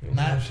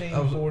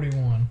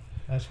 1941.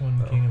 That's when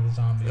the King of the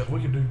Zombies. Yeah,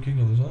 we could do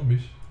King of the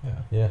Zombies. Yeah.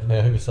 Yeah.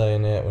 Who was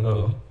saying that? We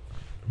need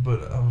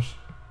But I was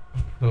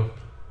the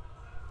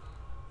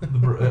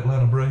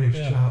Atlanta Braves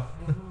Yeah. chop.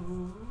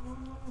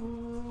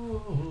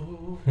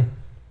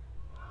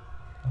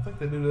 I think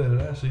they do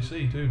that at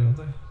ICC too, don't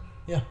they?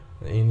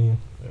 the Indian.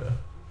 Yeah.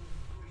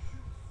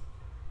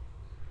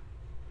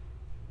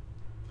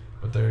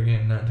 But there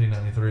again,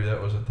 1993,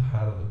 that was at the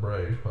height of the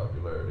Braves'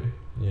 popularity.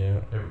 Yeah,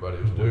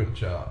 Everybody was doing the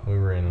chop. we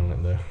were in on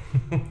it though,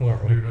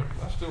 weren't we? Dude,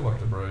 I still like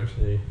the Braves.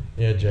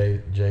 Yeah.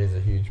 Jay's a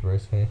huge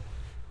Braves fan.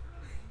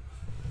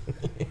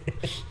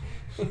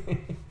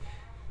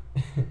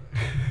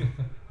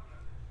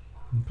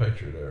 The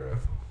Patriot era.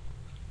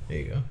 There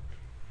you go.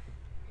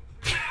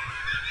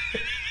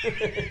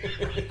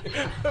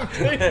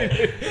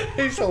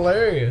 He's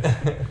hilarious.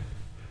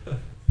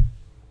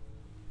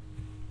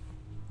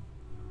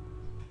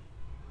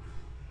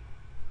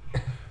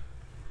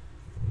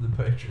 The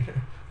Patriot.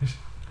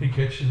 He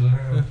catches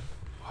her.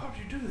 How'd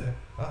you do that?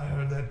 I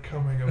heard that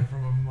coming up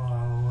from a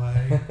mile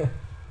away.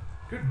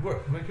 Good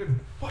work, Lincoln.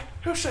 What?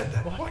 Who said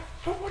that? What?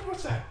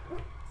 What's that?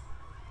 What?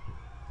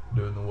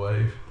 Doing the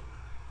wave.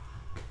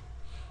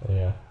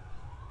 Yeah.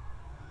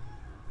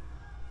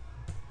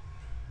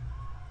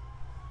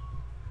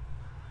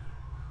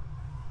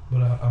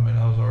 But I mean,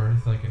 I was already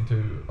thinking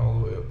too, all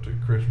the way up to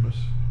Christmas.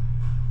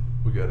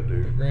 We got to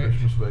do The Grinch.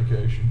 Christmas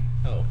Vacation.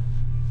 Oh.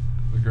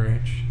 The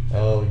Grinch.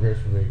 Oh, the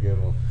Grinch would be a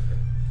good one.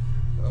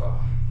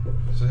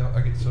 See,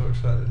 I get so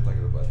excited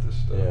thinking about this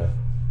stuff. Yeah.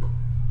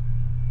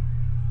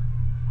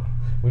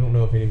 We don't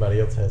know if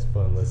anybody else has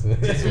fun listening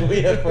to this, but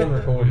we have fun We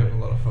recording have a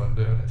lot of fun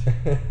doing it.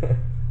 it.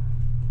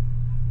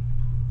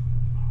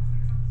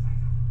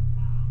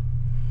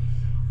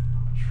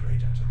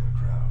 Straight out of the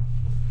crowd.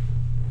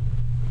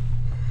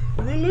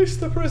 Release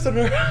the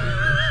prisoner.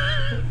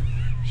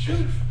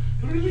 Sheriff,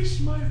 release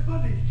my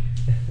buddy.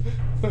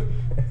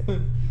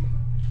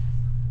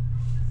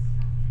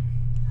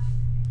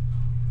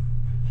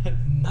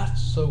 Not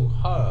so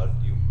hard,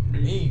 you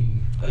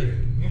mean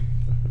thing.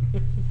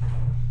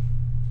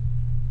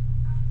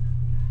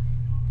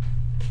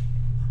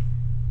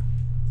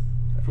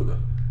 For the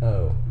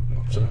Oh,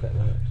 I'm is sorry. that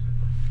much?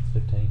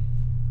 It's 15.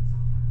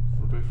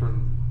 We'll do for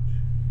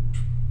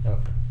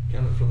Okay.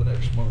 count it for the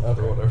next month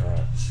Okay, or whatever.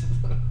 alright.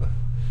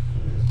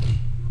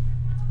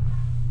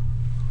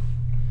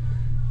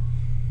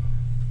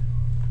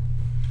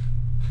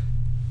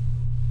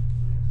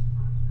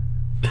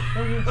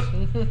 Oh, yes.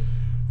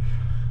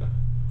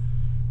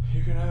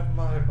 You can have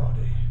my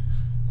body.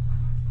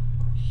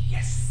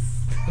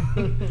 Yes.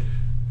 You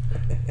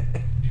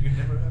can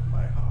never have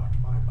my heart,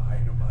 my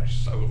mind, or my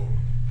soul.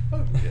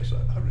 Oh yes,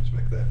 I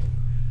respect that.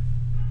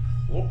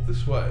 Walk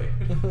this way.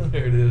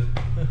 There it is.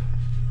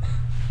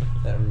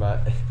 That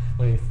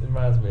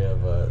reminds me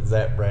of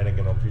Zach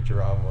Brannigan on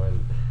Futurama,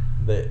 and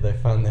they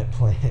find that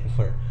planet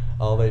where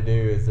all they do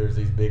is there's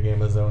these big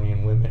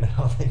Amazonian women, and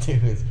all they do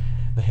is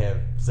they have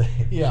sex.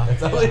 Yeah.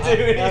 That's all they do.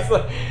 And Yeah. it's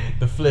like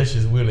the flesh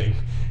is willing,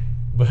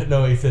 But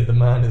no, he said the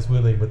mind is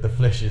willing, but the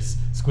flesh is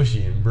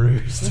squishy and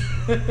bruised.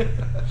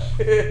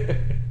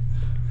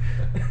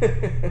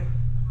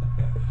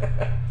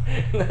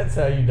 And that's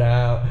how you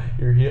die.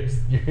 Your hips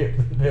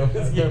and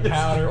pelvis They're get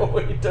powder.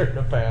 destroyed. You turn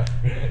to powder.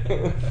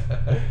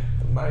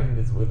 The mind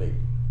is willing,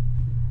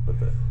 but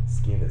the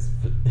skin is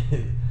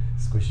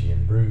squishy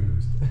and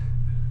bruised.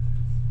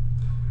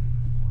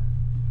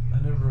 I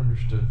never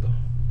understood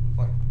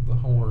the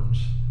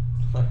horns.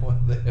 Like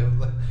what they have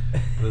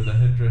the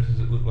headdresses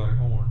that look like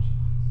horns.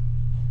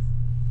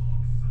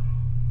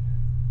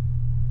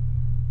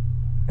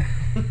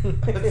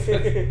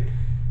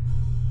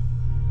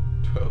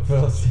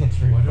 12th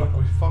century. Why don't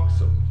we fox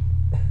them?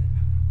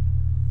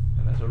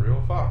 And that's a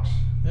real fox.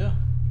 Yeah.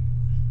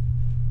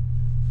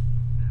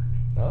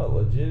 Oh,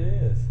 legit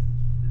is.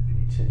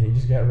 He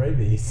just got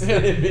rabies. Yeah.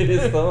 It bit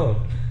his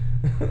thumb.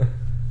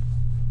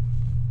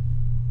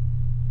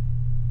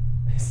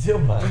 He's still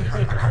biting.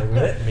 Like,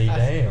 let me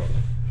down.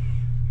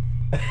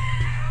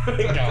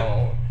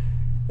 Gone.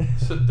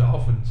 It's a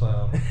dolphin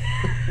sound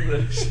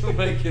that he's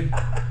making.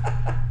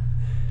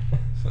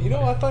 You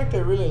know, I think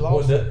they really lost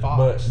What that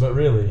fox. But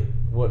really,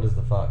 what does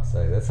the fox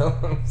say? That's all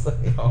I'm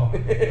saying. Oh,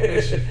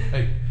 it's just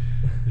fake.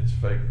 It's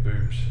fake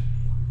boobs.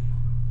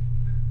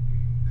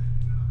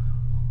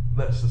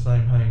 That's the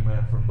same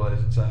hangman from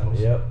Blazing Saddles.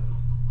 Yep.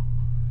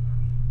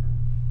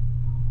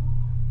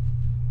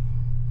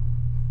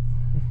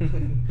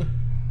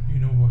 You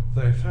know what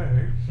they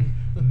say?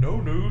 No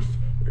news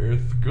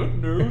is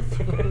good news.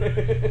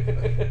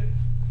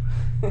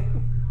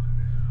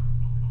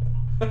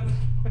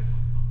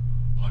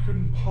 I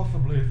couldn't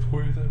possibly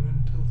throw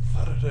them until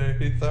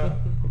Saturday, he thought.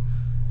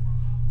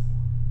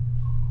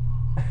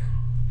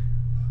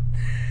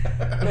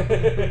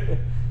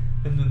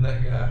 And then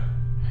that guy.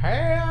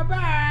 How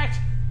about?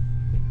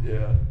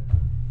 Yeah.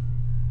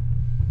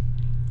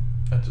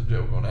 That's a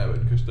joke on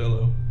Abbott and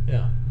Costello.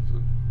 Yeah.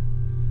 So-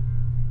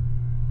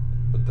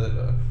 But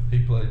that he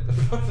played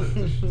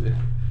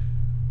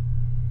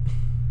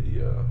he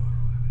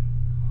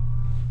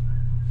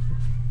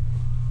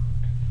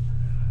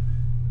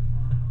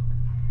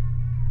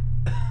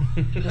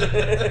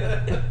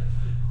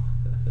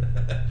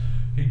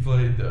he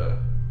played the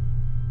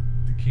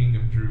king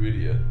of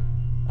Druidia.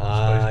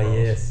 Ah,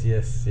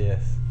 Spaceballs.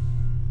 yes.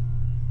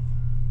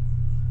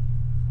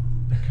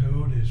 The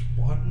code is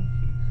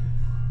 1,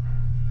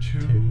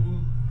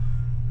 2,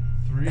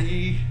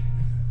 3,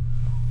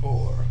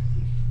 4.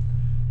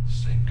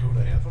 Same code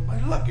I have on my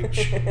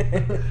luggage.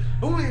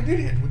 Only an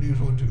idiot would use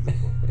 1, 2, 3,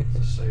 4. It's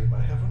the same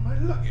I have on my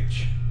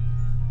luggage.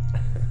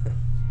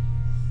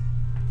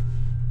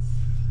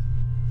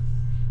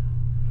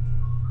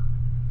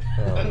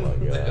 Oh my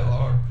The god.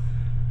 alarm.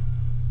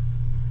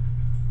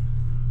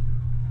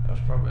 That was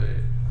probably.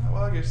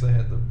 Well, I guess they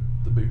had the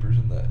beepers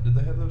in that. Did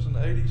they have those in the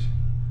 80s?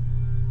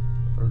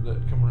 Or did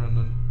that come around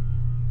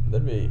in.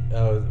 That'd be.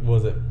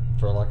 Was it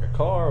for like a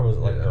car or was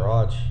it like Yeah. a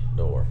garage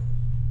door?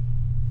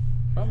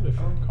 Probably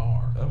for a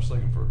car. I was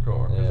thinking for a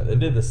car. 'cause Yeah, it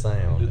did the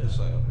sound. It did the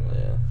sound,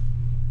 yeah. Yeah.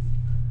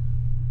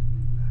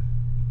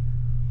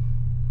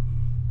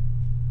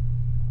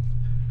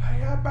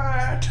 Hey, I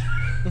bite.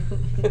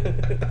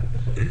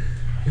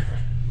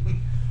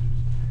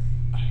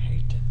 I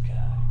hate that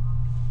guy.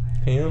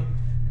 Him?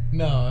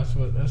 No,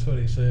 that's what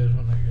he says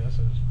when that guy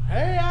says,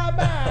 "Hey, I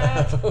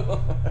bet."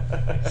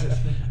 He says,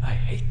 I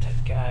hate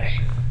that guy.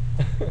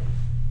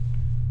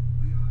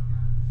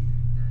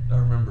 I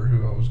remember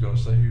who I was going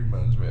to say he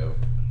reminds me of.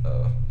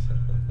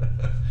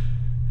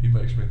 He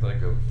makes me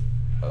think of.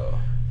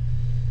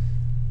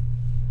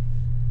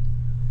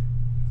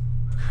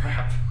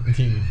 Crap.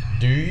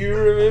 Do you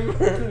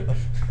remember?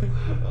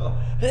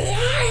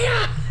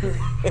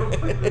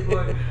 Completely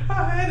blank.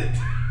 I had it.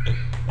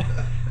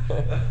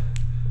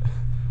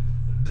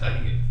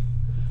 Dang it.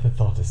 The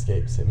thought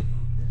escapes him.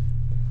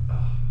 I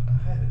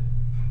had it.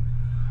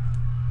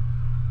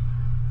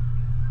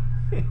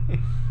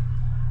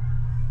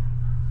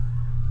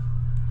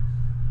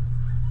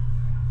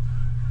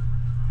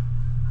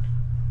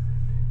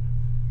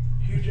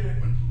 Hugh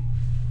Jackman.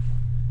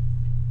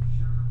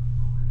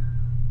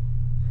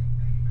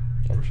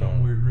 For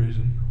some weird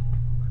reason.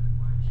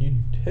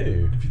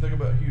 Who? If you think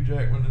about Hugh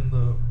Jackman in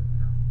the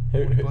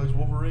when he Who plays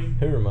Wolverine,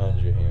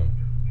 reminds you of him?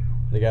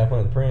 The guy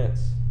playing the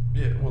Prince?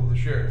 yeah, well the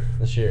sheriff,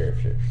 The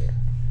sheriff, sure.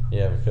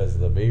 Yeah, because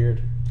of the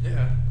beard.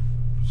 yeah.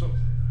 So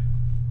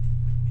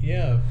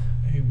Yeah,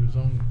 he was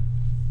on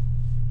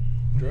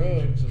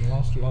drugs and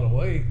lost a lot of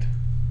weight.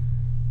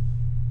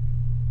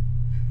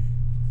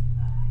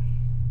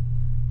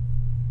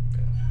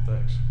 yeah,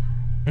 thanks.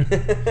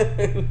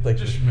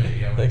 Thanks Just for, me.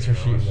 I mean, thanks for you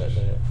know, shooting it's that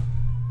just- down.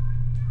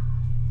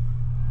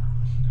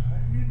 How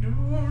you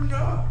do or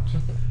not?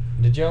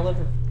 Did y'all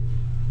ever?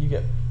 You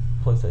got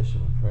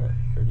PlayStation, right?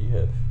 Or do you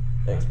have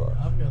Xbox?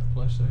 I've got the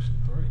PlayStation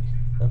 3.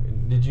 Okay.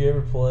 Did you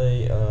ever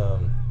play?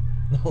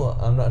 No,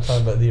 I'm not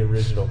talking about the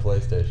original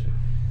PlayStation.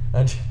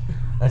 I just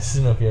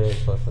didn't know if you had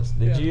Xbox.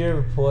 Did Yeah. you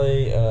ever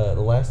play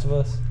The Last of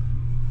Us?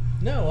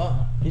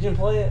 No, You didn't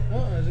play it?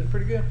 is it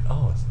pretty good?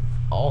 Oh, it's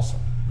awesome.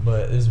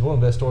 But this is one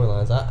of the best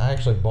storylines. I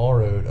actually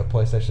borrowed a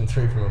PlayStation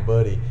 3 from a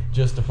buddy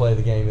just to play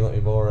the game. He let me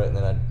borrow it, and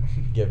then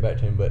I'd give it back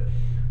to him. But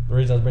the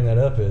reason I was bringing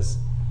that up is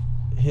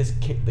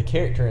the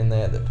character in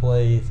that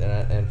plays,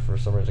 and for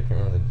some reason I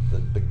can't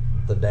remember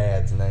the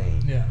dad's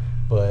name. Yeah.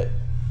 But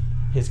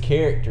his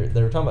character,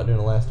 they were talking about doing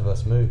a Last of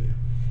Us movie.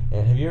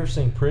 And have you ever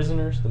seen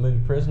Prisoners, the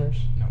movie Prisoners?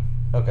 No.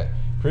 Okay.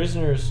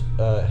 Prisoners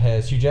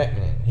has Hugh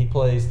Jackman in it. He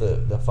plays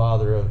the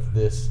father of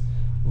this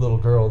little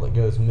girl that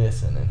goes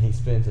missing, and he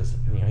spends his,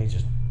 he's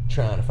just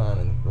trying to find,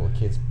 and the little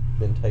kid's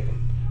been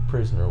taken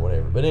prisoner or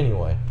whatever. But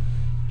anyway,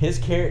 his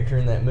character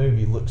in that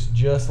movie looks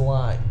just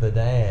like the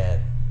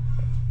dad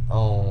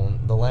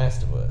on The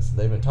Last of Us.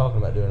 They've been talking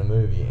about doing a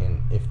movie,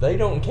 and if they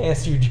don't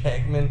cast Hugh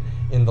Jackman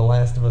in The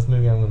Last of Us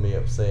movie, I'm going to be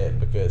upset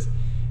because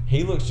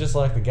he looks just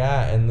like the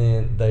guy. And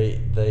then they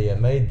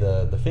made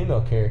the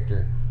female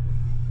character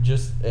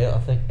just, I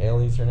think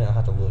Ellie's her name, I'll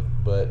have to look,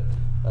 but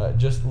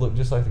just look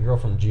just like the girl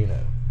from Juno.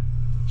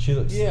 She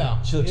looks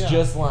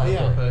just like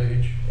her.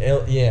 Page.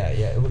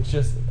 It looks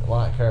just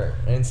like her.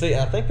 And see,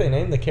 I think they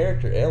named the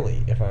character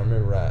Ellie, if I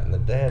remember right, and the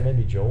dad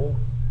maybe Joel.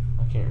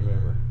 I can't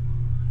remember.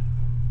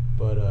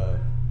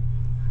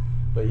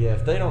 But yeah,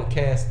 if they don't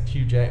cast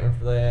Hugh Jackman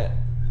for that,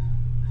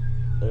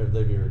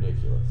 they'd be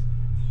ridiculous.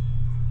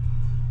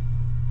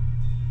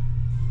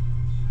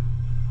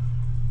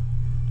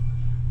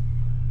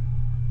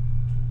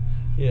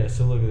 Yeah,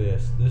 so look at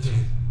this.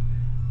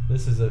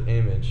 This is an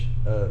image.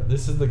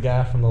 This is the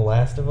guy from The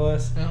Last of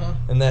Us,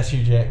 and that's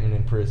Hugh Jackman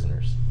in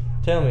Prisoners.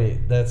 Tell me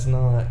that's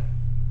not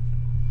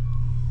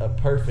a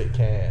perfect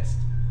cast.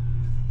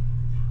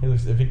 He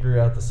looks, if he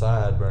grew out the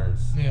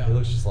sideburns, he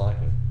looks just like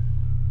him.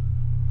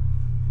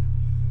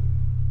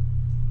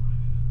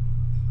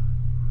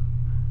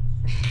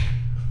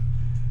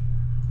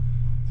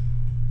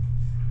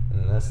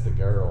 And that's the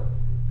girl.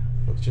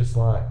 Looks just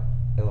like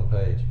Ellen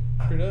Page.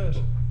 Sure does.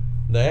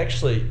 They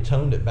actually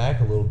toned it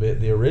back a little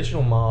bit. The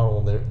original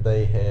model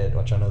they had,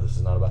 which I know this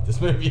is not about this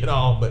movie at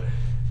all,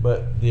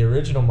 but the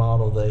original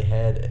model they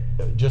had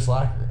just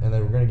like her, and they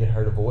were going to get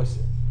her to voice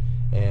it.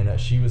 And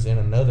she was in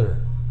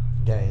another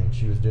game.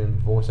 She was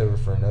doing voiceover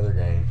for another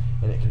game,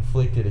 and it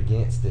conflicted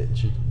against it. And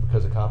she,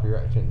 because of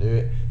copyright, couldn't do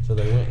it. So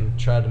they went and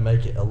tried to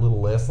make it a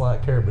little less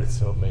like her, but it's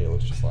still me. It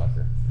looks just like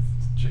her.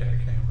 It's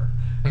Jackhammer.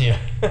 Yeah.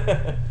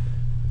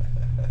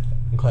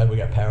 I'm glad we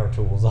got power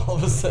tools all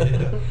of a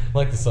sudden. Yeah.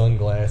 Like the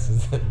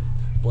sunglasses that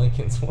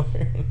Blinken's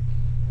wearing.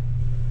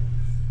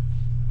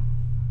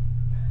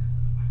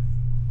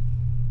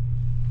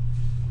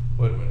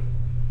 Wait a minute.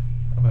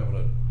 I'm having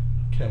a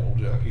camel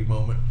jockey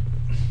moment.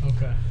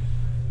 Okay.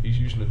 He's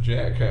using a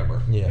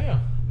jackhammer. Yeah.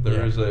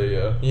 There is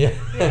a. Yeah.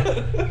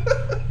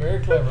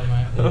 Very clever,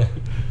 man.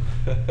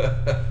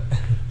 Yeah.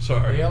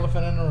 Sorry. The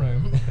elephant in the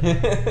room.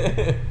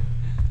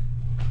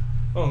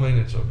 Well, I mean,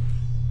 it's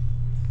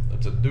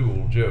a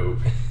dual joke.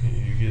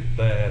 You get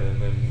that,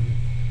 and then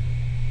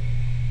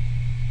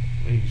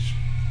he's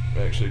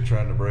actually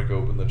trying to break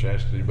open the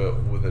chastity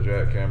belt with a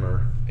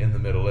jackhammer in the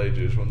Middle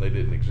Ages when they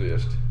didn't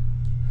exist.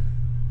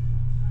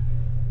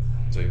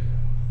 See,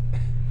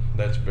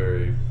 that's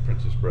very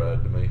Princess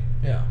Bride to me.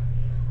 Yeah.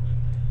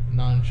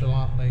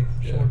 Nonchalantly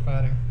Yeah. sword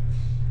fighting.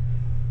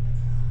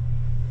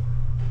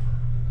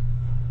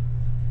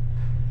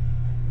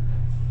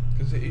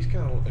 Because he's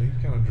kind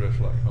of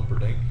dressed like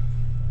Humperdinck,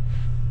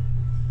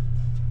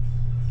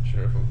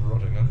 Sheriff of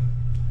Rottingham,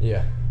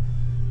 Yeah.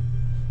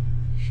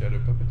 Shadow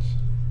Puppets.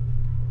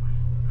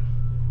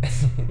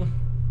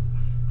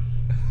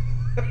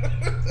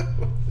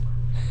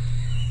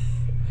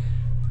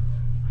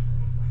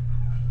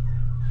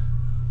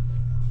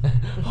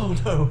 Oh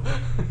no.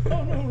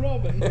 Oh no,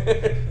 Robin.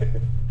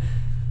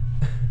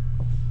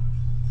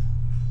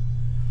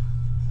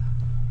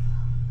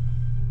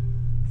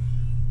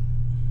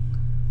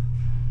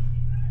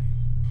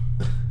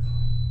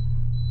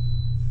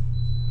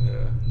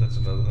 Yeah, that's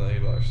another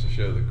thing. He likes to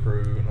show the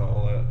crew and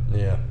all that.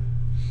 Yeah.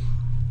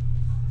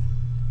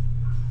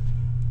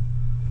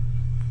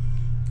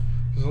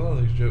 Because a lot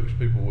of these jokes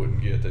people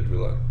wouldn't get. They'd be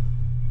like,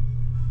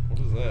 "What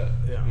is that?"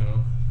 Yeah. You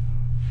know.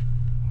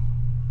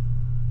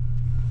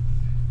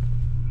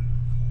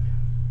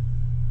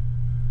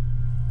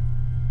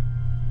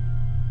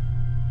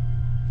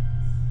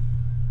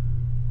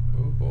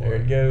 Oh boy. There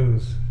it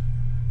goes.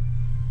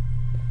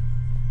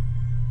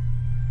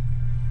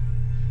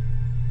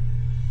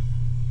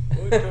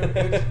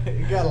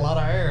 You got a lot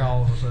of hair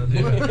all of a sudden.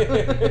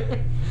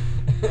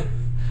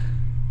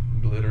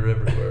 Glitter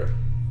everywhere.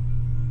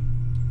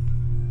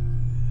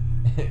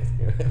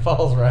 It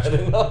falls right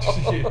in.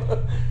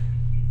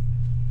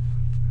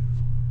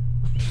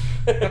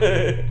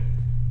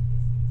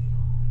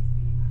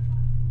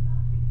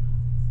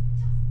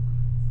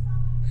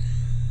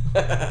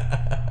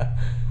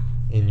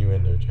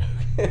 Innuendo joke.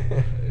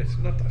 It's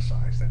not the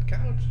size that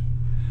counts.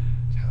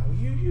 It's how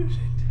you use it.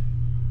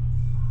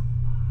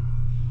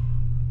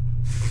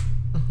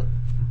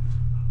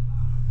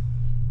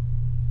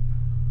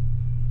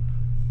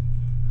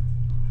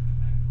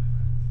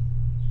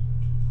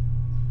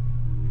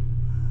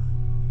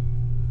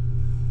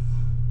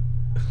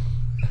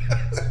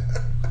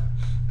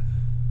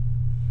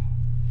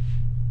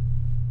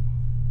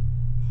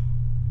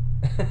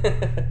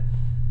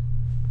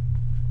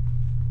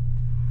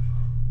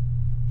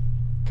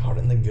 Caught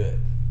in the gut.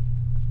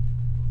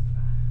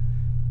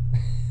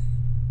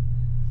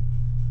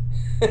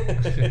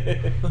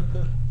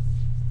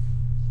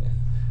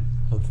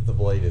 The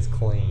blade is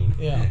clean.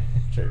 Yeah.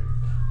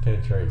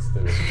 Penetrates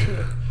through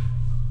it.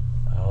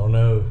 Oh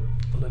no.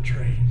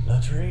 Latrine.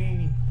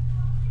 Latrine.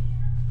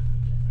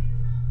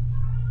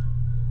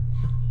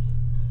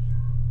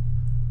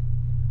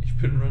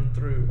 You've been run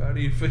through. How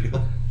do you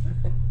feel?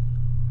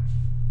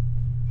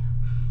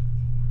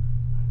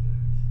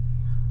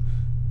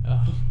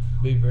 Oh,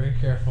 be very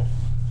careful.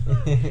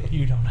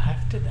 You don't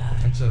have to die.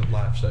 It's a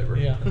lifesaver.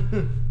 Yeah.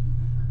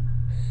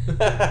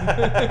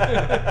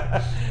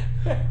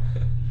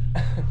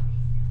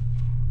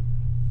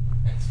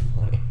 That's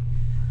funny.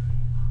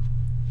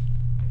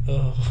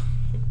 Oh.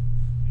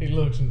 He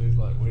looks and he's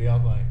like, what do y'all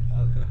think?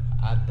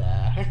 I'd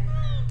die.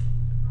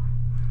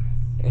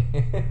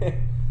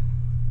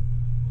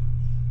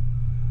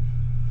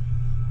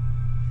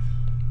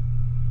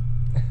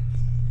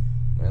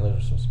 Man, those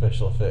are some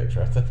special effects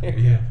right there.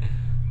 Yeah.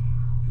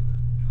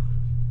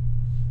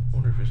 I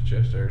wonder if his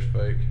chest hair is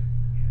fake.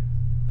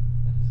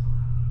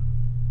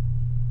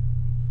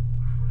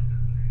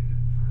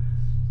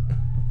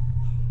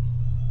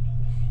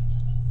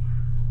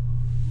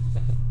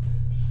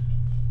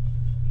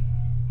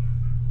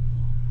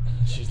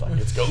 She's like,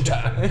 it's go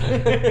time.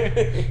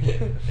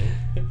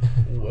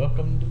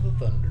 Welcome to the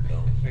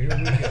Thunderdome. Here we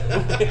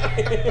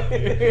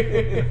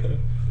go.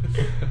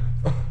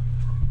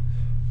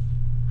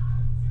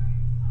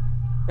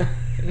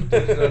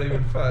 He's not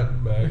even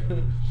fighting back.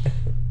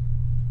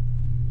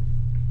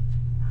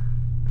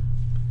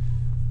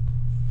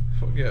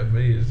 What got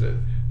me is that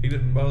he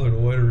didn't bother to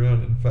wait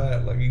around and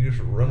fight. Like, he just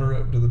run her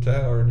up to the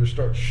tower and just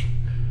start.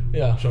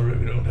 Yeah. Sorry,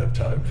 we don't have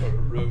time for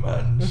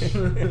romance.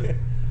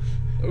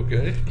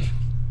 Okay.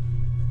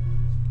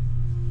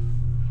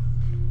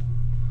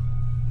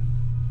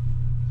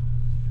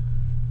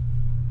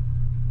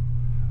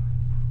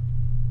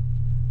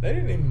 They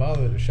didn't even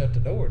bother to shut the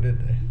door, did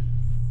they?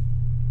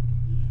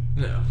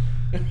 No.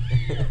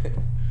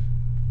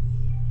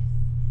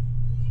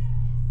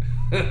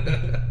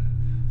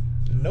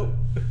 Nope.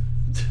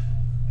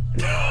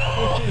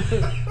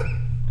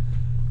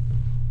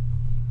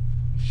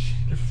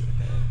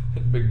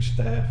 Big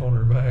staff on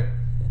her back.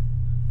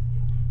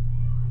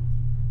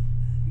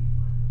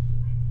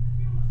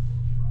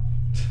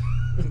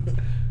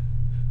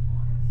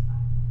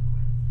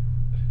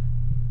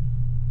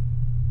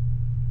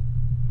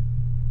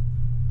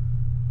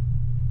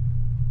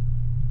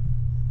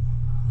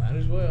 Might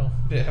as well.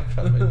 Yeah,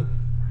 I mean,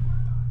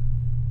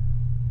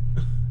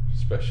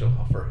 special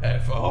offer,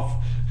 half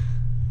off.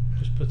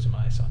 Just put some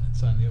ice on it,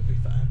 son. You'll be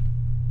fine.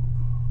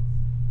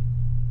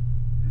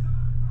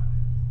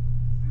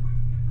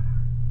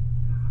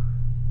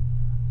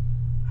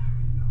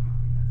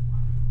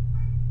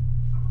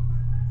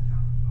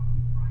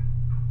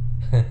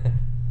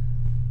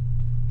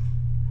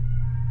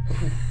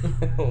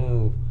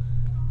 Oh.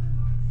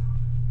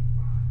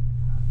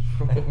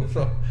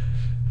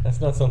 That's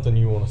not something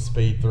you want to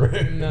speed through.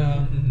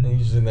 No. And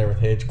he's just in there with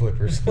hedge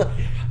clippers. Like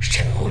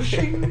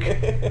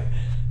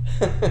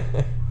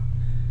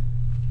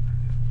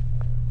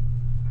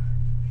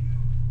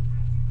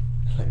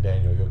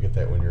Daniel, you'll get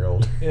that when you're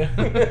older. Yeah.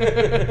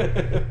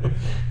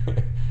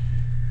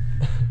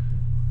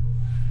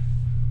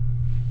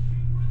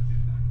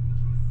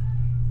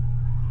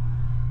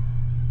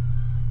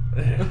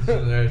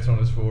 There, it's on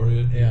his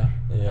forehead. Yeah.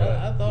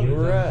 Yeah, I thought you it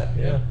were was right.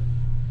 Yeah,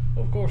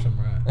 Of course I'm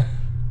right.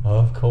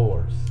 of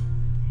course.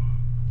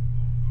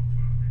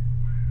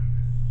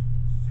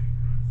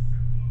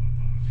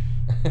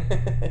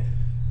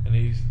 And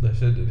they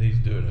said that he's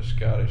doing a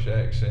Scottish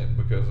accent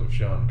because of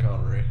Sean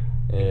Connery,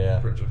 Yeah.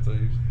 Prince of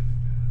Thieves.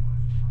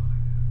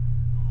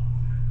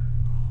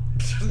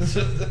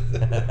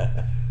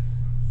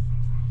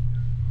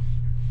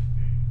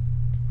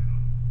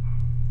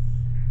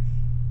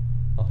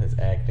 All his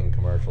acting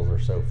commercials are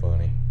so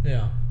funny.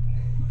 Yeah.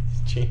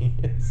 He's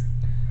genius.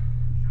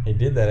 He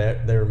did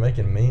that. They were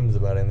making memes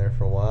about him there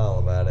for a while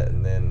about it,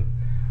 and then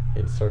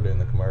he'd start doing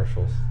the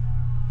commercials.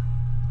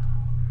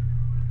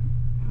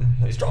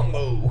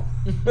 Strongbow.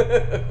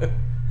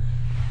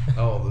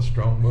 Oh, the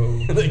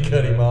Strongbow. They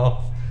cut him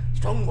off.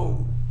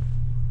 Strongbow.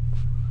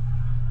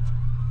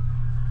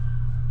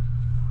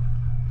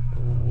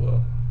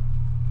 Oh,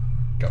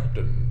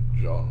 Captain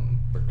Jean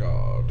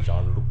Picard.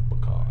 Jean-Luc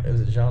Picard.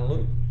 Is it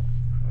Jean-Luc?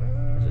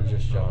 Or is it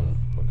just Jean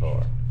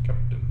Picard?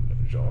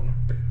 Captain Jean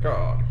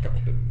Picard.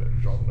 Captain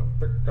Jean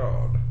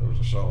Picard. There was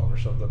a song or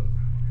something.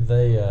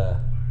 They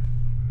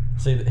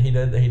see he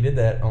did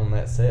that on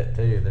that set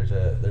too. There's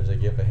a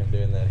gif of him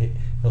doing that.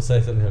 He'll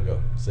say something. He'll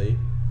go, "See,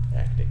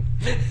 acting."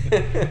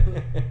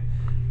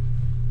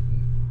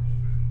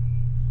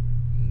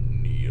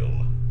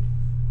 Neil.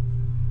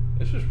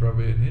 This was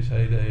probably in his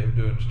heyday of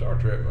doing Star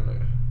Trek,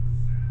 wasn't it?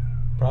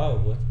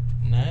 Probably.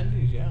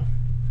 90s, yeah.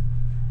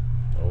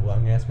 Oh, I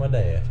can ask my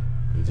dad.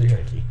 He's a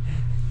Trekkie.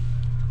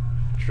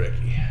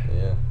 Trekkie.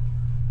 Yeah.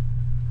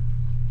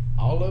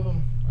 All of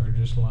them or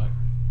just like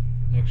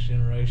Next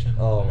Generation?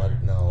 Oh, or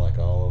no, like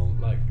all of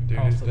them. like Dude,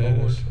 across his the dad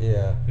board. is-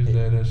 Yeah. His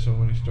dad has so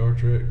many Star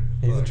Trek.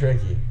 He's a Like,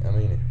 Trekkie. I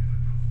mean,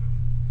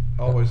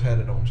 Always had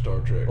it on Star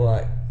Trek.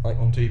 like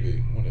On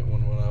TV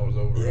when I was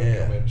over, I'd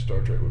Yeah. come in, Star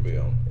Trek would be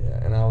on.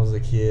 yeah. And I was a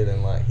kid,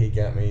 and like he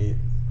got me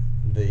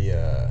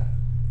the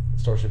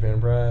Starship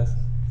Enterprise.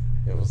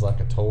 It was like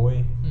a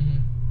toy, Mm-hmm.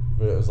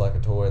 but it was like a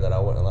toy that I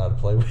wasn't allowed to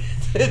play with.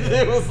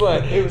 It was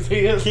like It was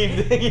his.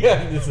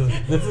 yeah, this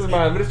is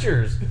mine, but it's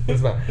yours.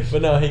 It's mine.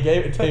 But no, he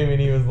gave it to me,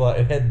 and he was like,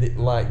 it had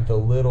like the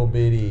little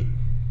bitty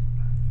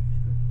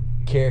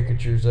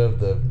caricatures of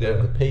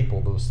the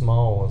people, those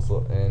small ones,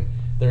 and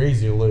they're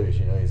easy to lose.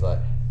 You know, he's like,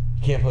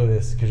 you can't play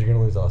this because you're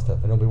gonna lose all that stuff,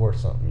 and it'll be worth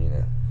something. You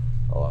know.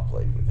 Oh, I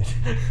played with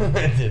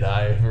it. Did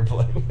I ever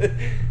play with it?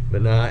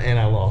 But no, and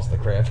I lost the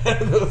crap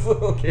out of those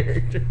little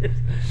characters.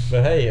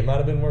 But hey, it might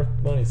have been worth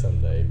money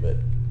someday, but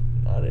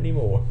not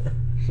anymore.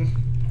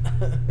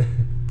 I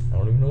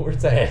don't even know where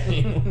it's at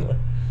anymore.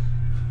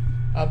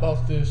 I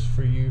bought this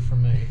for you, for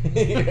me.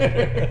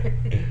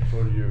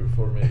 For you,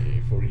 for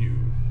me, for you,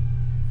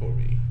 for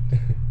me.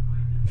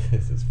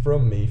 This is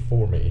from me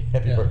for me.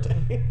 Happy Yeah.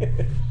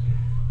 birthday.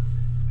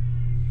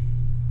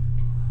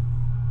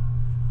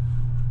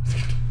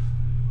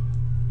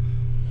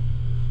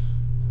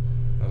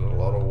 That's a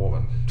lot of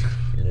woman.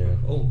 Yeah.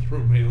 Old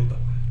Brumhilde.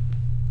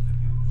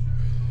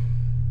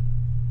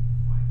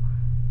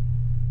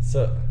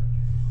 So,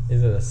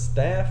 is it a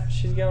staff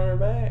she's got on her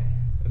back?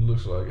 It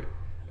looks like it.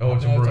 Oh,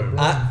 it's No, a it's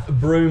a broom.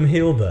 broom.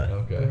 Broomhilda.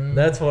 Okay. Broom.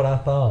 That's what I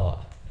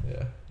thought.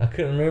 Yeah. I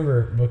couldn't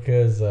remember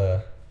because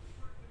There's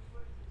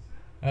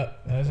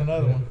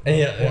another one.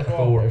 yeah, Fourth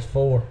wall. there's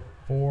four.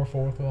 4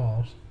 fourth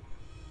walls.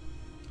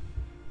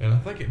 And I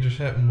think it just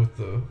happened with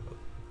the.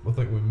 I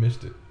think we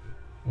missed it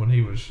when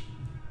he was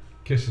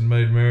kissing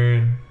Maid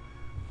Marian.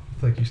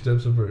 I think he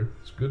steps up her.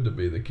 It's good to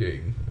be the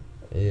king.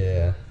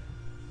 Yeah.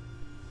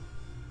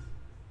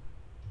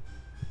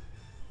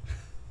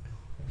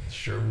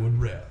 Sherwood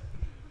rap.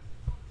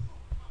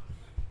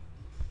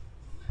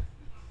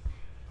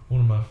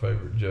 One of my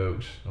favorite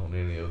jokes on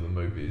any of the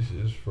movies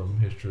is from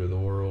History of the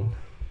World.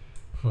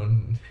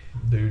 When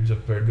dude's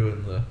up there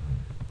doing the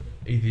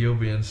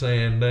Ethiopian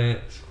sand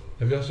dance.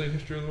 Have y'all seen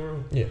History of the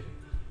World? Yeah.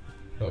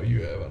 Oh,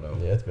 you have, I know.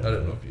 Yeah, it's been I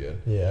didn't a know if you had.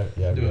 Yeah,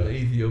 yeah. Doing I've the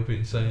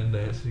Ethiopian sand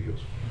dance. He goes,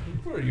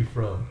 "Where are you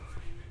from?"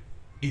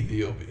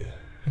 Ethiopia.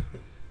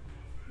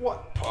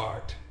 What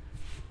part?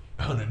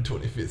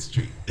 125th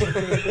Street.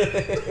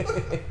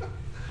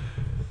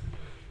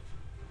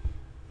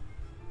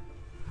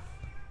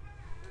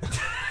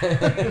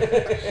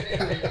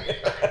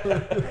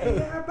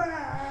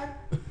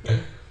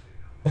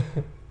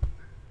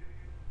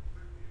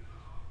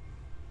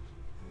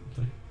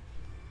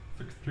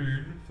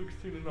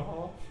 Sixteen and a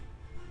half.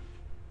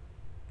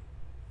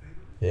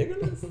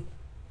 Higgins?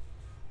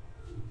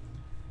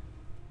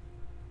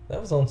 That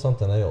was on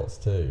something else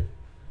too.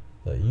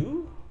 The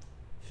you?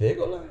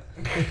 Figula?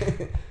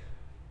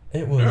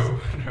 It was. No,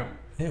 no.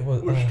 It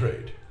was. We're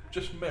straight.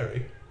 Just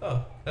marry.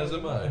 Oh, as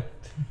am I.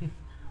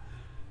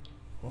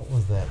 What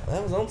was that?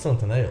 That was on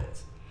something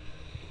else.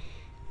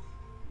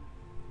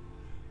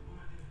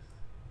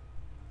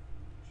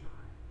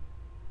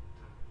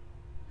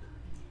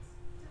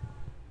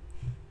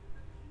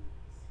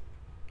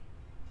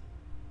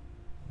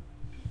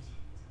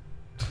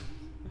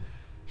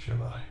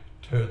 Shall I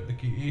turn the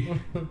key?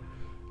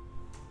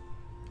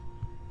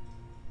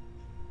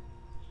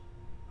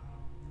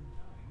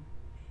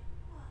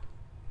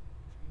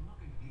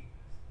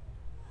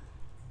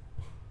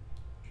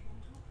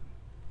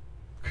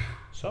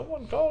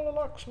 Someone call a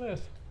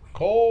locksmith.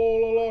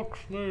 Call a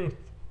locksmith.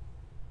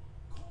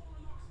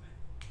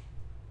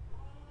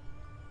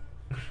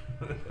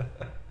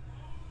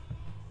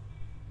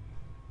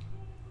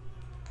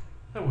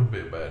 That would be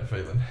a bad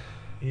feeling.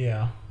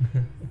 Yeah.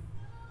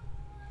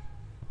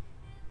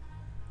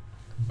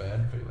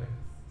 Bad feeling.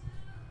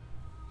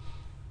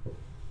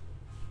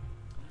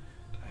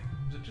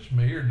 Dang, is it just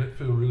me or did it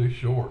feel really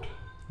short?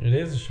 It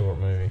is a short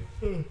movie.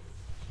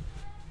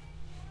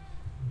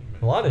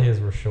 A lot of his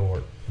were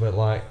short, but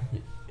like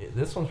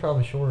this one's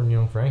probably shorter than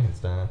Young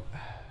Frankenstein.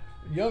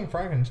 Young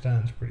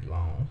Frankenstein's pretty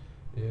long.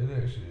 Yeah, it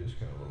actually is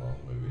kind of a long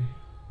movie.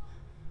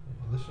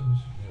 This one's,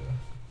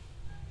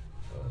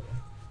 yeah.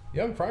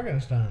 Young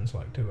Frankenstein's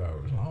like 2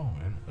 hours long,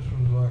 and This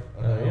one's like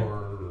an Yeah.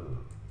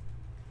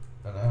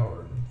 hour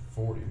and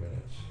 40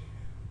 minutes.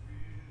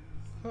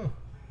 huh?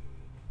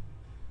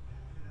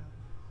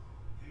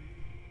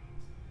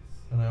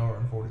 An hour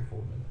and 44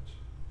 minutes.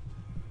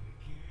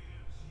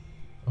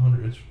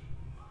 It's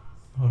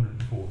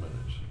 104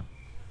 minutes.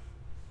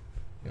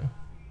 Yeah.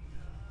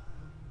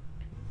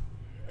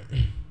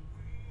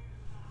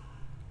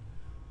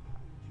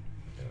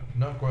 Yeah,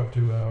 not quite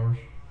 2 hours.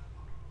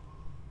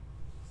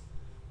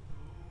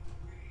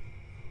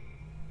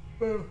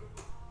 Well,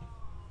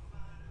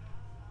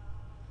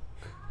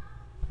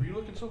 Were you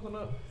looking something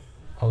up?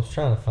 I was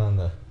trying to find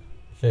the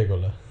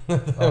Figula.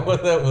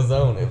 What that was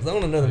on. It was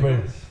on another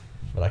movie,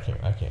 but I can't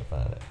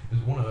find it. Is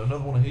another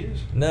one of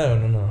his?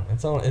 No.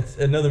 It's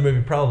another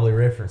movie probably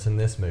referencing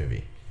this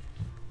movie.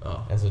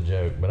 Oh, as a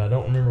joke, but I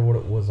don't remember what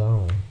it was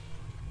on.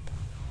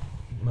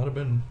 might have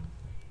been.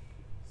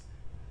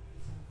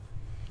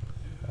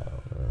 I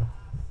don't know.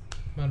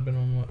 Might have been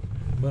on what?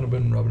 Might have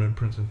been Robin Hood,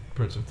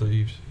 Prince of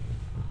Thieves.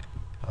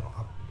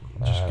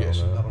 I'm just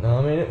guessing. Know. I don't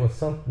No, know. I mean it was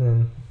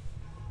something.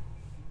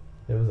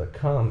 It was a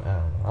I don't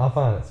know. I'll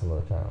find it some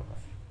other time.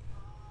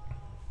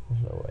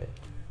 There's no way.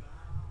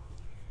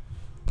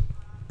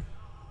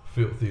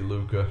 Filthy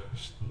Luca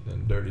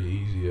and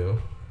Dirty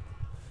Ezio.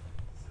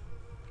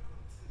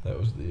 That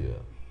was the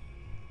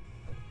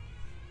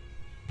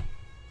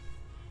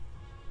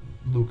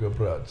Luca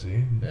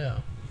Brasi, Yeah.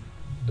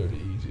 Dirty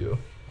Ezio.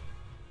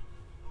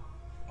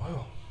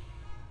 Wow.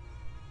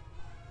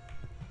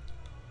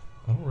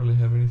 I don't really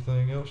have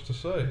anything else to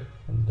say.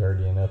 I'm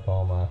dirtying up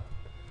all my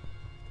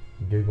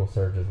Google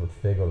searches with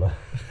Figula.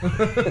 I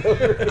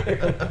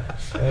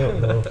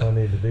don't know if I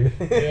need to do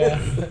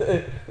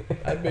this.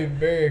 I'd be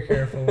very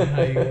careful on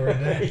how you word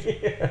that.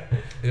 Yeah.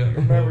 Yeah.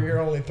 Remember, you're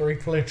only 3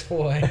 clicks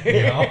away.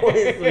 You're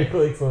always 3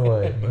 clicks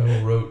away.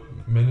 Mel wrote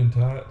Men in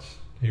Tights.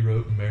 He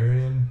wrote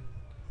Marion.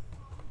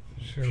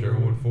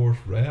 Sherwood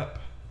Forest Rap.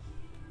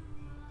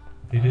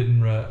 He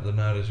didn't write The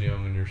Night Is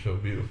Young and You're So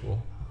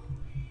Beautiful.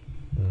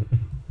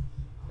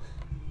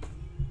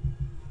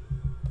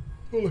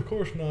 Well, of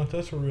course not.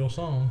 That's a real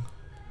song.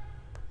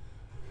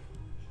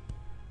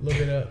 Look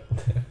it up.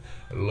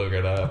 Look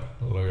it up.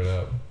 Look it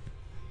up.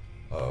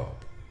 Oh.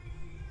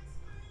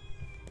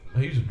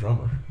 He's a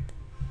drummer.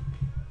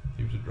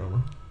 He was a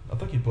drummer. I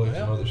think he played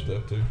some Yeah. other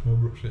stuff too. Mel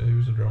Brooks, yeah, he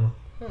was a drummer.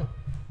 Huh.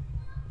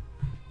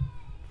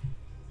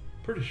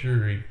 Pretty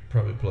sure he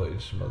probably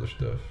played some other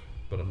stuff,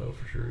 but I know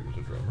for sure he was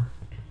a drummer.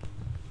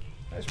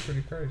 That's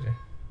pretty crazy.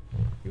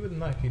 You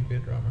wouldn't think he'd be a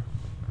drummer.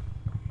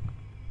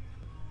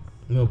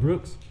 Mel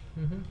Brooks?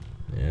 Mm-hmm.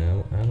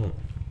 Yeah, I don't.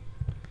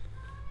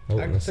 I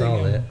wouldn't have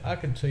saw that. I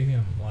could see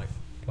him like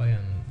playing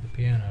the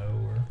piano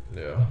or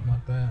Yeah. something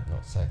like that. No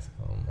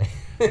saxophone,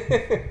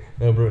 man.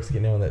 Mel Brooks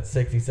getting on that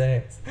sexy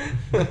sax.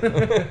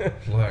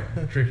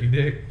 Like Tricky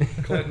Dick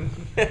Clinton.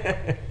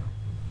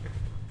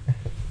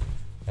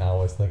 I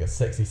always think of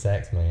Sexy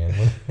Sax Man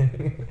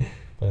when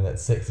playing that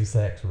sexy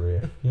sax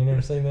riff. You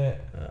never seen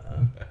that?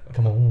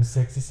 Come on,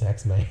 Sexy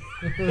Sax Man.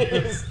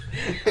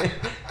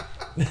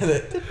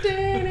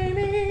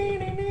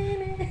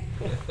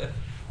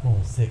 Come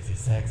on, Sexy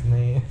Sax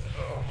Man.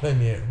 Play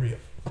me that riff.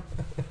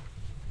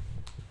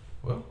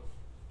 Well,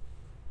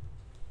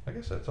 I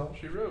guess that's all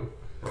she wrote.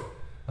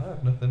 I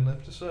have nothing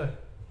left to say.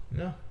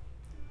 No.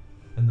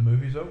 And the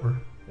movie's over.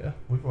 Yeah.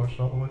 We've watched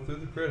all the way through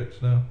the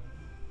credits now.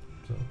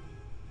 So,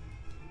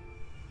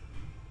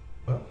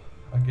 well,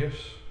 I guess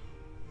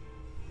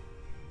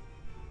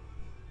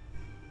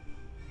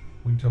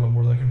we can tell them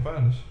where they can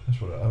find us.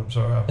 That's what I'm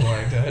sorry, I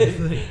blanked.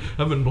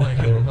 I've been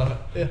blanking a lot.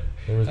 Yeah.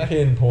 There was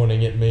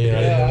pinpointing at me, and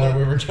I didn't know where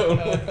we were going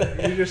with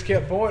that. You just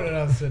kept pointing, and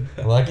I said,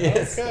 Well, I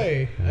guess.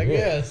 okay, I Yeah.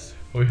 guess.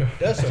 We are,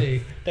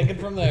 Dusty, take it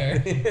from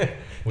there. we Take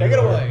it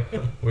are- away.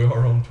 We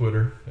are on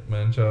Twitter at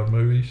Manchild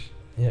Movies.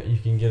 Yeah, you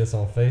can get us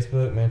on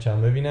Facebook,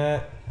 Manchild Movie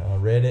Night,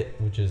 Reddit,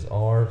 which is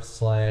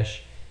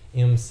r/MCMN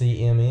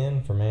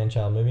for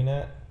Manchild Movie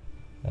Night.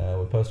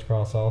 We post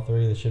across all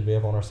three. They should be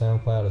up on our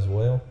SoundCloud as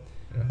well.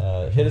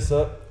 Yeah. Hit us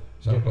up.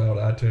 SoundCloud,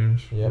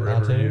 iTunes, Yep,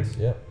 wherever iTunes.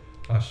 you. Yep.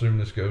 I assume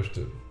this goes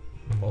to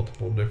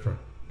multiple different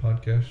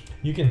podcasts.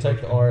 You can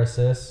take the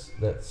RSS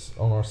that's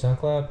on our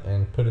SoundCloud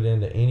and put it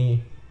into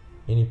any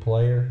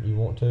player you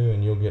want to,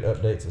 and you'll get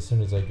updates as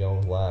soon as they go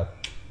live.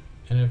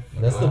 And if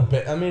That's the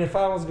best. I mean, if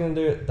I was gonna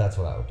do it, that's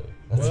what I would do.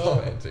 That's Well, all.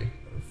 Fancy.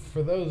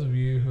 for those of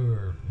you who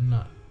are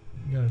not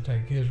going to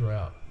take his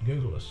route,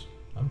 Google us.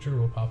 I'm sure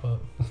we'll pop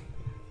up.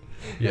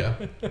 Yeah.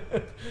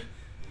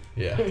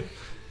 Yeah.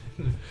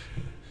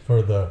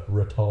 For the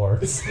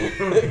retards.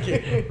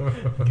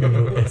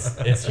 Google,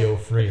 it's your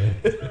friend.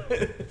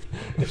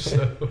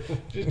 So,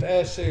 Just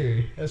ask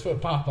Siri. That's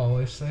what Pop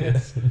always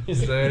says.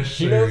 Just ask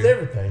She knows Siri.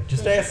 everything.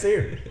 Just ask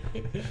Siri.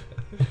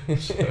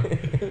 So,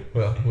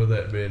 well, with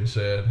that being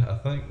said, I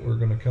think we're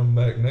going to come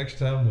back next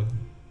time with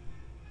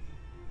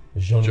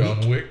John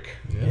John Wick.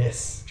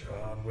 Yes.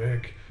 John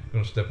Wick.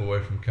 Going to step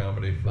away from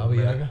comedy for Baba a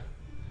minute. Yaga.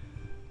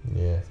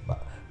 Yes.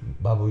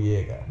 Babu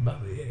Yaga.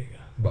 Baba Yaga.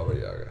 Baba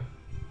Yaga.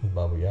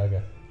 Babu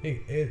Yaga.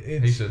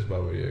 It's He says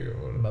Baba Yaga.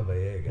 Baba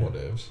Yaga.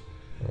 Whatevs.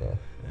 Yeah.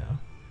 Yeah.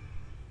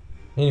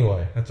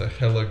 Anyway. That's a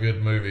hella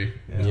good movie.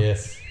 Yeah.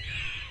 Yes.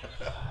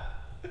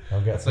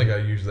 I've I got think some,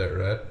 I used that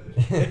right.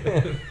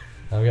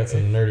 I've got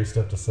some nerdy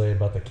stuff to say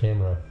about the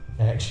camera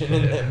action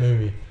in that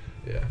movie.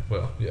 Yeah.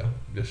 Well, yeah.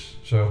 Just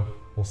so,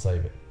 We'll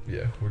save it.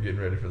 yeah, we're getting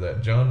ready for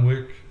that. John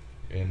Wick,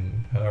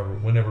 and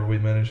whenever we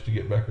manage to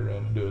get back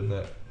around to doing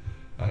that,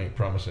 I ain't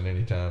promising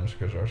any times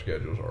because our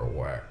schedules are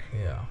whack.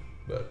 Yeah.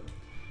 But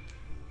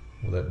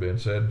with that being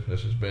said,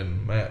 this has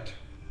been Matt,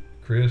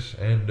 Chris,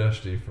 and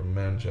Dusty from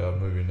Manchild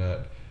Movie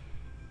Night.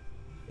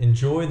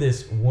 Enjoy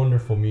this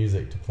wonderful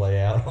music to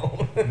play out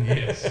on.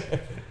 Yes.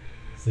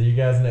 See you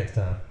guys next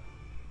time.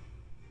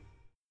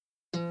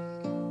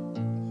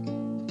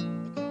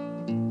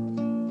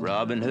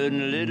 Robin Hood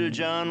and Little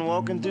John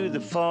walking through the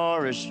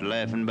forest,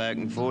 laughing back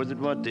and forth at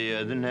what the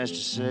other has to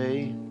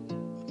say.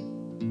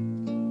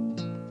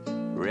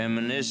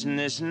 Reminiscing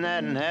this and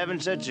that and having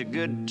such a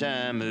good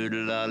time.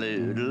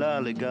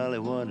 Oodle-lolly, golly,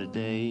 what a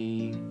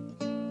day.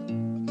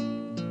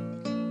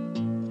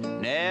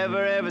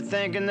 Never ever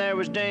thinking there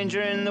was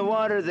danger in the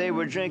water they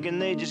were drinking,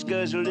 they just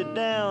guzzled it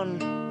down.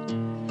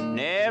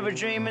 Never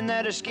dreaming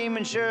that a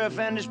scheming sheriff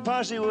and his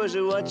posse was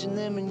a-watching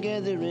them and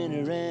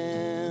gathering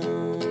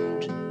around.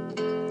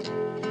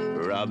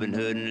 Robin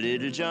Hood and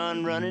Little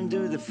John running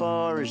through the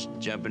forest,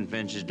 jumping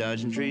fences,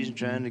 dodging trees and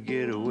trying to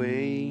get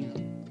away.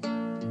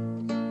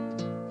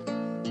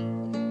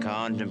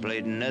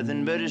 Contemplating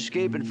nothing but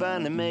escape and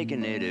finally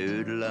making it.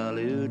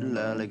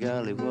 Oodle-lolly,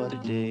 golly, what a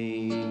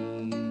day.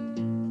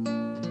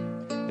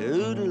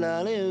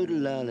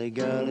 Oodle-lolly,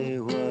 golly,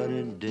 what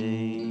a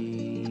day.